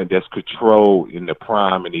talent that's controlled in the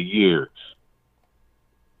prime of the years.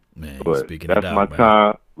 Man, but that's my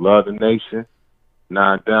time. Love the nation.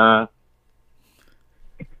 9 Dime.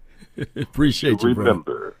 Appreciate you,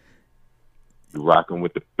 remember, you're rocking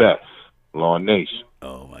with the best. Law Nation.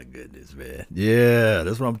 Oh, my goodness, man. Yeah,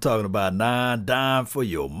 that's what I'm talking about. 9 Dime for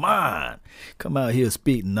your mind. Come out here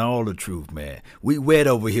speaking all the truth, man. We wet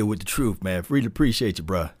over here with the truth, man. Really appreciate you,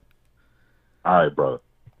 bro. All right, brother.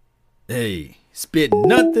 Hey, spit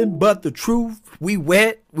nothing but the truth. We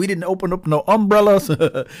wet. We didn't open up no umbrellas.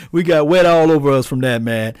 We got wet all over us from that,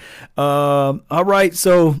 man. All right,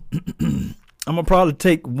 so I'm going to probably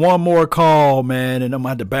take one more call, man, and I'm going to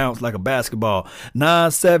have to bounce like a basketball.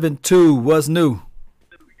 972, what's new?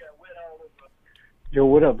 Yo,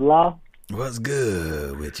 what up, Law? What's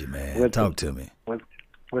good with you, man? Talk to me.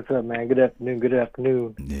 What's up, man? Good afternoon. Good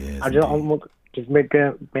afternoon. Yes, I'm gonna just make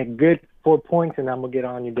good 4 points, and I'm gonna get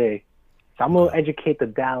on your day. So I'm gonna educate the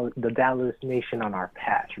Dallas Nation on our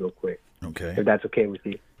patch real quick. Okay. If that's okay with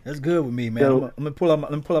you. That's good with me, man. So, I'm gonna pull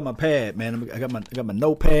out my pad, man. I got my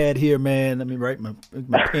notepad here, man. Let me write my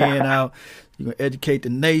pen out. You're gonna educate the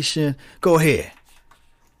nation. Go ahead.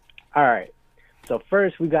 All right. So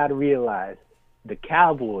first, we got to realize the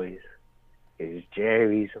Cowboys is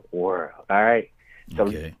Jerry's world. All right. So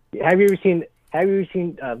have you ever seen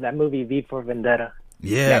that movie V for Vendetta?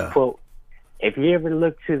 Yeah. That quote, if you ever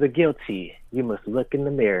look to the guilty, you must look in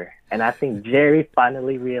the mirror. And I think Jerry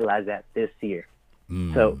finally realized that this year.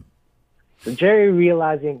 So Jerry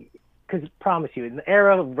realizing, because I promise you, in the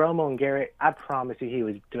era of Romo and Garrett, I promise you he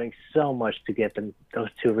was doing so much to get them those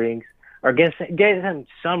 2 rings, or get him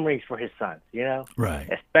some rings for his sons, you know? Right.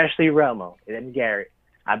 Especially Romo and Garrett.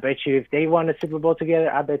 I bet you if they won a Super Bowl together,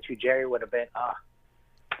 I bet you Jerry would have been,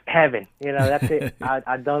 heaven. You know, that's it.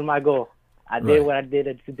 I done my goal. I did what I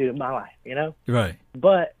did to do in my life, you know? Right.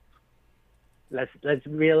 But let's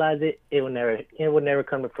realize it will never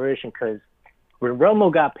come to fruition, because when Romo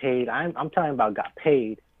got paid, I'm talking about got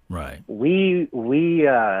paid. Right. We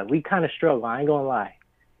kind of struggled. I ain't gonna lie.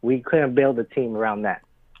 We couldn't build a team around that.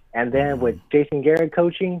 And then with Jason Garrett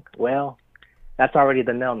coaching, well, that's already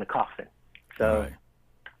the nail in the coffin. So,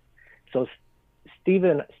 so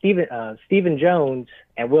Stephen Jones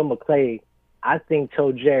and Will McClay, I think,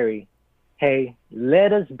 told Jerry, "Hey,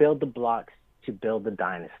 let us build the blocks to build the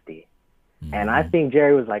dynasty." And I think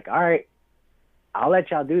Jerry was like, "All right, I'll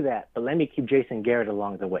let y'all do that, but let me keep Jason Garrett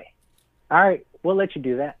along the way." All right, we'll let you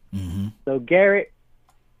do that. So Garrett,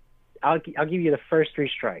 I'll give you the first 3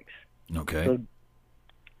 strikes. Okay. So,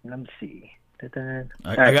 let me see.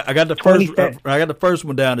 I got the first. I got the first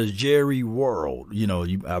one down as Jerry World. You know,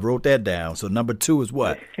 I wrote that down. So number 2 is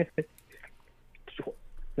what?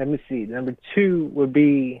 Let me see. Number 2 would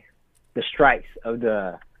be the strikes of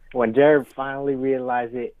when Jerry finally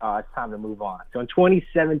realized it's time to move on. So in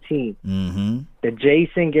 2017, the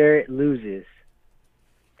Jason Garrett loses,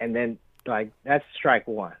 and then that's strike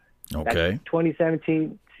 1. Okay. That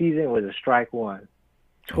 2017 season was a strike 1.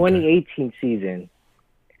 2018 season,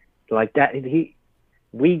 like that,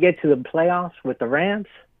 we get to the playoffs with the Rams.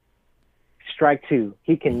 Strike 2.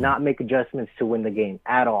 He cannot make adjustments to win the game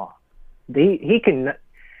at all.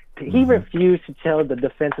 He refused to tell the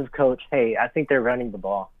defensive coach, "Hey, I think they're running the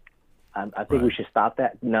ball. I think we should stop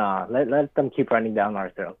that." Nah, let them keep running down our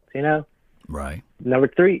throats, you know? Right. Number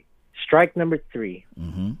 3, strike number 3.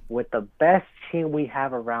 With the best team we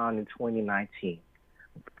have around in 2019,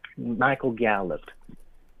 Michael Gallup,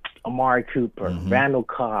 Amari Cooper, Randall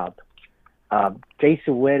Cobb,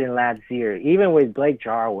 Jason Witt and Ladzier, even with Blake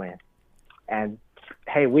Jarwin. And,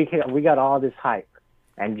 hey, we got all this hype.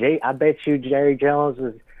 And I bet you Jerry Jones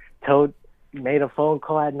made a phone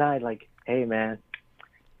call at night like, "Hey, man,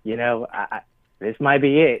 you know, this might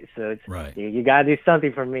be it. So you got to do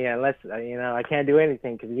something for me, unless I can't do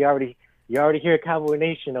anything, because you already hear Cowboy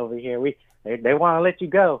Nation over here. They want to let you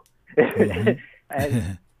go." And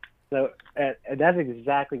so that's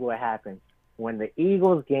exactly what happened when the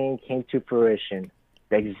Eagles game came to fruition.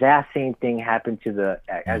 The exact same thing happened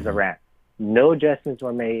as the Rams. No adjustments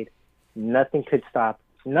were made. Nothing could stop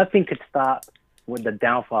with the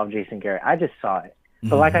downfall of Jason Garrett. I just saw it.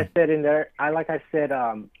 So like I said in there, on the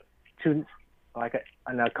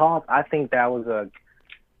call, I think that was a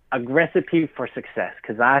recipe for success,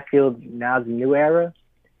 because I feel now's a new era.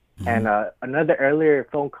 And another earlier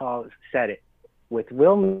phone call said it. With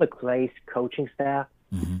Will McClay's coaching staff,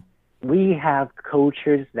 we have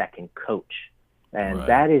coaches that can coach. And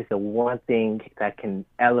that is the one thing that can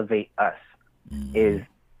elevate us, is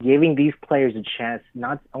giving these players a chance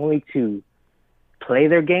not only to play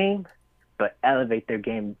their game, but elevate their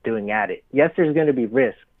game doing at it. Yes, there's going to be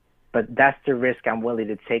risk, but that's the risk I'm willing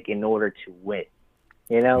to take in order to win.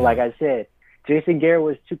 You know, like I said, Jason Garrett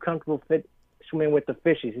was too comfortable swimming with the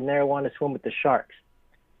fishes. He never wanted to swim with the sharks.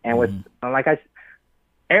 And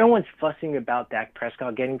everyone's fussing about Dak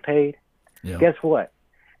Prescott getting paid. Yeah. Guess what?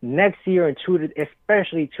 Next year,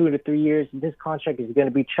 especially 2 to 3 years, this contract is going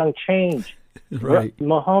to be chunk change. Right.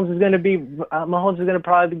 Mahomes is going to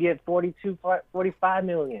probably get 42, 45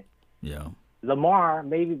 million. Yeah. Lamar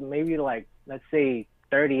maybe like, let's say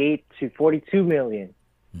 38 to 42 million.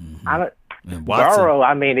 Burrow,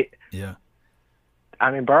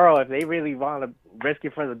 Burrow, if they really want to risk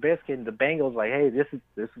it for the biscuit, and the Bengals like, "Hey, this is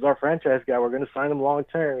our franchise guy. We're going to sign him long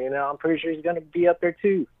term." You know, I'm pretty sure he's going to be up there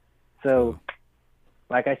too. So,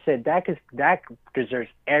 like I said, Dak deserves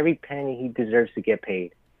every penny he deserves to get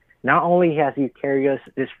paid. Not only has he carried us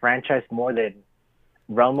this franchise more than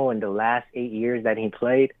Romo in the last 8 years that he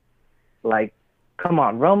played, like, come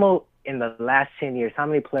on, Romo in the last 10 years, how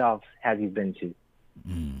many playoffs has he been to?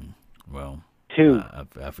 Well, 2.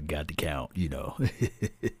 I forgot to count, you know.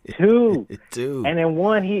 2. 2. And then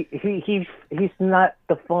 1, he snuck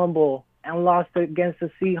the fumble and lost against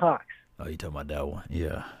the Seahawks. Oh, you talking about that one?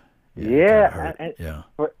 Yeah.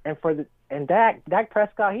 And Dak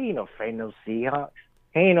Prescott, he ain't afraid of no Seahawks.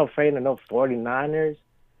 He ain't afraid of no 49ers.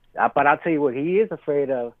 But I'll tell you what he is afraid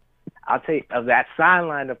of. I'll tell you of that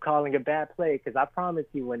sideline of calling a bad play, because I promise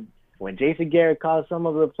you, when Jason Garrett calls some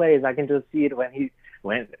of the plays, I can just see it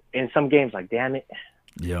when in some games, like, damn it,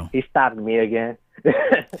 he stopped me again.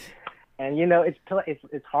 And you know,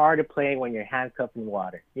 it's hard to play when you're handcuffed in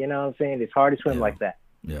water. You know what I'm saying? It's hard to swim like that.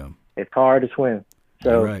 Yeah, it's hard to swim.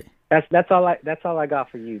 So right. that's all I got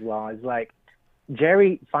for you, Law. It's like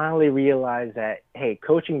Jerry finally realized that, hey,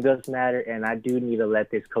 coaching does matter, and I do need to let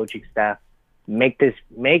this coaching staff make this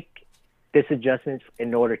adjustment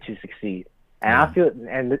in order to succeed. And I feel,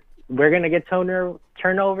 and we're gonna get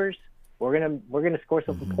turnovers. We're gonna score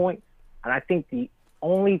some points, and I think the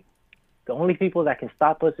only people that can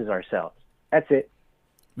stop us is ourselves. That's it.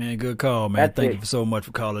 Man, good call, man. Thank you so much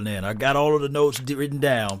for calling in. I got all of the notes written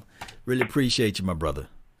down. Really appreciate you, my brother.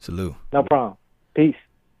 Salute. No problem. Peace.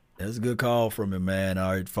 That's a good call from him, man.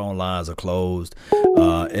 All right, phone lines are closed.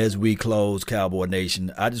 As we close, Cowboy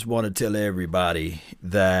Nation, I just want to tell everybody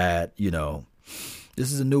that, you know,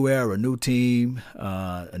 this is a new era, a new team,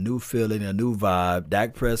 a new feeling, a new vibe.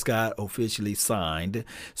 Dak Prescott officially signed,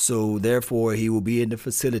 so therefore he will be in the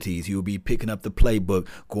facilities. He will be picking up the playbook,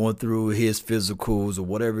 going through his physicals or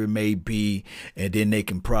whatever it may be, and then they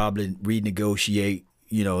can probably renegotiate,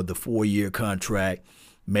 you know, the 4-year contract.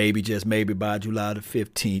 Maybe, just maybe, by July the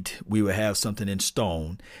 15th, we will have something in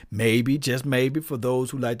stone. Maybe, just maybe, for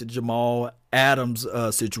those who like the Jamal Adams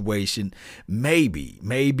situation,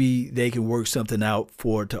 maybe they can work something out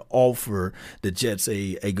to offer the Jets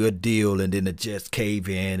a good deal, and then the Jets cave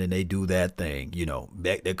in and they do that thing. You know,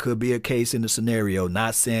 there could be a case in the scenario,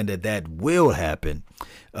 not saying that will happen,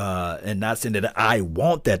 and not saying that I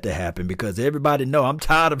want that to happen, because everybody know I'm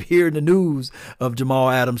tired of hearing the news of Jamal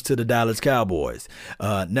Adams to the Dallas Cowboys.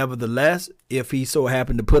 Nevertheless, if he so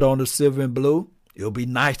happened to put on the silver and blue, it'll be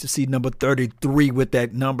nice to see number 33 with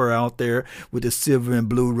that number out there with the silver and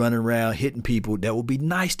blue running around hitting people. That would be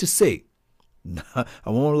nice to see. I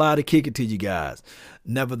won't lie to kick it to you guys.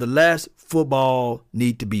 Nevertheless, football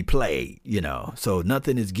need to be played, you know. So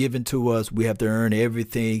nothing is given to us. We have to earn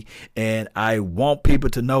everything. And I want people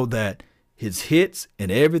to know that his hits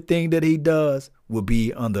and everything that he does will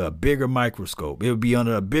be under a bigger microscope. It will be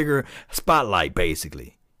under a bigger spotlight,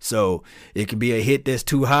 basically. So it can be a hit that's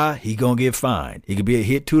too high, he's going to get fined. It could be a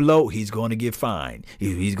hit too low, he's going to get fined.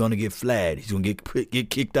 He's going to get flagged. He's going to get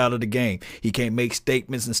kicked out of the game. He can't make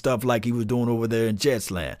statements and stuff like he was doing over there in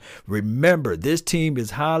Jetsland. Remember, this team is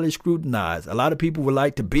highly scrutinized. A lot of people would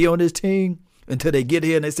like to be on this team until they get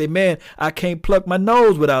here and they say, man, I can't pluck my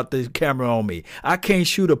nose without this camera on me. I can't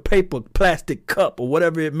shoot a plastic cup or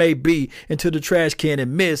whatever it may be into the trash can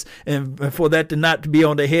and miss, and for that to not be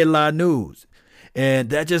on the headline news. And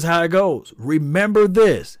that's just how it goes. Remember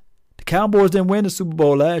this. The Cowboys didn't win the Super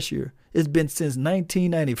Bowl last year. It's been since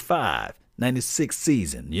 1995, 96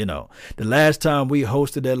 season, you know. The last time we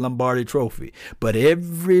hosted that Lombardi Trophy. But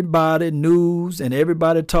everybody news and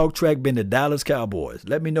everybody talk track been the Dallas Cowboys.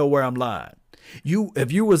 Let me know where I'm lying.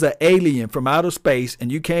 If you was an alien from outer space and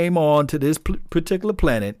you came on to this particular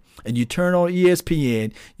planet and you turn on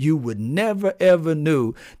ESPN, you would never ever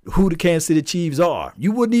knew who the Kansas City Chiefs are.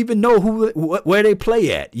 You wouldn't even know where they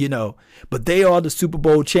play at, you know. But they are the Super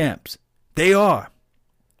Bowl champs. They are.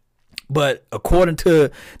 But according to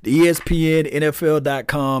the ESPN,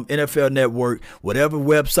 NFL.com, NFL Network, whatever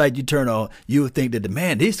website you turn on, you would think that,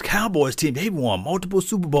 man, this Cowboys team, they've won multiple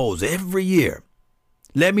Super Bowls every year.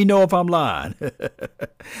 Let me know if I'm lying.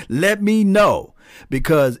 Let me know,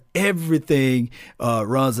 because everything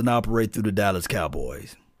runs and operates through the Dallas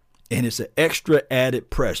Cowboys, and it's an extra added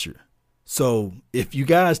pressure. So if you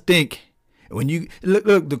guys think, when you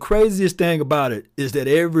look, the craziest thing about it is that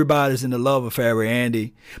everybody's in the love affair with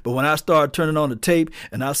Andy. But when I started turning on the tape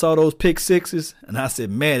and I saw those pick sixes, and I said,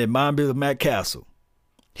 man, it reminds me of Matt Castle.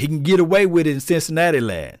 He can get away with it in Cincinnati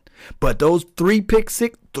land. But those 3 pick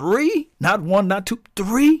six, 3, not 1, not 2,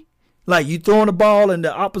 3, like you throwing the ball and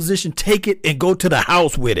the opposition take it and go to the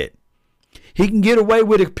house with it. He can get away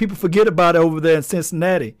with it. People forget about it over there in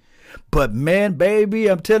Cincinnati. But man, baby,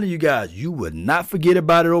 I'm telling you guys, you would not forget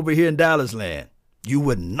about it over here in Dallas land. You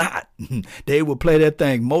would not. They would play that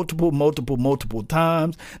thing multiple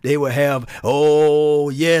times. They would have, oh,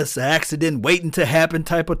 yes, accident waiting to happen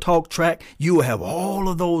type of talk track. You will have all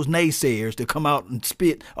of those naysayers to come out and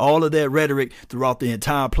spit all of that rhetoric throughout the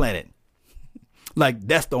entire planet. Like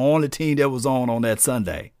that's the only team that was on that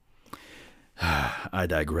Sunday. I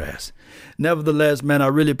digress. Nevertheless, man, I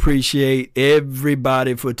really appreciate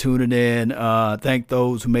everybody for tuning in. Thank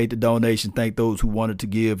those who made the donation. Thank those who wanted to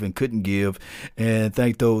give and couldn't give. And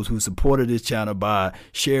thank those who supported this channel by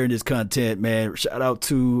sharing this content, man. Shout out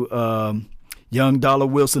to Young Dollar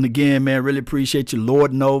Wilson again, man. Really appreciate you.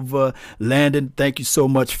 Lord Nova, Landon, thank you so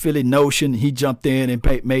much. Philly Notion, he jumped in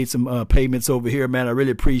and made some payments over here, man. I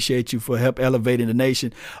really appreciate you for help elevating the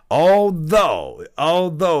nation. Although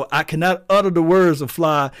I cannot utter the words of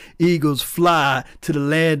fly, Eagles fly to the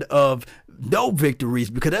land of no victories,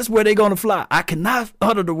 because that's where they're going to fly. I cannot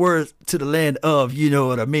utter the words to the land of, you know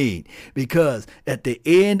what I mean? Because at the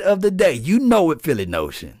end of the day, you know it, Philly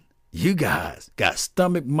Notion. You guys got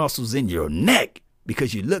stomach muscles in your neck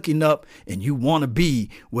because you're looking up and you want to be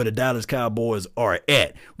where the Dallas Cowboys are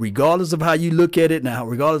at, regardless of how you look at it now,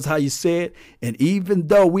 regardless of how you say it. And even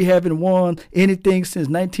though we haven't won anything since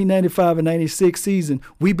 1995 and 96 season,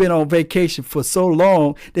 we've been on vacation for so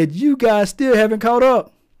long that you guys still haven't caught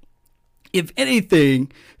up. If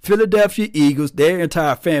anything, Philadelphia Eagles, their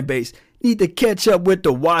entire fan base, need to catch up with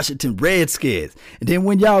the Washington Redskins. And then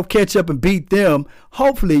when y'all catch up and beat them,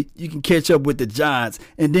 hopefully you can catch up with the Giants.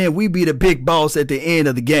 And then we be the big boss at the end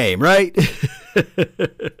of the game, right?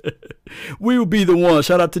 We will be the one.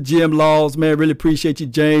 Shout out to Jim Laws, man. Really appreciate you,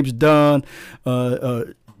 James Dunn.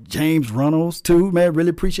 James Reynolds, too, man. Really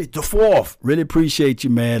appreciate the fourth. Really appreciate you,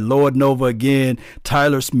 man. Lord Nova again.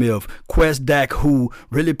 Tyler Smith. Quest Dak Who.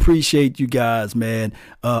 Really appreciate you guys, man.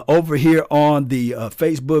 Over here on the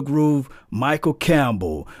Facebook roof, Michael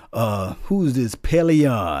Campbell. Who's this?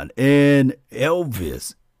 Pelion and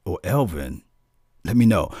Elvis or Elvin. Let me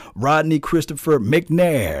know. Rodney Christopher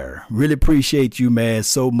McNair. Really appreciate you, man,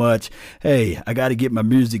 so much. Hey, I got to get my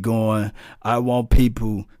music going. I want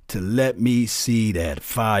people to let me see that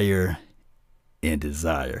fire and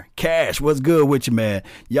desire. Cash, what's good with you, man?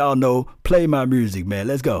 Y'all know, play my music, man.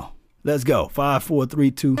 Let's go. Let's go. 5, 4,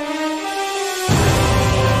 3, 2. Yeah.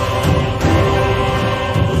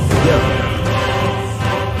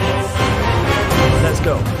 Let's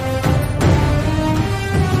go.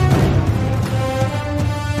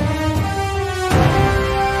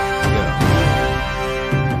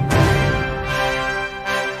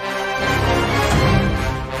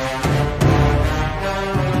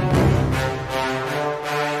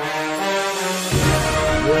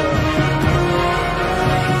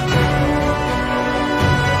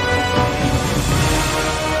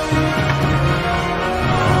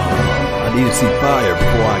 I need to see fire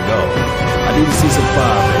before I go. I need to see some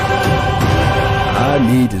fire, baby. I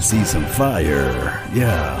need to see some fire.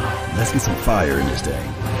 Yeah, let's get some fire in this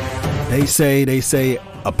thing. They say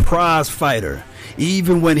a prize fighter,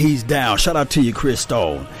 even when he's down, shout out to you, Chris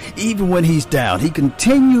Stone, even when he's down, he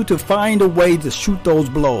continued to find a way to shoot those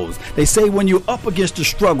blows. They say when you're up against the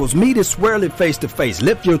struggles, meet it squarely face to face.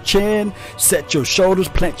 Lift your chin, set your shoulders,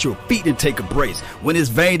 plant your feet, and take a brace. When it's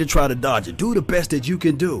vain to try to dodge it, do the best that you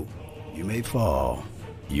can do. You may fall,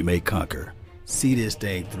 you may conquer. See this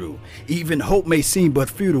thing through. Even hope may seem but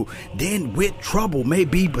futile. Then with trouble may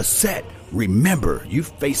be beset. Remember, you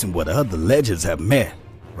facing what other legends have met.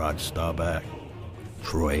 Roger Staubach,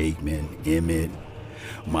 Troy Aikman, Emmett,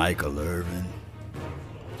 Michael Irvin.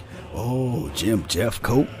 Oh, Jim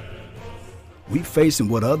Jeffcoat. We facing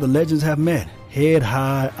what other legends have met. Head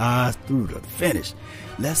high, eyes through the finish.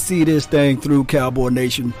 Let's see this thing through, Cowboy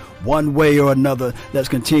Nation. One way or another, let's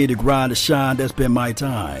continue to grind and shine. That's been my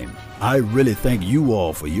time. I really thank you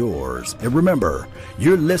all for yours. And remember,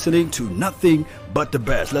 you're listening to nothing but the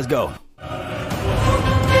best. Let's go.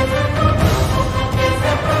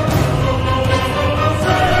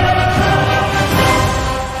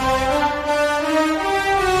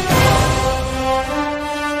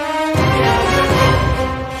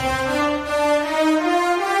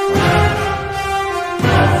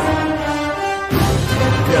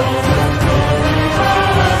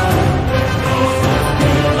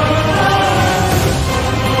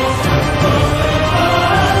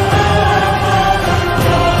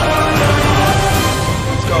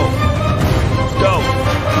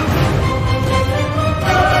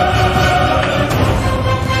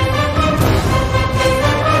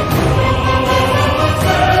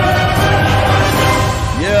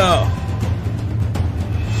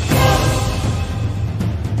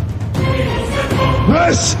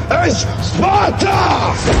 This is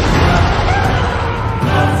Sparta!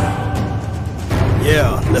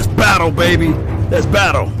 Yeah, let's battle, baby. Let's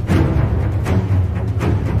battle.